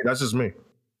was gonna be. That's just me.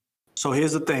 So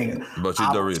here's the thing. But she's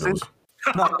Doritos.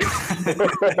 No.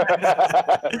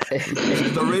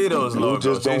 Doritos, you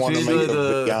just don't want to make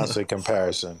the Beyonce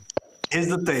comparison. Here's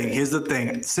the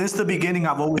thing. Since the beginning,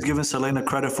 I've always given Selena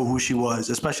credit for who she was,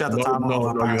 especially at the time of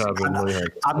her passing.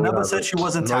 I've never said she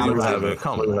wasn't talented.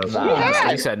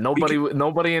 He said nobody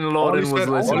in Lawden was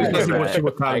listening. That's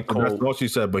all she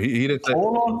said, but he didn't say.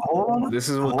 Hold on. This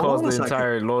is what caused the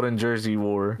entire Lawden Jersey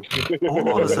war. Hold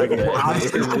on a second.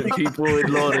 People in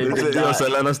Lawden.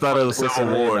 Selena started a civil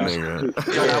war, nigga.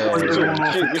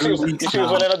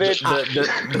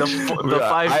 The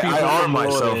 5 people. I armed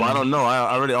myself. I don't know.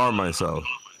 I already armed myself.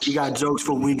 You got jokes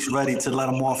for weeks ready to let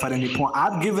them off at any point.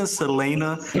 I've given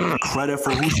Selena credit for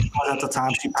who she was at the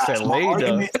time she passed.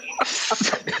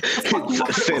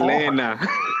 Selena.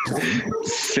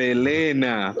 Say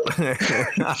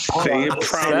it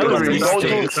proudly. Don't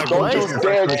you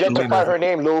dare gentrify her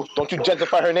name, Lou. Don't you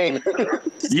gentrify her name.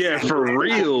 Yeah, for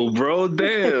real, bro.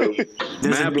 Damn.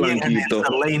 Mad Blanquito.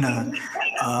 Selena.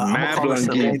 Mad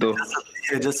Blanquito.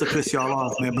 Yeah, just to piss y'all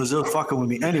off, man. Brazil fucking with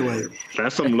me. Anyway.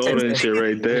 That's some loading shit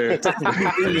right there.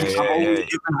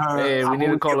 Hey, we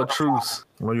need to call a truce.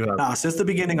 Since the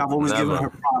beginning, I've always given her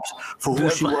props for who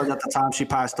she was at the time she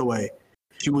passed away.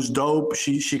 She was dope.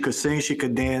 She could sing. She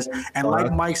could dance. And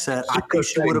like Mike said, I think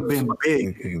she would have been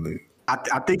big.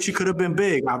 I think she could have been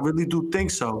big. I really do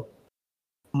think so.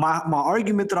 My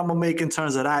argument that I'm going to make in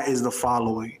terms of that is the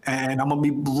following. And I'm going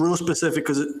to be real specific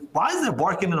because why is there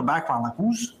barking in the background? Like,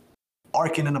 who's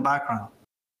barking in the background?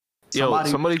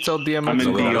 Somebody tell DMX. I'm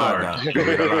in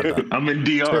DR. I'm in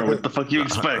DR. What the fuck you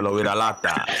expect?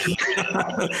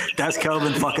 That's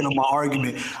Kelvin fucking up my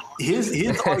argument. Here's the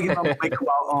argument I'm gonna make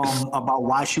about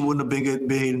why she wouldn't have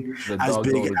been as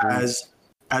big as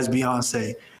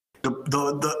Beyonce.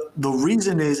 The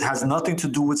reason has nothing to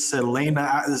do with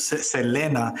Selena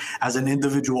as an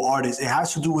individual artist. It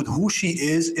has to do with who she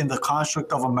is in the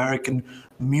construct of American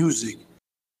music.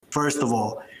 First of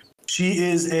all, she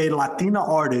is a Latina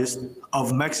artist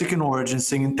of Mexican origin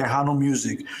singing Tejano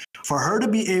music. For her to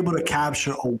be able to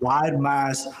capture a wide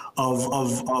mass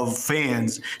of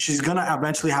fans, she's gonna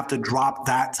eventually have to drop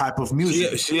that type of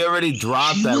music. She already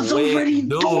dropped that. She's already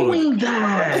doing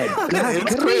that.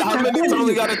 It's crazy. How many times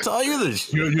we gotta tell you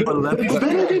this? You're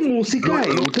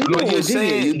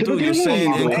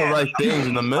saying incorrect things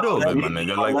in the middle of it, my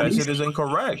nigga. Like that shit is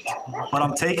incorrect. But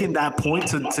I'm taking that point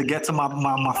to get to my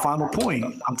final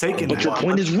point. I'm taking that. But your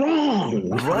point is wrong.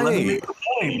 Right.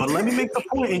 But let me make the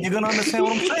point, and you're gonna understand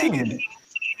what I'm saying.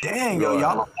 Dang, yo,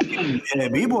 y'all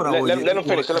víbora. Let him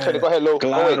finish. Let him finish. Go ahead, Lou.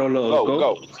 Claro,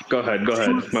 Lou. Go ahead.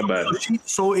 My bad.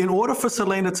 So in order for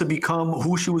Selena to become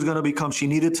who she was going to become, she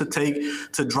needed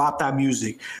to drop that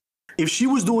music. If she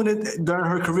was doing it during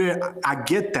her career, I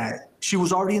get that. She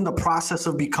was already in the process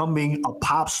of becoming a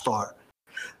pop star.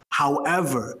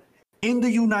 However, in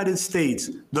the United States,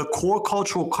 the core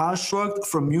cultural construct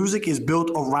for music is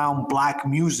built around Black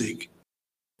music.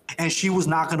 And she was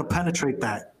not going to penetrate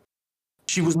that.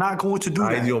 She was not going to do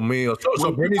that. Ay, Dios mío.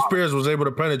 So Britney Spears was able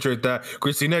to penetrate that,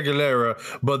 Christina Aguilera,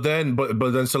 but then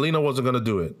Selena wasn't going to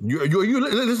do it. Are you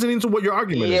listening to what your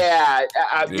argument is?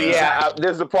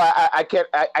 This is the part I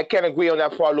can't agree on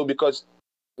that part, Lou, because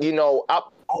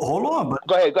hold on. But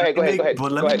go ahead.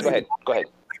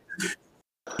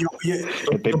 Te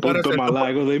punto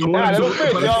malago de let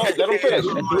him finish.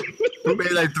 You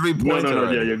made like 3 points. No,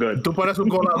 yeah, you're good. Tú pareces un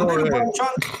colador.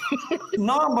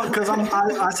 No, because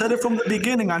I said it from the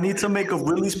beginning. I need to make a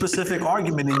really specific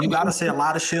argument, and you got to say a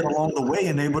lot of shit along the way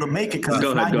and able to make it.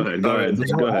 Go ahead.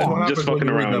 Just fucking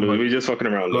around, Lou. We're just fucking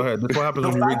around, Lou. Go ahead. That's what happens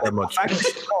when you read that much. That's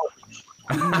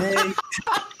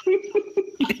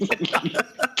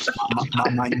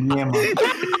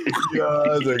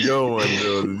a good one,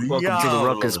 dude. Welcome to the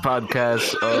Ruckus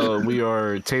podcast. We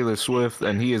are Taylor Swift,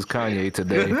 and he is Kanye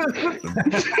today.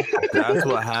 That's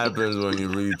what happens when you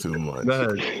read too much.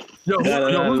 Yo,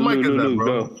 whose mic is that,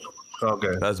 bro?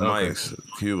 Okay, that's Mike's.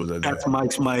 That's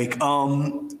Mike's mic.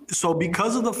 So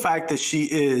because of the fact that she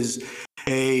is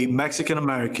a Mexican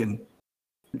American,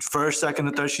 first, second,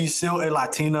 and third, she's still a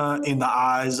Latina in the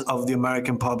eyes of the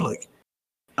American public.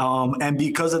 And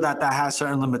because of that has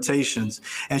certain limitations.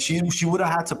 And she would have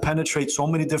had to penetrate so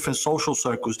many different social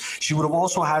circles. She would have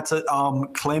also had to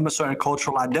claim a certain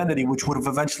cultural identity, which would have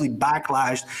eventually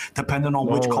backlashed depending on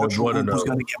which cultural group was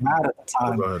going to get mad at the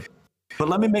time. But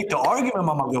let me make the argument,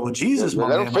 Mama. Go, Jesus, man.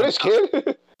 Let him finish,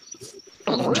 kid.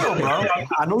 For real, bro.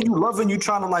 I know you love and you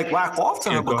trying to like whack off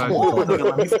to her, but come on, nigga,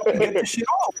 let me fucking get this shit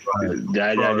off.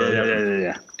 Yeah.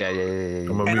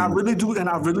 And I really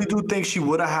do think she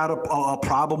would have had a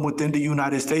problem within the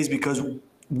United States because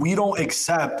we don't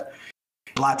accept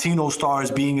Latino stars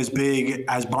being as big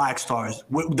as Black stars.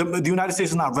 The United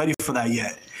States is not ready for that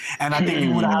yet. And I think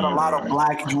you would have had a lot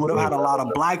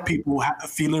of black people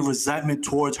feeling resentment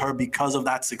towards her because of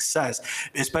that success,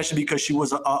 especially because she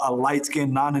was a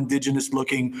light-skinned, non-indigenous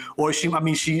looking, or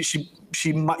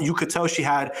you could tell she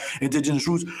had indigenous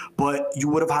roots, but you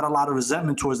would have had a lot of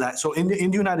resentment towards that. So in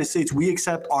the United States, we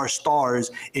accept our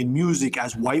stars in music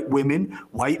as white women,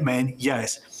 white men,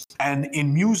 yes. And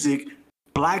in music,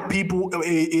 Black people,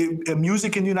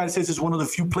 music in the United States is one of the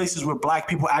few places where Black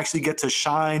people actually get to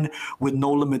shine with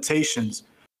no limitations.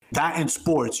 That in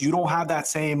sports, you don't have that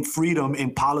same freedom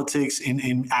in politics,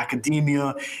 in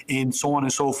academia, in so on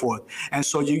and so forth. And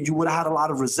so you would have had a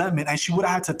lot of resentment, and she would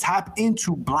have had to tap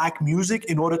into Black music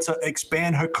in order to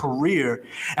expand her career.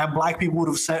 And Black people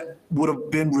would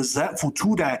have been resentful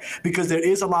to that because there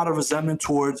is a lot of resentment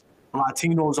towards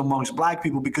Latinos amongst Black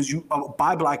people because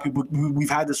by Black people, we've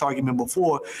had this argument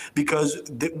before because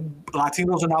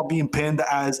Latinos are now being pinned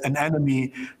as an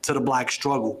enemy to the Black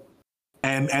struggle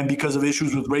and because of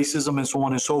issues with racism and so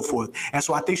on and so forth. And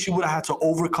so I think she would have had to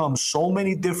overcome so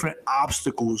many different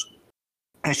obstacles,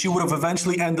 and she would have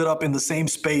eventually ended up in the same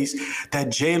space that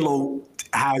J-Lo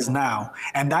has now.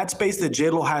 And that space that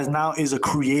J-Lo has now is a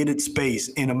created space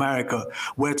in America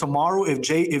where tomorrow, if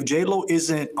J-Lo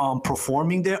isn't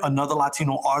performing there, another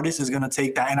Latino artist is going to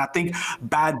take that. And I think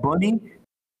Bad Bunny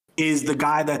is the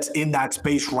guy that's in that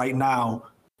space right now.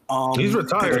 He's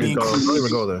retired. Don't even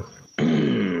go there.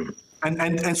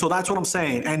 And so that's what I'm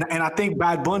saying. And I think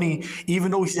Bad Bunny,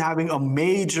 even though he's having a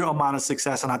major amount of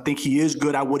success, and I think he is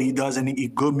good at what he does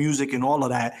and good music and all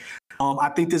of that, I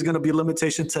think there's going to be a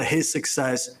limitation to his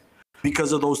success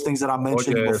because of those things that I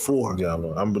mentioned before. Yeah,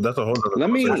 that's a whole other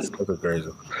That's crazy.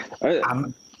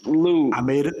 Lou, I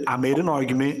made an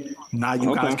argument. Now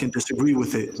you guys can disagree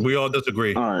with it. We all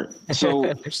disagree. All right. So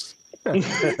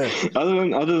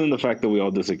other than the fact that we all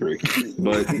disagree,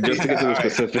 but just to get to the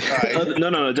specifics,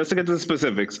 no, just to get to the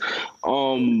specifics,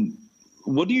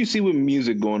 what do you see with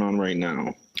music going on right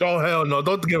now? Oh hell no!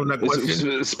 Don't give him that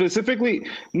question. Specifically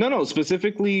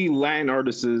Latin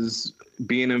artists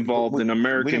being involved in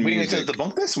American music. We need to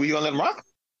debunk this. We gonna let him rock?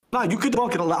 No, you can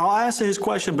debunk it. I'll answer his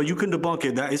question, but you can debunk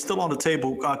it. That it's still on the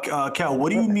table. Cal, what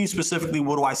do you mean specifically?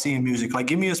 What do I see in music? Like,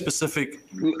 give me a specific.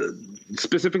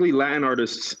 Specifically, Latin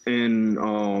artists in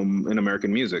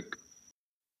American music.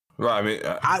 Right. I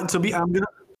mean, I'm gonna.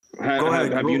 Go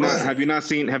ahead. Have you not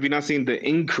seen the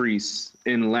increase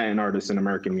in Latin artists in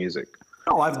American music?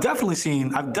 Oh, I've definitely seen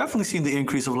the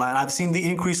increase of Latin. I've seen the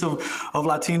increase of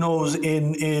Latinos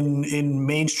in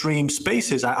mainstream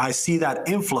spaces. I see that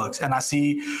influx, and I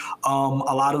see a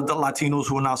lot of the Latinos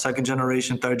who are now second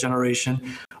generation, third generation,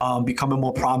 becoming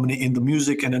more prominent in the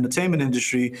music and entertainment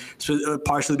industry. So,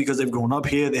 partially because they've grown up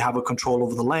here, they have a control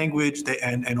over the language,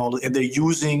 and they're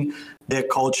using their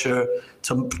culture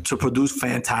to produce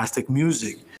fantastic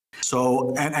music.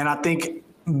 So, and I think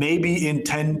maybe in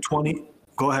 10, 20.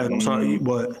 Go ahead. I'm sorry.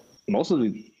 What? Most of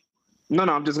the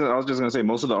I was just gonna say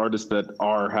most of the artists that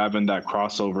are having that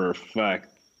crossover effect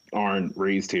aren't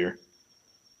raised here.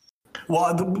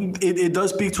 Well, it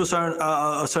does speak to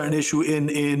a certain issue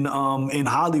in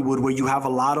Hollywood, where you have a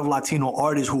lot of Latino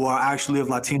artists who are actually of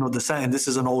Latino descent, and this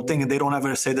is an old thing, and they don't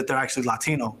ever say that they're actually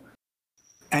Latino.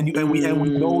 And we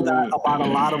know that about a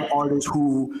lot of artists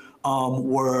who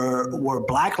were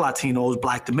Black Latinos,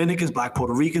 Black Dominicans, Black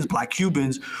Puerto Ricans, Black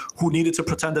Cubans, who needed to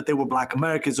pretend that they were Black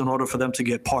Americans in order for them to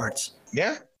get parts.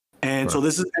 Yeah. And so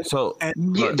this is that's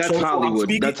Hollywood.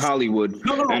 That's Hollywood.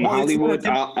 No, and Hollywood,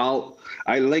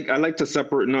 I like to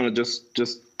separate. Just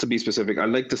to be specific, I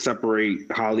like to separate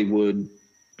Hollywood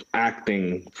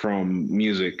acting from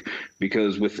music,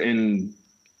 because within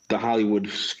the Hollywood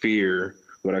sphere,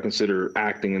 what I consider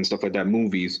acting and stuff like that,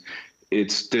 movies,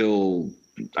 it's still,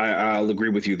 I'll agree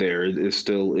with you there. It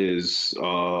still is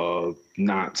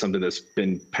not something that's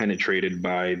been penetrated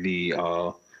by the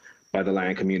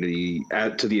Latin community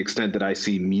to the extent that I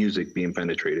see music being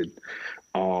penetrated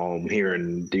here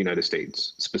in the United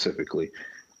States specifically.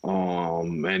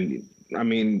 And I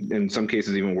mean, in some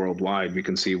cases, even worldwide, we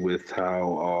can see with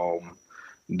how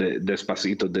the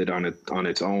Despacito did on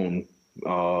its own,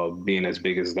 being as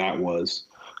big as that was.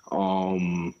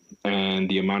 And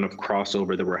the amount of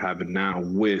crossover that we're having now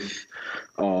with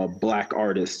Black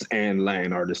artists and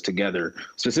Latin artists together,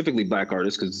 specifically Black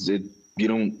artists, because you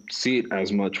don't see it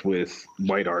as much with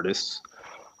white artists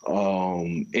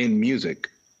in music.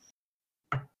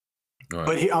 Right.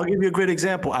 But I'll give you a great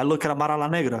example. I look at Amara La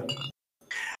Negra.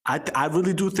 I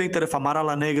really do think that if Amara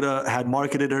La Negra had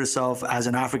marketed herself as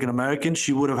an African American,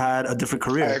 she would have had a different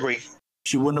career. I agree.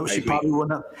 She probably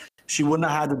wouldn't have. She wouldn't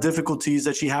have had the difficulties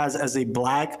that she has as a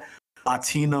Black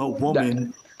Latina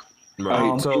woman.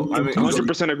 Right. So I mean,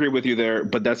 100% agree with you there,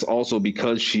 but that's also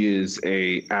because she is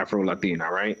a Afro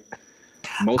Latina, right?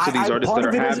 Most of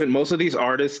these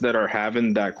artists that are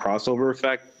having that crossover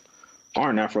effect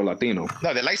aren't Afro Latino.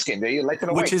 No, they're light skinned. They're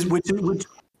Latino which speaks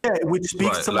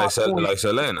to my point. Like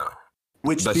Selena.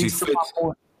 Which speaks to my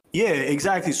point. Yeah,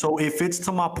 exactly. So it fits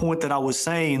to my point that I was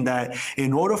saying, that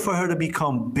in order for her to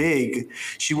become big,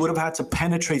 she would have had to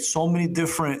penetrate so many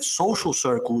different social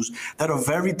circles that are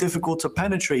very difficult to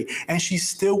penetrate. And she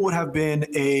still would have been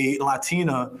a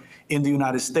Latina in the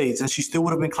United States, and she still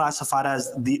would have been classified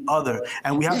as the other.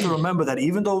 And we have to remember that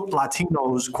even though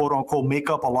Latinos, quote unquote, make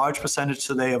up a large percentage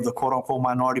today of the quote unquote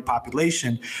minority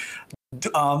population,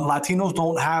 Latinos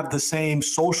don't have the same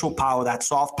social power, that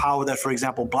soft power that, for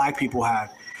example, Black people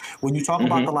have. When you talk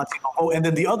about the Latino, and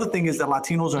then the other thing is that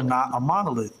Latinos are not a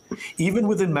monolith. Even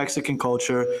within Mexican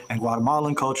culture and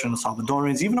Guatemalan culture and the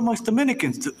Salvadorians, even amongst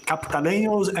Dominicans,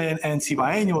 Capitaleños and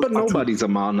Cibaeños. But nobody's a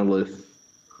monolith.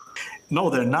 No,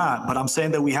 they're not. But I'm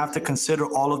saying that we have to consider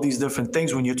all of these different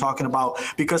things when you're talking about,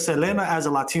 because Selena, as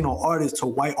a Latino artist to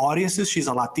white audiences, she's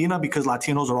a Latina because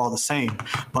Latinos are all the same.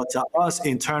 But to us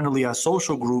internally as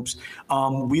social groups,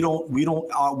 we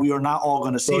are not all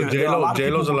going to see her.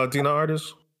 J-Lo's a Latina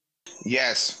artist?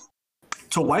 Yes.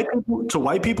 To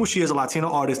white people, she is a Latino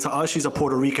artist. To us, she's a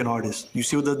Puerto Rican artist. You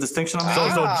see what the distinction I'm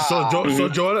making?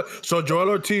 So Joel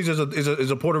Ortiz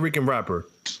is a Puerto Rican rapper.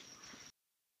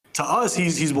 To us,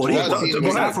 he's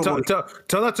Boricua.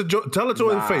 Tell it to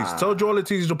his face. Tell Joel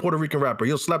Ortiz he's a Puerto Rican rapper.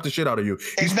 He'll slap the shit out of you.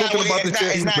 He's spoken about this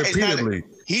shit repeatedly.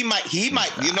 He might. You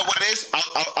know what it is?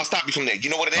 I'll stop you from there. You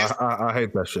know what it is? I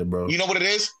hate that shit, bro. You know what it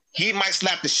is? He might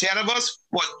slap the shit out of us,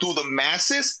 but through the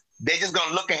masses, they're just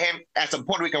gonna look at him as a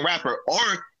Puerto Rican rapper, or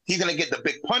he's gonna get the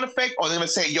big pun effect, or they're gonna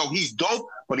say, "Yo, he's dope,"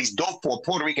 but he's dope for a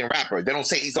Puerto Rican rapper. They don't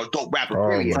say he's a dope rapper.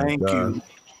 Period. Thank you.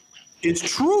 It's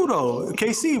true though,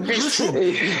 KC. Listen,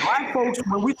 Black folks,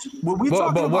 when we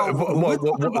talking about,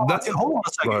 hold on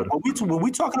a second. When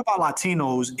we talking about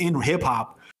Latinos in hip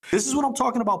hop, this is what I'm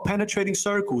talking about: penetrating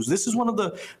circles. This is one of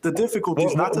the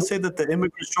difficulties. Not to say that the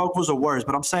immigrant struggles are worse,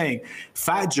 but I'm saying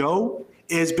Fat Joe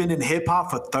has been in hip hop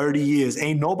for 30 years.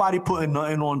 Ain't nobody putting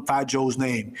nothing on Fat Joe's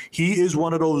name. He is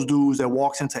one of those dudes that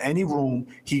walks into any room,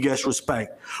 he gets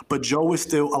respect. But Joe is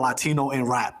still a Latino in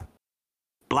rap.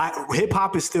 Black hip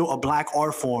hop is still a black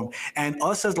art form, and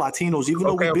us as Latinos, even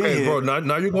though we've been here, bro.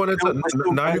 Now you're going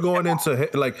into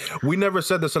like we never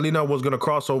said that Selena was going to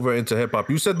cross over into hip hop.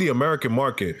 You said the American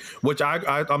market, which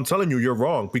I'm telling you, you're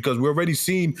wrong because we've already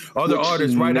seen other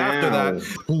artists right after that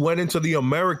who went into the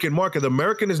American market. The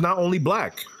American is not only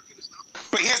black.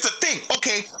 But here's the thing,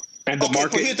 okay. And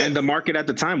the market at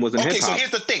the time wasn't hip hop. So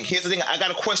here's the thing. I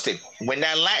got a question. When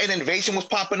that Latin invasion was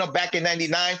popping up back in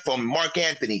 '99 from Mark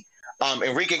Anthony,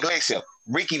 Enrique Iglesias,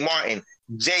 Ricky Martin,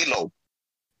 J-Lo,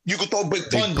 you could throw Big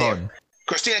Pun there,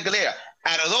 Christina Aguilera.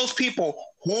 Out of those people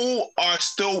who are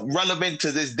still relevant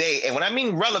to this day, and when I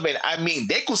mean relevant, I mean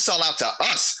they could sell out to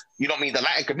us. You know what I mean? The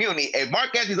Latin community. If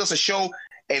Mark Anthony does a show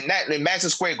in Madison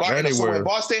Square Garden or somewhere in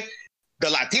Boston, the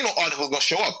Latino artist was gonna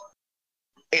show up.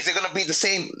 Is it going to be the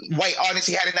same white artist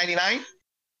he had in '99?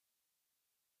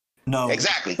 No.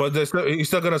 Exactly. But he's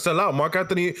still going to sell out. Mark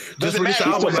Anthony just released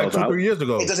an album like 2-3 years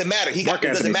ago. It doesn't matter. It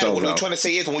doesn't matter. What we're trying to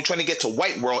say is when we're trying to get to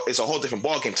white world, it's a whole different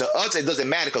ballgame. To us, it doesn't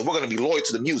matter because we're going to be loyal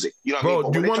to the music. You know what I mean?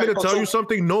 Bro, do you want me to tell you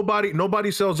something?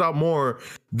 Nobody sells out more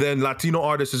than Latino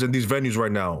artists in these venues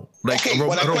right now. Like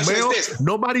Romeo,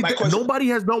 nobody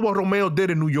has done what Romeo did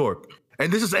in New York. And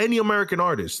this is any American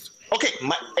artist. Okay,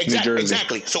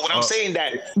 exactly. So what I'm saying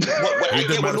that what I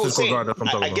get what Lou was saying. I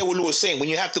get what Lou was saying. When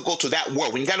you have to go to that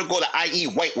world, when you got to go to i.e.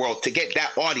 white world to get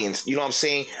that audience, you know what I'm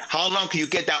saying? How long can you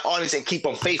get that audience and keep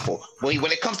them faithful?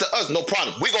 When it comes to us, no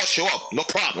problem. We're gonna show up, no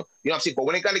problem. You know what I'm saying? But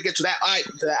when it got to get to that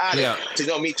audience, to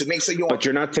know me, to make sure you. But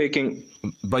you're not taking.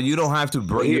 But you don't have to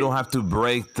break. You don't have to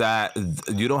break that.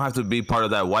 You don't have to be part of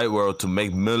that white world to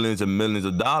make millions and millions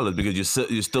of dollars because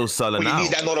you're still selling out. You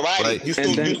need that notoriety.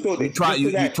 Right?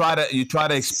 You try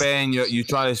to expand your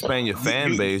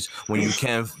fan base when you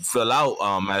can't fill out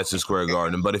Madison Square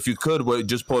Garden. But if you could with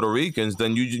just Puerto Ricans,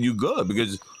 then you good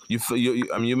because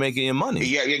you're making your money.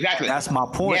 Yeah, exactly. That's my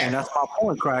point, and that's my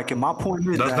point, Crack. And my point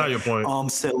is that's not your point.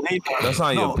 Selena. That's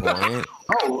not your point.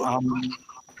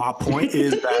 My point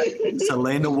is that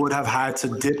Selena would have had to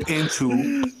dip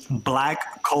into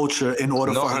black culture in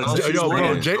order for her to.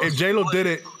 If J-Lo did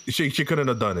it, she couldn't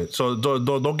have done it. So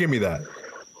don't give me that.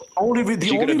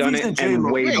 She could have done it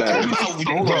and way better.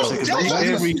 J-Lo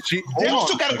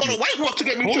still got to go to white world to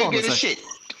get me to get his shit.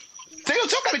 J-Lo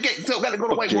still got to go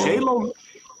to white world.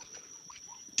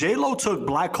 J-Lo took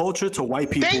black culture to white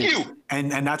people. Thank you.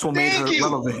 And that's what made her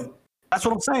relevant. That's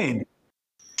what I'm saying.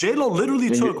 J-Lo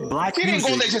literally took black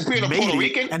music, Puerto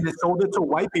Rican, and then sold it to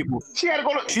white people. She had to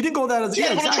go to. She didn't go that as. She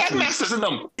had to go to Trackmasters in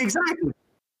them.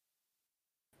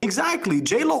 Exactly.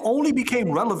 J-Lo only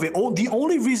became relevant. The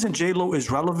only reason J-Lo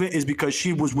is relevant is because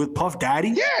she was with Puff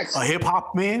Daddy, a hip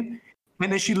hop man.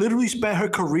 And then she literally spent her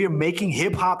career making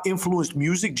hip hop influenced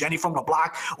music, Jenny from the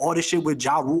Block, all this shit with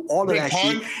Ja Rule, all of that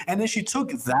shit. And then she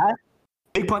took that,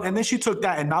 Big Pun, and then she took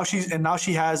that, and now she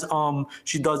does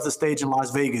the stage in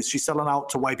Las Vegas. She's selling out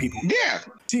to white people. Yeah.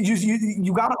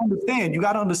 You gotta understand.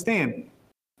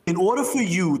 In order for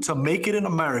you to make it in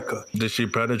America, did she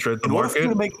penetrate the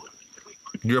market?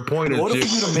 Your point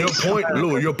is your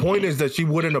point is that she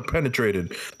wouldn't have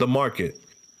penetrated the market.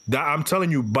 That I'm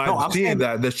telling you by seeing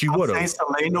that she would have.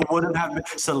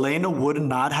 Selena would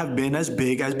not have been as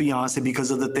big as Beyonce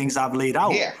because of the things I've laid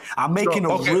out. Yeah. I'm making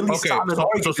a really solid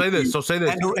argument. So say this.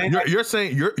 You're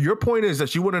saying your point is that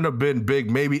she wouldn't have been big,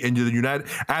 maybe in the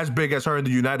as big as her in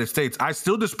the United States. I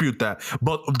still dispute that.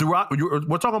 But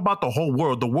we're talking about the whole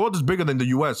world. The world is bigger than the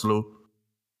U.S., Lou.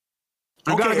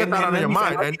 You gotta get that out of your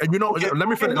mind, and let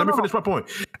me finish my point.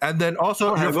 And then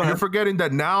also, you're forgetting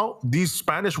that now these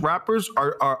Spanish rappers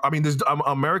these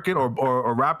American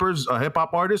or rappers, hip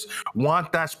hop artists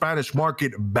want that Spanish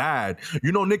market bad.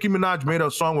 You know, Nicki Minaj made a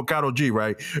song with Karol G,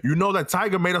 right? You know that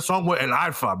Tiger made a song with El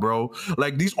Alfa, bro.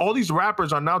 Like all these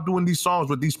rappers are now doing these songs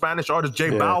with these Spanish artists,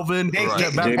 J Balvin,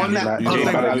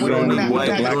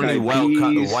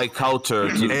 white culture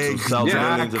to sell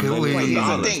millions and millions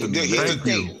of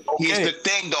dollars. Here's the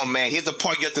thing, though, man. Here's the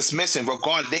part you're dismissing.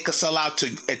 Regardless, they could sell out to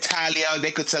Italia, they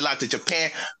could sell out to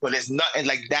Japan, but it's nothing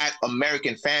like that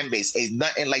American fan base. It's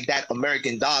nothing like that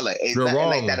American dollar. It's nothing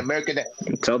like that American.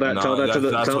 Tell that to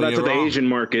the Asian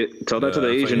market. Tell that to the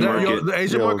Asian market. The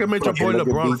Asian market made your boy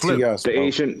LeBron flip. The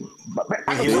Asian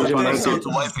market to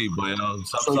white people, you know.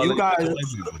 So you guys.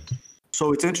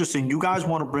 So it's interesting. You guys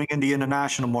want to bring in the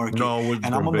international market,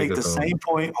 and I'm gonna make the same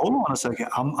point. Hold on a second.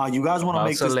 You guys want to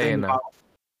make this thing about.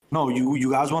 No, you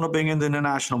guys want to bring in the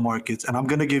international markets, and I'm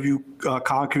going to give you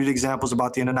concrete examples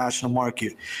about the international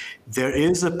market. There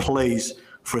is a place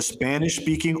for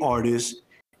Spanish-speaking artists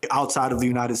outside of the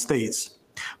United States.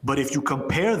 But if you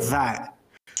compare that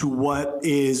to what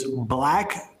is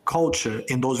black culture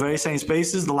in those very same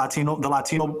spaces, the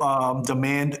Latino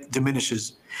demand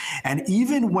diminishes. And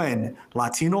even when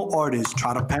Latino artists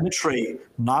try to penetrate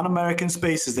non-American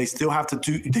spaces, they still have to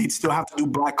do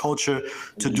Black culture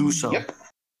to do so. Yep.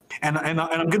 And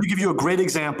I'm going to give you a great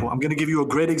example.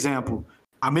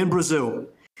 I'm in Brazil.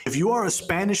 If you are a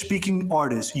Spanish-speaking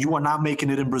artist, you are not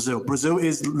making it in Brazil. Brazil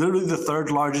is literally the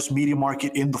third largest media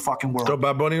market in the fucking world. So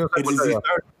Bad Bunny is the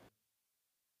third.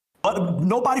 But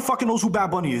nobody fucking knows who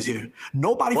Bad Bunny is here.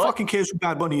 Nobody fucking cares who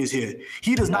Bad Bunny is here.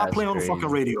 He does not play on the fucking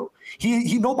radio.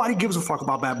 Nobody gives a fuck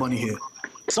about Bad Bunny here.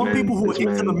 Some people who are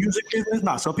into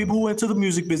the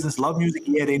music business, love music,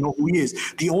 yeah, they know who he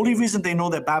is. The only reason they know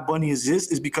that Bad Bunny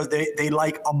exists is because they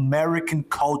like American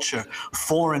culture,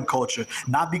 foreign culture,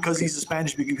 not because he's a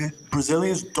Spanish speaking.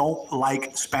 Brazilians don't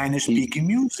like Spanish speaking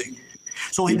music.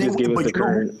 So he just gave us the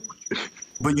current.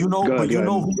 But you know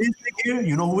who is big here?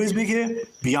 You know who is big here?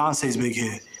 Beyonce's big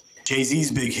here.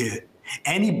 Jay-Z's big here.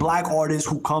 Any Black artist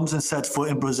who comes and sets foot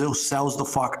in Brazil sells the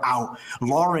fuck out.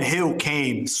 Lauryn Hill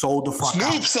came, sold the fuck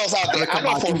out. Snoop sells out there. I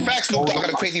know for a fact Snoop got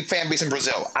a crazy fan base in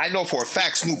Brazil. I know for a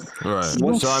fact Snoop. Right.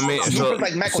 Snoop, So I mean, Snoop is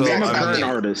like Michael Name a Jackson out current there.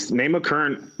 artist. Name a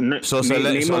current. So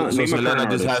name Selena a just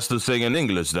current has to sing in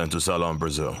English then to sell on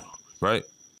Brazil, right?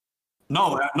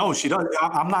 No, she doesn't.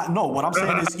 I'm not. No, what I'm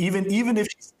saying is even if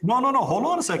she's, no. Hold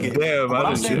on a second. Damn, what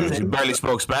I'm saying is She barely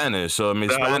spoke Spanish, so I mean,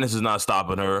 Spanish is not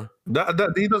stopping her. He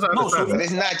doesn't understand that.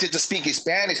 It's not just the speaking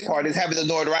Spanish part; it's having the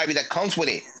notoriety that comes with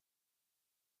it.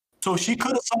 So she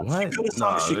could have sung.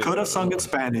 She could have sung in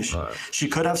Spanish. She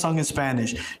could have sung in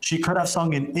Spanish. She could have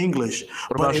sung in English.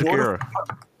 What about Shakira?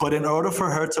 But in order for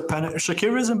her to penetrate,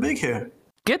 Shakira isn't big here.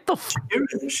 Get the.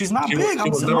 She's not big. She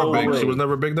was never big. She was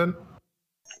never big then.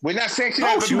 We're not saying she's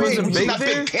not big. She's not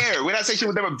big there. We're not saying she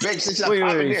was never big. She's not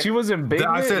popping there. She wasn't big.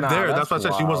 I said there. That's what I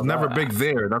said. She was never big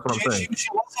there. That's what I'm saying. She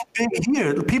wasn't big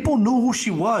here. People knew who she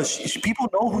was. People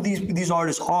know who these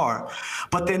artists are,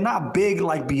 but they're not big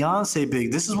like Beyonce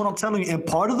big. This is what I'm telling you. And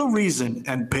part of the reason,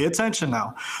 and pay attention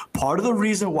now, part of the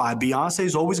reason why Beyonce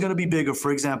is always going to be bigger,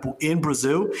 for example, in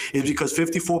Brazil, is because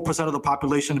 54% of the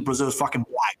population in Brazil is fucking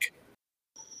Black.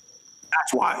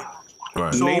 That's why.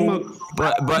 Right. So,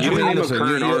 but you name a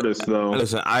current artist though.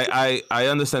 Listen, I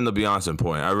understand the Beyonce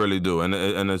point. I really do, and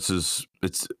it's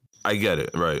I get it.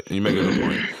 Right, you make a good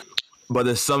point. But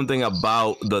there's something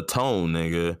about the tone,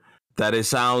 nigga, that it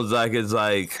sounds like it's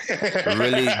like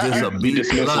really just a B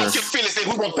plus.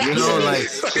 You know,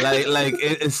 like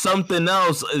it's something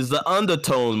else. Is the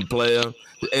undertone, player.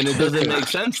 And it doesn't make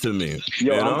sense to me.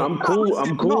 Yo, you know? I'm cool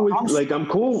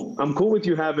with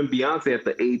you having Beyonce at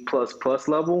the A++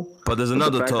 level. But there's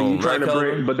another tone,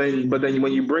 right? But then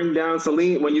when you bring down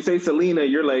Selena, when you say Selena,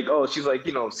 you're like, oh, she's like,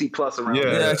 C+ around.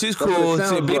 Yeah, she's cool.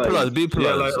 B+.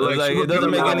 Yeah, like it doesn't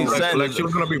make any sense. Like she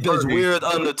was gonna be There's weird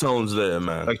undertones there,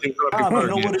 man. Like she was gonna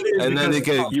be Fergie. And then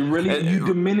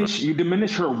you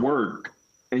diminish her work.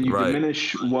 And you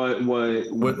diminish what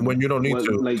when you don't need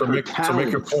to like to make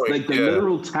your point, like the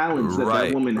literal talents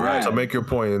that woman has. To make your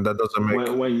point, and that doesn't make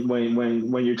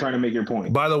when you're trying to make your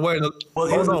point. By the way,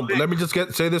 hold on. Let me just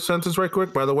say this sentence right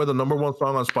quick. By the way, the number one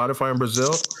song on Spotify in Brazil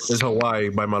is "Hawaii"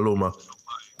 by Maluma.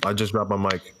 I just dropped my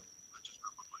mic.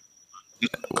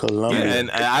 Colombia. Yeah,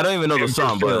 and I don't even know the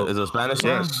song, but it's a Spanish song.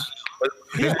 Yes.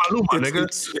 It's Maluma,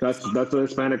 nigga. That's a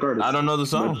Hispanic artist. I don't know the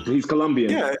song. But he's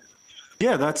Colombian.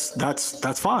 Yeah,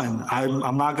 that's fine.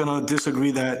 I'm not gonna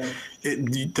disagree that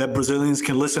Brazilians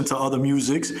can listen to other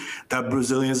musics. That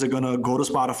Brazilians are gonna go to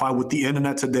Spotify. With the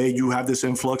internet today, you have this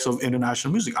influx of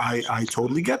international music. I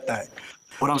totally get that.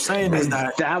 What I'm saying is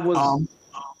that was.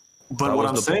 But what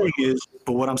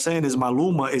I'm saying is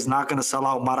Maluma is not gonna sell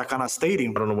out Maracanã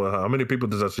Stadium. I don't know how many people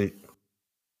does that seat.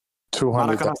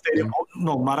 200.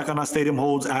 Maracanã Stadium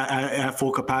holds at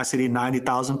full capacity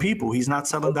 90,000 people. He's not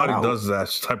selling that out. Nobody does that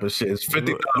type of shit. It's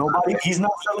 50,000.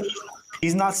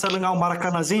 He's not selling out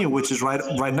Maracanãzinho, which is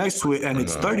right next to it, and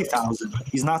it's 30,000.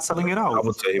 He's not selling it out. I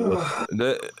would tell you what.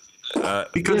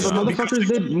 Because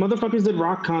motherfuckers did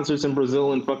rock concerts in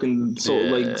Brazil and fucking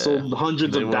sold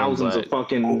hundreds of thousands of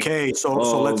fucking. Okay, so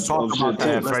let's talk about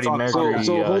that.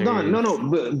 So hold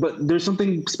on, but there's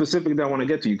something specific that I want to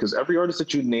get to you, because every artist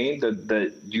that you name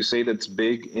that you say that's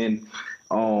big in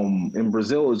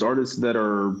Brazil is artists that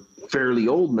are fairly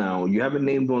old now. You haven't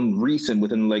named one recent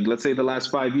within, like, let's say the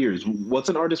last 5 years. What's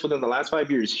an artist within the last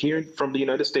 5 years here from the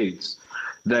United States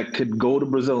that could go to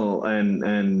Brazil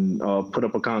and put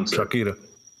up a concert? Shakira.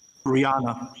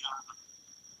 Rihanna.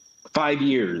 5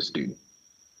 years, dude.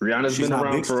 Rihanna's been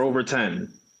around for over 10.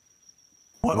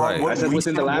 I said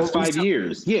within the last 5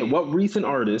 years. Yeah, what recent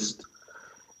artist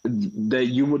that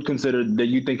you would consider that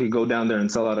you think could go down there and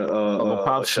sell out a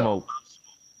Pop Smoke?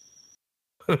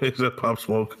 Is that Pop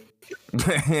Smoke?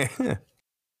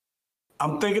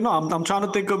 I'm thinking. No, I'm trying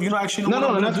to think of. Actually.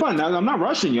 No, that's fine. I'm not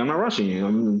rushing you.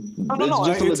 It's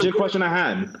just a legit question I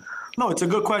had. No, it's a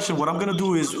good question. What I'm gonna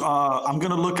do is I'm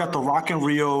gonna look at the Rock in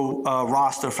Rio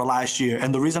roster for last year,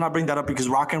 and the reason I bring that up because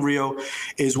Rock in Rio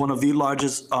is one of the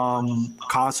largest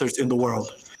concerts in the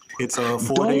world. It's a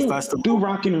 4-day festival. Do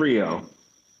Rock in Rio.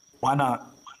 Why not?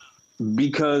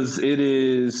 Because it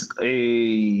is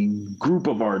a group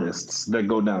of artists that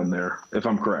go down there, if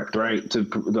I'm correct, right, to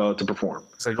perform.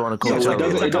 It's like going to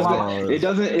Coachella. It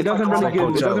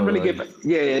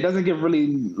doesn't give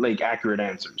really like accurate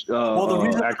answers.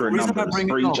 Accurate numbers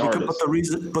for each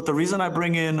artist. But the reason I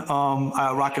bring in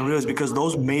Rock in Rio is because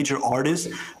those major artists,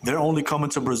 they're only coming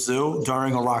to Brazil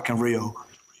during a Rock in Rio.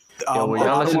 Were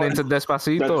y'all listening to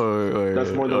Despacito or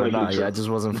that's more than nah? Yeah, I just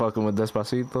wasn't fucking with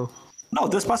Despacito. No,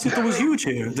 Despacito was huge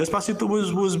here. Despacito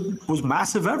was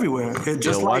massive everywhere.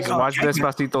 Watch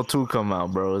Despacito 2 come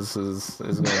out, bro. It's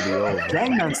gonna be over.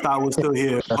 Gangnam Style was still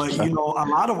here, but a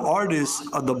lot of artists,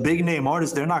 the big name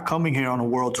artists, they're not coming here on a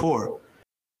world tour.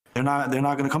 They're not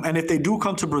gonna come. And if they do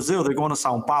come to Brazil, they're going to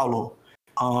Sao Paulo,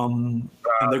 and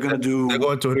they're gonna do a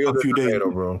few days,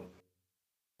 bro.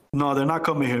 No, they're not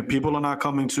coming here. People are not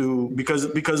coming to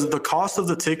because the cost of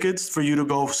the tickets for you to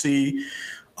go see.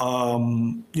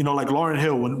 Like Lauryn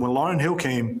Hill. When Lauryn Hill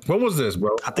came, when was this,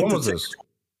 bro? I think when was this?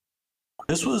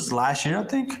 This was last year, I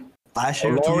think. Last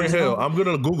year, Lauryn Hill. I'm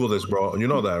gonna Google this, bro. You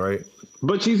know that, right?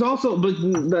 But she's also,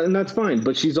 and that's fine.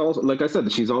 But she's also, like I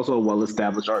said, she's also a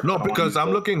well-established artist. No, because I'm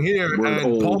looking here,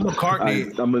 and Paul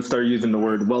McCartney. I'm gonna start using the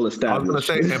word well-established. I was gonna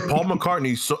say, and Paul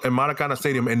McCartney in Maracana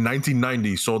Stadium in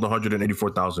 1990 sold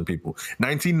 184,000 people.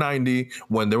 1990,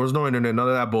 when there was no internet, none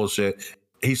of that bullshit.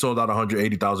 He sold out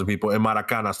 180,000 people in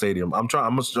Maracana Stadium. I'm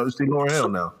gonna see Lauryn Hill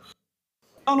now.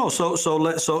 No. So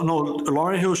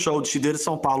Lauryn Hill showed. She did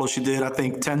Sao Paulo. She did, I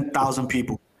think, 10,000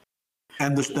 people,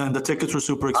 and the tickets were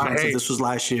super expensive. This was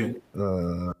last year.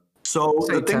 So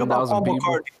the thing about Paul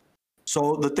McCartney.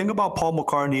 So the thing about Paul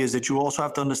McCartney is that you also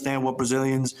have to understand what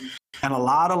Brazilians and a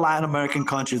lot of Latin American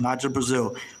countries, not just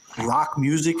Brazil, rock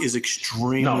music is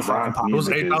extremely fucking popular. It was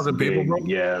 8,000 people, bro.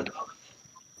 Yeah.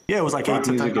 Yeah, it was like 8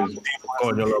 to 10,000 people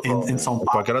in São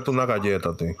Paulo.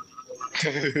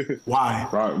 Why?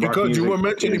 Because you were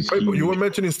mentioning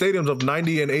stadiums of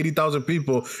 90 and 80,000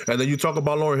 people, and then you talk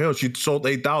about Lauryn Hill. She sold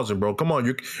 8,000, bro. Come on,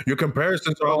 your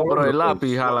comparisons are all over the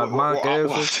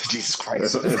place. Jesus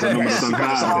Christ!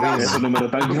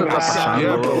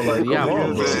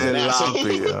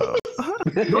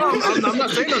 No, I'm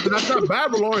not saying nothing. That's not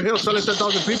bad. But Lauryn Hill selling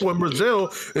 10,000 people in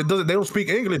Brazil. They don't speak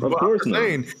English. Of course not.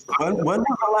 When was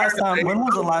the last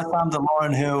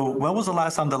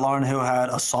time that Lauryn Hill had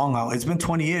a song out? It's been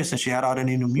 20 years since she had out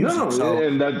any new music.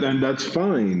 And that's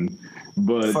fine.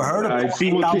 But for her to I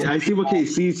see what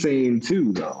KC's saying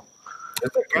too, though.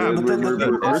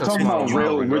 We're talking about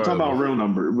real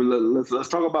numbers. Let's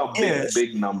talk about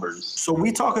big numbers. So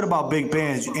we talking about big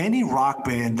bands. Any rock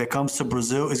band that comes to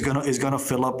Brazil is gonna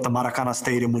fill up the Maracana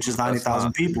Stadium, which is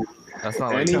 90,000 people. That's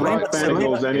not any rock band that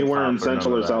goes anywhere in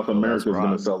Central or South America is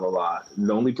going to sell a lot.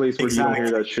 The only place where you don't hear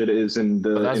that shit is in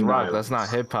the. But that's rock. Islands. That's not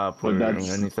hip hop or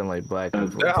anything like black.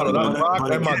 That's rock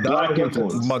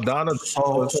and Madonna.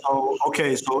 So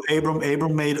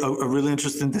Abram made a really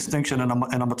interesting distinction, and I'm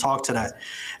gonna talk to that.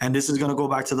 And this is gonna go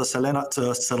back to the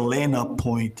Selena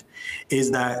point, is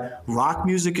that rock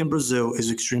music in Brazil is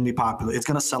extremely popular. It's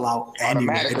gonna sell out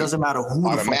anywhere. It doesn't matter who.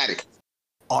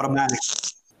 Automatic.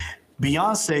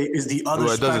 Beyonce is the other.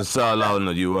 Well, it doesn't sell out in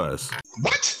the U.S.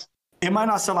 What? It might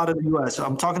not sell out in the U.S.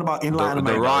 I'm talking about in Latin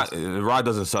America. The rock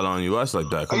doesn't sell out in the U.S. like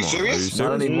that. Come on, serious? Are you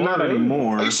serious? Not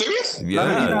anymore. Are you serious?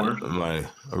 Yeah,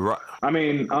 I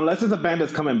mean, unless it's a band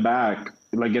that's coming back,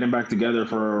 like getting back together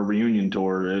for a reunion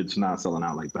tour, it's not selling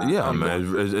out like that. Yeah,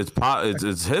 man, it's pop,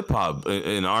 it's hip hop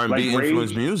and R&B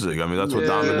influenced music. I mean, that's what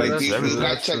dominates everything.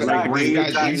 Check out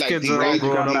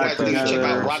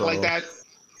rock like that.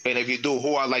 And if you do,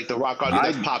 who are like the rock artists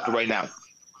that's popular right now?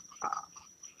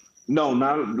 No,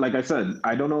 not like I said.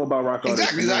 I don't know about rock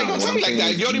artists. Exactly. I don't tell me like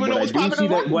that. You don't even know what's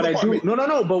popular.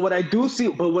 But what I do see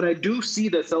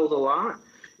that sells a lot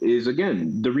is,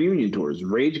 again, the reunion tours.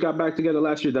 Rage got back together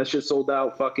last year. That shit sold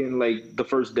out fucking like the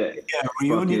first day. Yeah,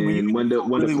 reunion. When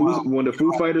the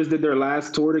Foo Fighters did their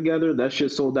last tour together, that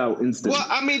shit sold out instantly. Well,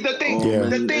 I mean, the thing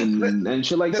and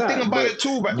shit like that. The thing about it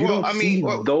too, but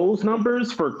those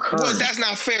numbers for current. Well, that's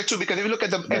not fair too, because if you look at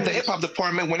the hip hop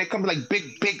department, when it comes to like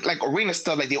big like arena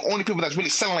stuff, like the only people that's really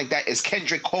selling like that is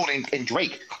Kendrick, Cole, and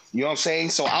Drake. You know what I'm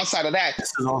saying? So outside of that,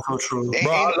 this is also true.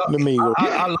 Bro, I mean,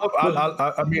 I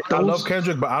love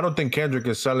Kendrick, but I don't think Kendrick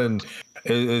is selling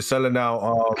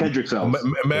out. Kendrick sells.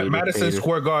 Madison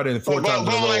Square Garden 4 times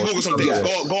in a row. Go online, Google some things.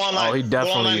 Go online. Oh, he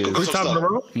definitely is. 3 times in a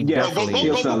row. He definitely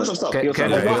go Google some stuff.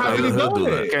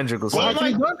 Kendrick will sell it.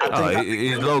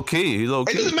 He's low key. He's low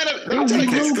key. It doesn't matter. It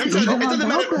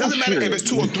doesn't matter if it's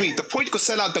 2 or 3. The point you could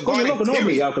sell out the Garden.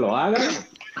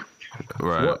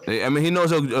 Right. I mean, he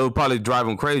knows it'll probably drive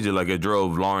him crazy, like it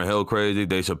drove Lauryn Hill crazy,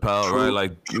 Dave Chappelle, right?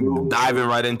 Like diving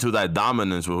right into that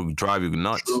dominance will drive you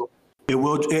nuts. It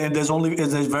will, and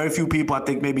there's very few people. I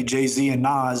think maybe Jay-Z and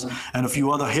Nas and a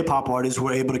few other hip hop artists who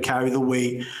are able to carry the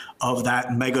weight of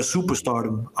that mega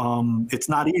superstardom. It's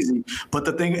not easy, but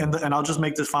the thing, and I'll just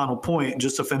make this final point,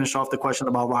 just to finish off the question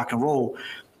about rock and roll,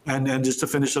 and just to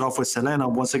finish it off with Selena.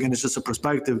 Once again, it's just a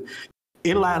perspective.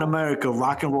 In Latin America,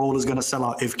 rock and roll is going to sell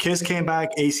out. If Kiss came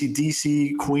back,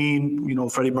 AC/DC, Queen,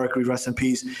 Freddie Mercury, rest in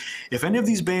peace. If any of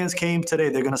these bands came today,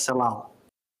 they're going to sell out.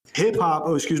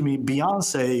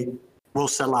 Beyonce will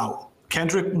sell out.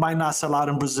 Kendrick might not sell out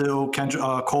in Brazil.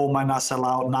 Cole might not sell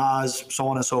out. Nas, so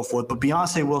on and so forth. But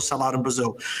Beyonce will sell out in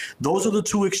Brazil. Those are the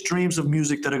two extremes of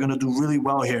music that are going to do really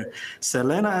well here.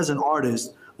 Selena, as an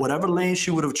artist, whatever lane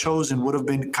she would have chosen would have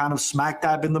been kind of smack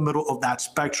dab in the middle of that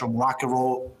spectrum, rock and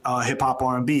roll, hip hop,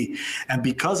 R&B. And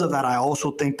because of that, I also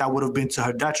think that would have been to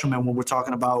her detriment when we're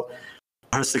talking about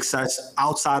her success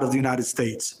outside of the United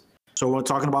States. So we're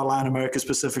talking about Latin America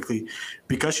specifically.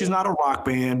 Because she's not a rock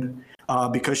band,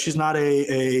 because she's not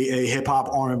a hip hop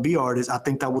R&B artist, I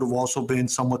think that would have also been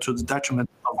somewhat to the detriment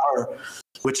of her,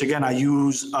 which again, I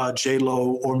use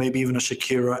J-Lo or maybe even a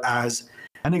Shakira as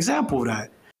an example of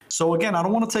that. So again, I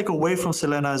don't want to take away from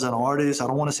Selena as an artist. I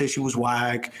don't want to say she was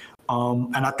whack.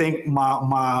 And I think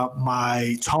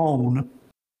my tone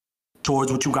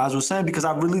towards what you guys were saying, because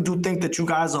I really do think that you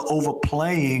guys are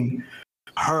overplaying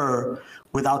her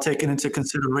without taking into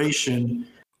consideration.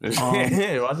 No, I'm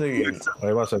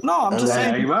just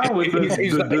saying.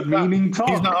 He's the meaning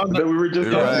talk that we were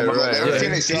just talking about.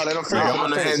 I'm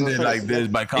gonna end it like this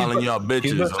by calling y'all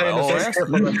bitches.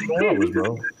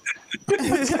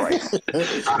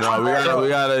 No, we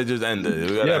gotta just end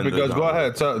it. Because go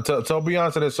ahead, tell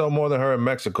Beyonce they sell more than her in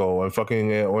Mexico and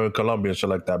fucking or in Colombia and shit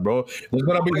like that, bro. There's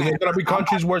gonna be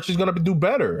countries where she's gonna do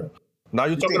better. Now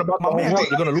you're talking about the whole world.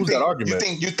 You're gonna lose that argument.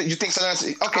 You think Selena's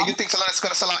okay? You think Selena's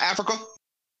gonna sell out Africa?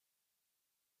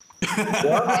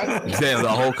 What? Damn, the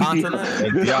whole continent?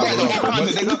 You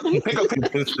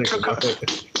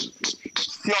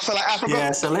don't sell out Africa?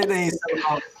 Yeah, Selena ain't selling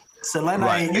out. Selena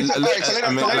ain't. I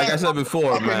mean, like I said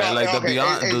before, man, like the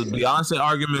Beyonce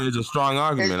argument is a strong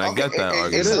argument. I get that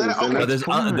argument. But there's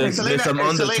some undertones. There's some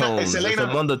undertones.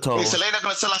 Is Selena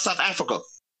gonna sell out South Africa?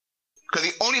 Because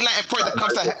the only Latin person that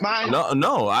comes to mind.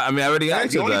 No. I mean, I already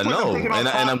answered that. No,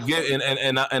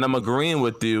 and I'm agreeing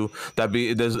with you that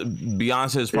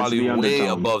Beyonce is probably way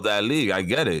above that league. I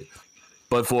get it.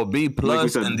 But for B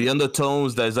plus and the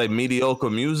undertones, that's like mediocre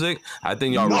music. I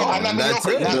think y'all wrong. That's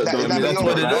it. That's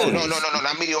what it is. No,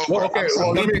 not mediocre. Well, okay,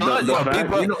 well, B plus,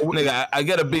 nigga, I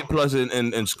get a B plus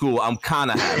in school. I'm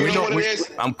kind of happy. You know what it is?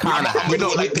 I'm kind of happy. I'm gonna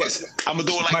do it like this. Mike, let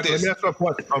me ask you a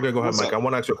question. Okay, go ahead, Mike. I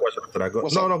want to ask you a question after that.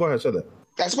 No, go ahead. Say that.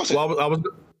 That's what's well,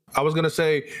 I was gonna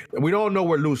say we don't know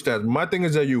where Lou stands. My thing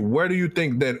is that where do you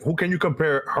think that who can you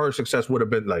compare her success would have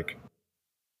been like?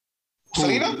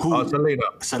 Selena?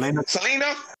 Selena.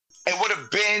 It would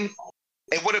have been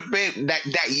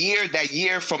that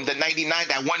year from the 99,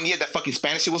 that 1 year that fucking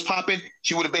Spanish shit was popping.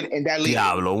 She would have been in that league.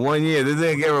 Diablo, 1 year. This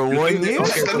didn't give her 1 year.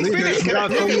 Can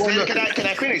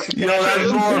I finish? Yo,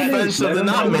 that's more offensive than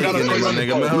not making this,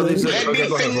 nigga.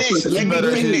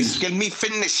 Let me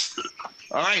finish.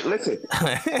 All right, listen.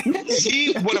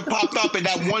 She would have popped up in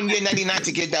that 1 year 99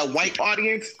 to get that white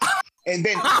audience. And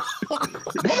then,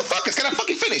 motherfuckers, can I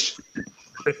fucking finish?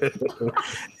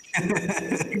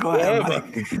 Go ahead,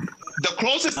 Mike. The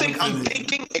closest thing I'm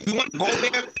thinking, if you want to go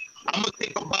there, I'm gonna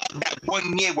think about that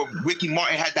 1 year where Ricky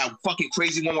Martin had that fucking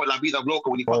crazy one with La Vida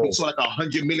Loca when he fucking saw like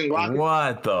 100 million rockets.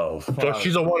 What the fuck? So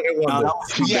she's a one-hit wonder.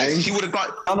 Yes, she would have gone.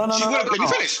 No. Let me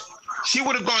finish. She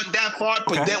would have gone that far,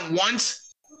 but then once,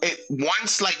 like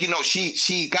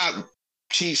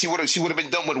she would have been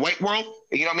done with White World,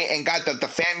 you know what I mean, and got the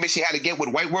fan base she had to get with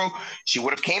White World. She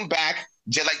would have came back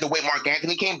just like the way Mark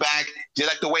Anthony came back, just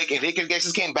like the way Enrique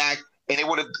Iglesias came back, and they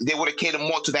would have catered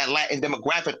more to that Latin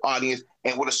demographic audience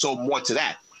and would have sold more to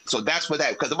that. So that's what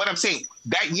that. Because what I'm saying,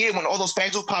 that year when all those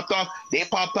fans popped off, they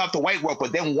popped off the white world.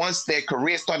 But then once their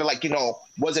career started, like, you know,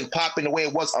 wasn't popping the way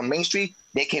it was on Main Street,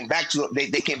 they came back to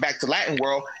Latin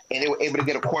world, and they were able to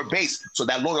get a core base. So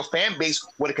that loyal fan base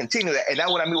would have continued that. And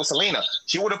that's what I mean with Selena.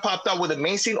 She would have popped out with a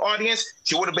mainstream audience.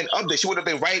 She would have been up there. She would have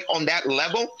been right on that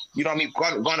level. You know what I mean?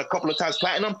 Gone a couple of times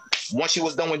platinum. Once she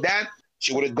was done with that,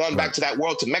 she would have gone back to that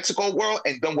world, to Mexico world,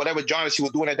 and done whatever genre she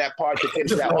was doing at that part to fit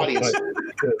to that audience.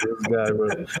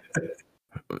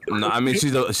 No, I mean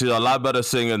she's a lot better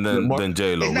singer than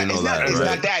J-Lo. We know that. It's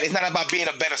not that. It's not about being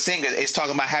a better singer. It's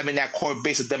talking about having that core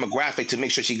base of demographic to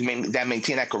make sure she can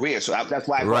maintain that career. So that's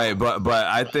why. Right, but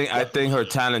I think her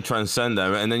talent transcends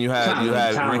that. And then you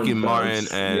had Ricky Martin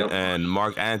and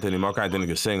Mark Anthony. Mark Anthony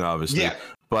can sing, obviously. Yeah.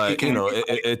 But you know,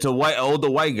 it's a older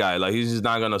white guy. Like he's just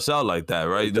not gonna sell like that,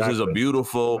 right? Exactly. This is a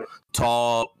beautiful,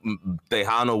 tall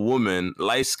Tejano woman,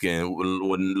 light skin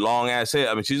with long ass hair.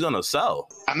 I mean, she's gonna sell.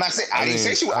 I'm not saying. I didn't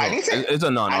say she. I didn't say it's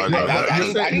a non-argument.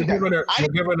 You're giving her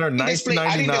 $19.99.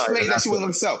 I didn't display that she was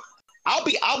gonna sell. I'll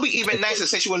be even nicer.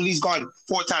 Say she would at least gone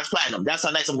 4 times platinum. That's how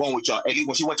nice I'm going with y'all. At least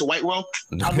when she went to White World.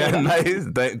 Nice.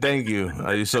 Thank you.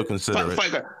 Are you so considerate?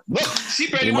 Look, she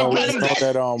barely went platinum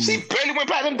dead. She barely went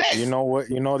platinum dead. You know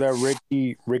what? You know that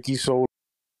Ricky sold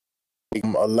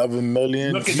 11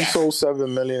 million. He sold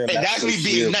 7 million. And that's me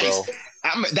being nice. Bro.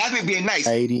 That's me being nice.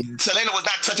 80. Selena was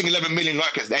not touching 11 million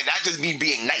records. That's just me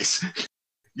being nice.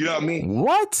 You know what I mean?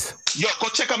 What? Yo, go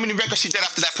check how many records she did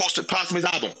after that Posthumus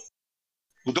album.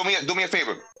 Do me a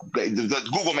favor, the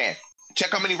Google man. Check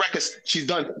how many records she's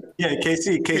done. Yeah,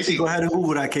 KC, go ahead and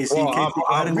Google that, KC. Well,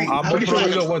 I'm pretty sure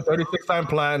you went 36 times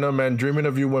platinum, and Dreaming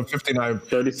of You went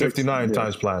 59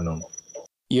 times platinum.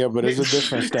 Yeah, but it's a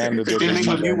different standard.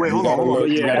 Wait, hold on.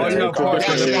 It's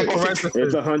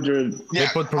 100. They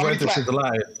put parentheses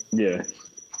line. Yeah.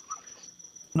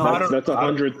 No, that's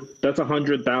 100. That's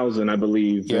 100,000, I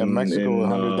believe. Yeah, Mexico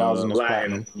 100,000 is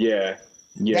platinum. Yeah.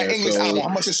 Yeah, that English album, how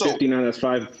much it sold? 59. That's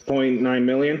 5.9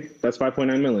 million. That's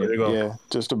 5.9 million. Yeah,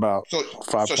 just about. So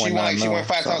 5.9 million. She went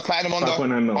 5 times platinum on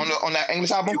that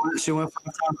English album. She went 5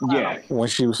 times platinum. Yeah, when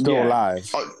she was still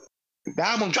alive. The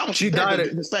album dropped when she died.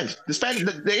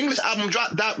 The English album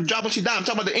dropped when she died. I'm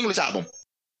talking about the English album.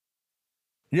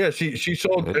 Yeah, she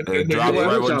sold. It dropped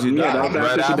right when she died.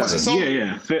 Right after.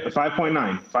 Yeah.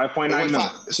 5.9.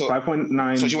 5.9. So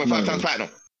 5.9. So she went 5 times platinum.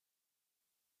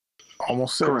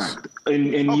 Almost 6. Correct.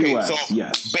 In okay, US, so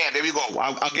yes. Bam, there we go.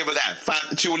 I'll give her that.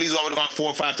 She will at least already gone 4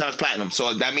 or 5 times platinum.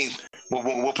 So that means we're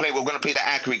gonna play the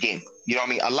accurate game. You know what I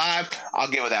mean? Alive, I'll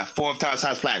give her that 4 times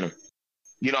platinum.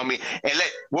 You know what I mean? And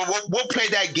we'll play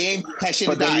that game.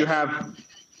 But then you have.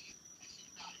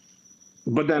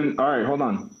 But then, all right, hold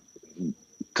on.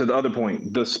 To the other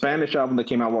point, the Spanish album that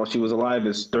came out while she was alive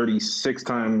is 36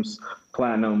 times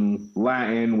platinum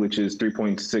Latin, which is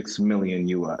 3.6 million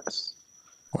US.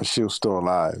 When she was still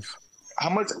alive. How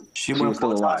much? She was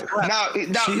still alive. Now, be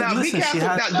careful. She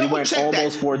went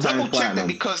almost 4 times platinum.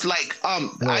 Because, like, I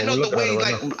know the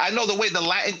way the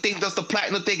Latin thing does the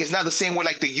platinum thing is not the same way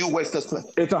like the US does.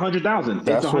 It's 100,000.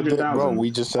 It's 100,000. Bro,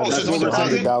 we just said that's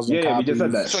 100,000. Yeah, we just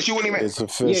said that. So she wouldn't even. It's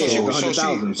official. Yeah,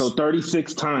 100,000. So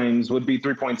 36 times would be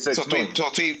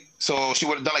 3.6. So she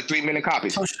would have done like 3 million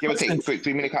copies. Give or take 3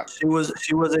 million copies. She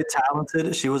was a talented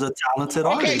artist.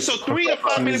 Okay, so 3 to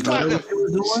 5 million platinum.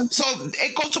 So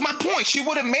it goes to my point. She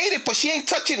would have made it, but she ain't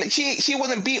touching it. She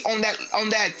wouldn't be on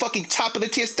that fucking top of the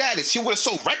tier status. She would have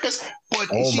sold records, but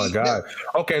my god.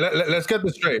 Okay, let's get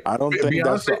this straight. I don't think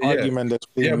that's the argument that's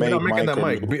being made. I'm making that,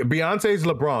 Mike. Beyonce's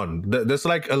LeBron. That's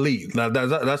like elite.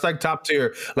 That's like top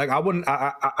tier. Like I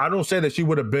don't say that she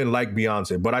would have been like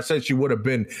Beyonce, but I said she would have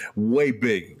been way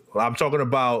big. I'm talking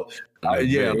about like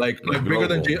bigger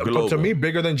than J-Lo. To me,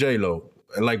 bigger than J-Lo.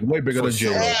 Like way bigger than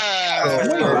J-Lo.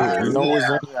 You know what's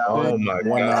oh my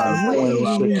when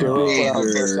Shakira put out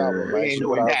her first album, right? She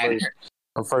put out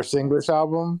her first English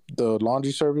album, the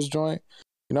Laundry Service joint.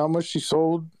 You know how much she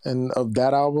sold of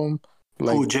that album?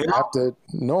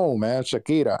 No, man,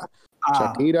 Shakira.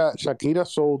 Shakira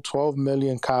sold 12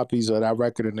 million copies of that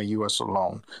record in the US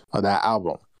alone, of that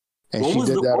album. And she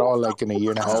did that all like in a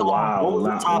year and a half. Oh, wow. What was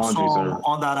the top song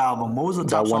on that album? What was the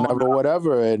top song?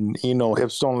 Whatever. And,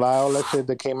 Hips Don't Lie, all that shit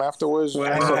that came afterwards. She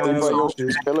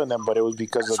was killing them, but it was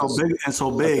because of so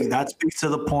big. That speaks to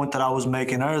the point that I was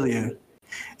making earlier,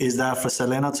 is that for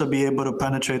Selena to be able to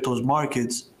penetrate those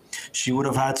markets, she would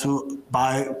have had to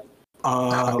buy...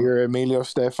 You're Emilio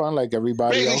Estefan, like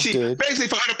everybody else did. Basically,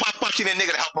 for her to pop up, she need a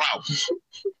nigga to help her out.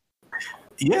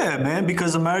 Yeah, man,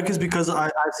 because I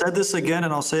said this again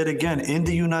and I'll say it again. In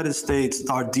the United States,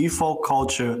 our default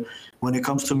culture when it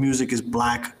comes to music is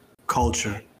black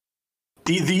culture.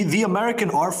 The American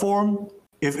art form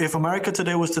If America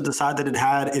today was to decide that it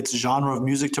had its genre of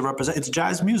music to represent, it's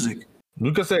jazz music.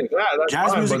 You could say that's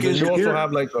jazz fine, music but then is you also here.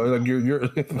 have like you're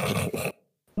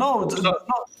no.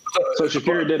 So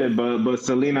Shakira did it, but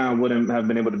Selena wouldn't have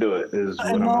been able to do it.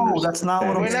 No, that's not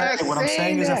what I'm saying. What I'm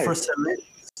saying is that for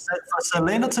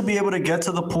Selena to be able to get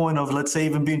to the point of, let's say,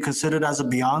 even being considered as a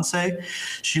Beyonce,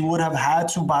 she would have had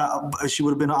to she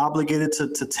would have been obligated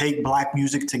to take black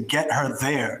music to get her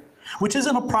there, which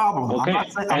isn't a problem. Okay,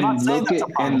 I'm not saying that's a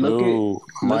problem.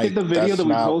 Look at the video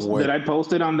that I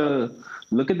posted on the.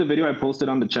 Look at the video I posted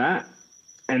on the chat,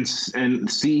 and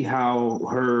see how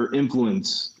her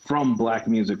influence from black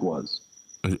music was.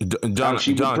 John,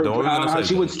 how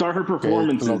she would start her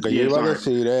performances. Lo que yo iba a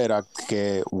decir era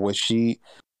que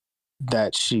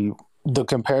the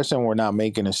comparison we're not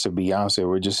making is to Beyonce.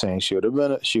 We're just saying she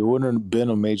wouldn't have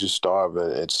been a major star, but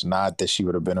it's not that she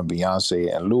would have been a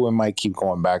Beyonce. And Lou and Mike keep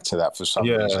going back to that for some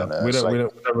reason.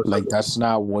 That's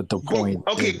not what the point.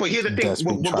 Okay, but here's the thing: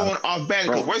 we're going off bad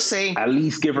because we're saying at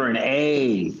least give her an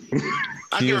A.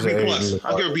 I'll give her a B plus.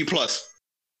 I'll give her a B plus.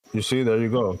 You see, there you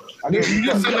go. You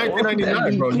just said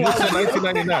 1999, bro. You just said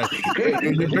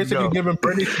 1999. You're basically giving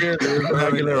Britney Spears and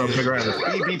Aguilera a bigger answer.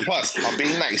 B plus. I'm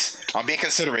being nice. I'm being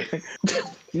considerate. And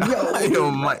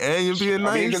you're being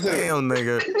nice. Damn,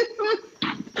 nigga.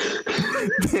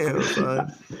 Damn,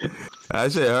 son.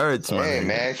 That shit hurts, man. Hey,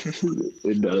 man.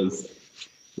 It does.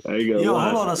 There you go. Yo,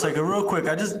 hold on a second, real quick.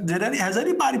 Has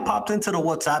anybody popped into the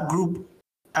WhatsApp group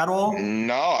at all?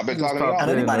 No, I've been talking about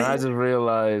anybody. I just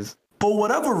realized. For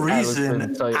whatever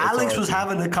reason, Alex was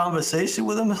having a conversation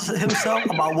with himself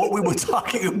about what we were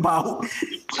talking about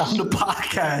on the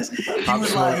podcast. He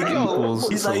was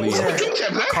like,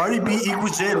 yeah, Cardi B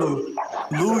equals J-Lo.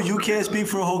 Lou, you can't speak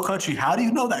for a whole country. How do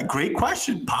you know that? Great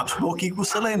question. Pop Smoke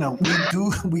equals Selena.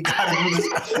 We gotta do this.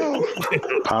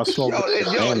 Pop Smoke.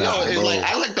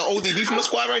 I like the ODB from the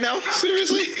squad right now.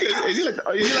 Seriously? Is he like an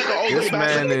ODB? This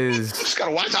man is. Just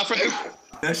gotta watch out for him.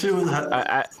 That shit was.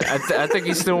 I think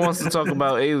he still wants to talk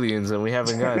about aliens, and we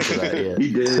haven't gotten to that yet.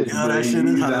 He did. Yo, that shit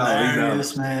is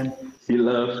hilarious, man. He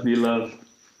loved.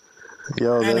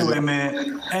 Yo, anyway,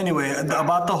 man. Anyway,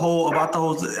 about the whole.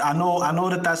 I know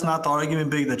that's not the argument,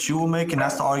 Big, that you were making.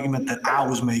 That's the argument that I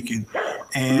was making.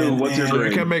 And Lou, what's your grade?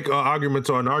 You can't make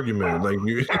arguments on argument. Like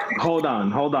you. Hold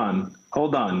on.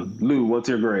 Lou, what's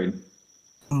your grade?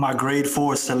 My grade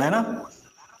for Selena.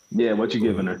 Yeah, what you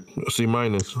giving her? C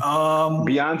minus.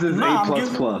 Beyonce's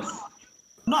A plus.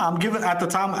 No, I'm giving at the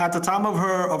time of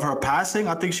her passing.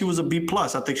 I think she was a B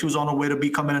plus. I think she was on her way to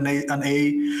becoming an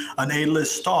A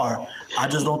list star. I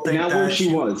just don't think where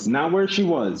she was.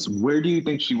 Where do you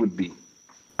think she would be?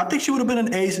 I think she would have been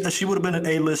an A. She would have been an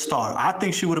A list star. I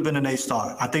think she would have been an A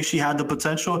star. I think she had the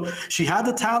potential. She had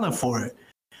the talent for it.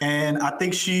 And I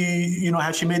think she,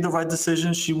 had she made the right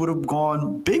decision, she would have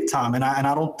gone big time. And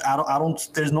I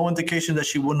don't. There's no indication that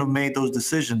she wouldn't have made those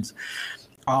decisions.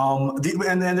 And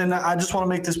then I just want to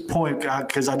make this point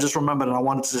because I just remembered and I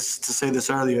wanted to say this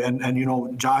earlier.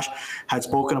 And Josh had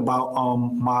spoken about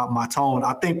my tone.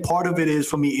 I think part of it is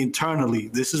for me internally.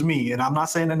 This is me, and I'm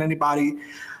not saying that anybody.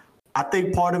 I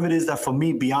think part of it is that for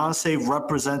me, Beyonce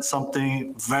represents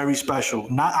something very special.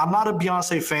 I'm not a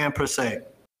Beyonce fan per se.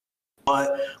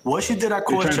 But what she did at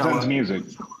Coachella... It transcends music.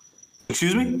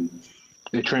 Excuse me?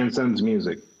 It transcends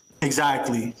music.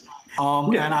 Exactly.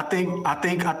 And I think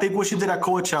what she did at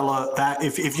Coachella, that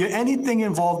if you're anything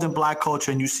involved in Black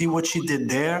culture and you see what she did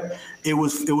there, it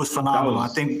was phenomenal.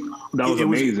 That was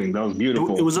amazing. That was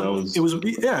beautiful. It was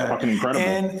fucking incredible.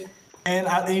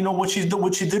 And what she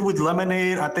did with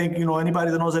Lemonade, I think anybody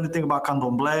that knows anything about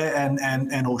Candomblé and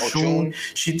Oshun,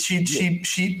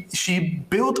 she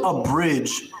built a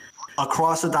bridge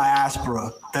across the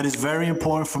diaspora that is very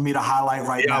important for me to highlight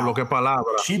right now.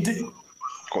 She did.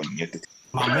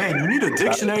 My man, you need a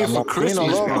dictionary for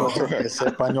Christmas, bro.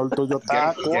 Español tuyo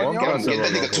está, coño.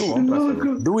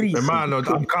 Hermano,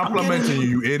 I'm complimenting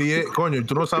you idiot. Coño,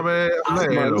 tú no sabes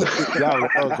leerlo.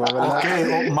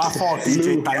 Okay, my fault,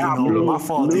 DJ Taino. My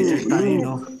fault, DJ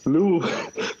Taino. Lou,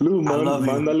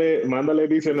 mándale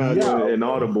diccionario in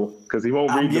Audible, because he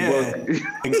won't read the book.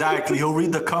 Exactly, he'll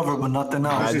read the cover, but nothing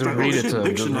else. Just read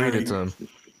it to him.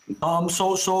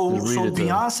 So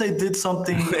Beyonce did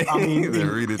something,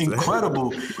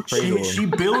 incredible. She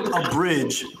built a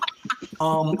bridge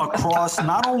across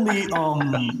not only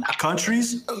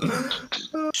countries.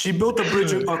 She built a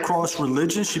bridge across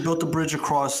religion. She built a bridge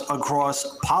across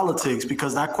politics,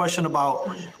 because that question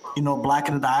about Black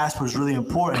in the diaspora is really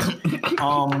important.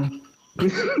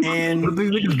 And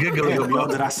these niggas giggling damn, yo,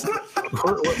 about? did I say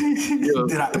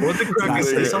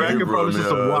something? Cracker probably said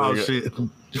some wild shit.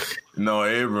 No,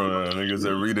 Abram, nigga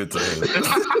said read it to him.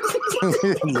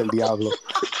 El Diablo.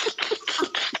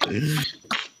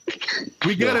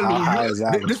 We get it. Alex,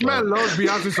 This man loves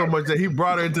Beyonce so much that he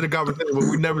brought her into the conversation, but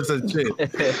we never said shit.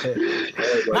 But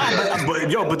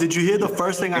did you hear the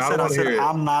first thing I said? I said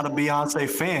I'm not a Beyonce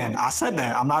fan. I said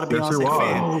that I'm not a Beyonce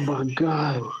fan. Oh my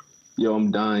god, yo, I'm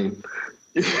dying.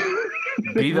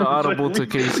 Be the audible to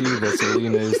KC that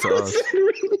Selena is to us.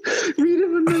 Read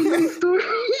him another story.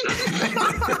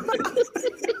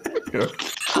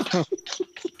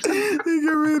 You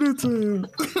can read it to him.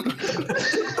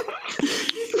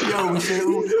 Yo,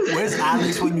 where's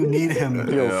Alex when you need him? That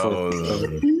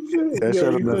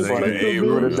should have been funny. We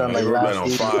would have done like last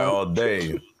week. On fire all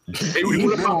day. He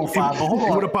would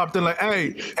have popped in like,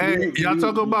 hey, y'all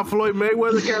talking about Floyd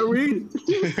Mayweather can't read?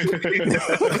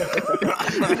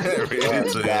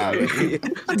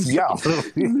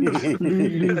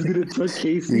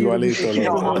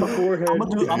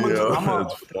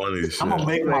 I'm gonna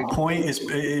make my point.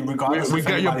 Regardless, we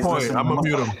got your point. I'm gonna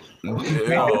mute him. Yo,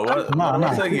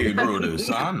 what's that game, Brutus?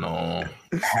 I know.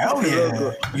 Hell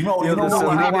yeah. You know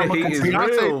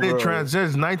Beyonce did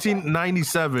transcends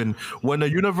 1997 when the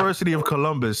University of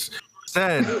Columbus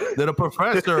said that a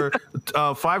professor,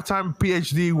 5-time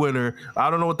PhD winner,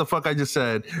 I don't know what the fuck I just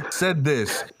said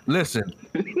this. Listen,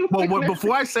 but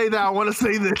before I say that, I want to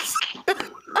say this.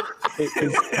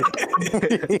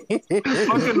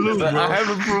 Fucking lose, bro. I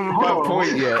haven't proven my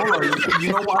point yet.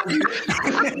 You know why?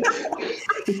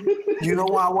 You know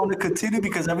why I want to continue?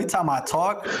 Because every time I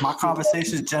talk, my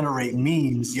conversations generate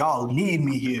memes. Y'all need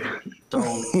me here. So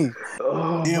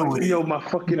deal with it. Yo, my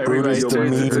fucking Brutus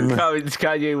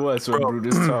Kanye West when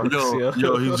Brutus talks.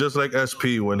 Yo, he's just like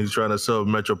SP when he's trying to sell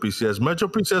Metro PCS. Metro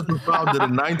PCS was founded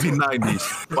in 1990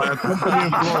 by a company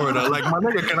in Florida. Like, my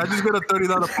nigga, can I just get a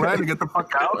 $30 plan to get the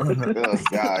fuck out? Oh,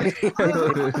 God.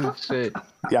 Shit.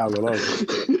 Yeah, well,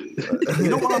 you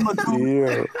know what I'm gonna do?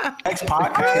 Yeah. Next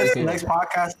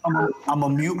podcast, I'm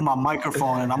gonna mute my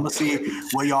microphone and I'm gonna see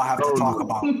what y'all have to talk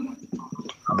about.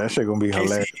 That shit gonna be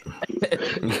hilarious.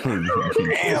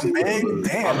 Damn, man.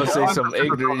 Damn. I'm gonna say some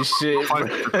ignorant shit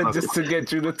just to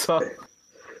get you to talk.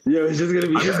 Yo, it's just gonna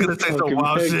be. I'm just gonna say some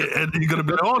wild shit, and you're gonna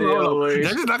be like, "Oh no, they're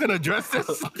just not gonna address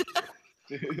this."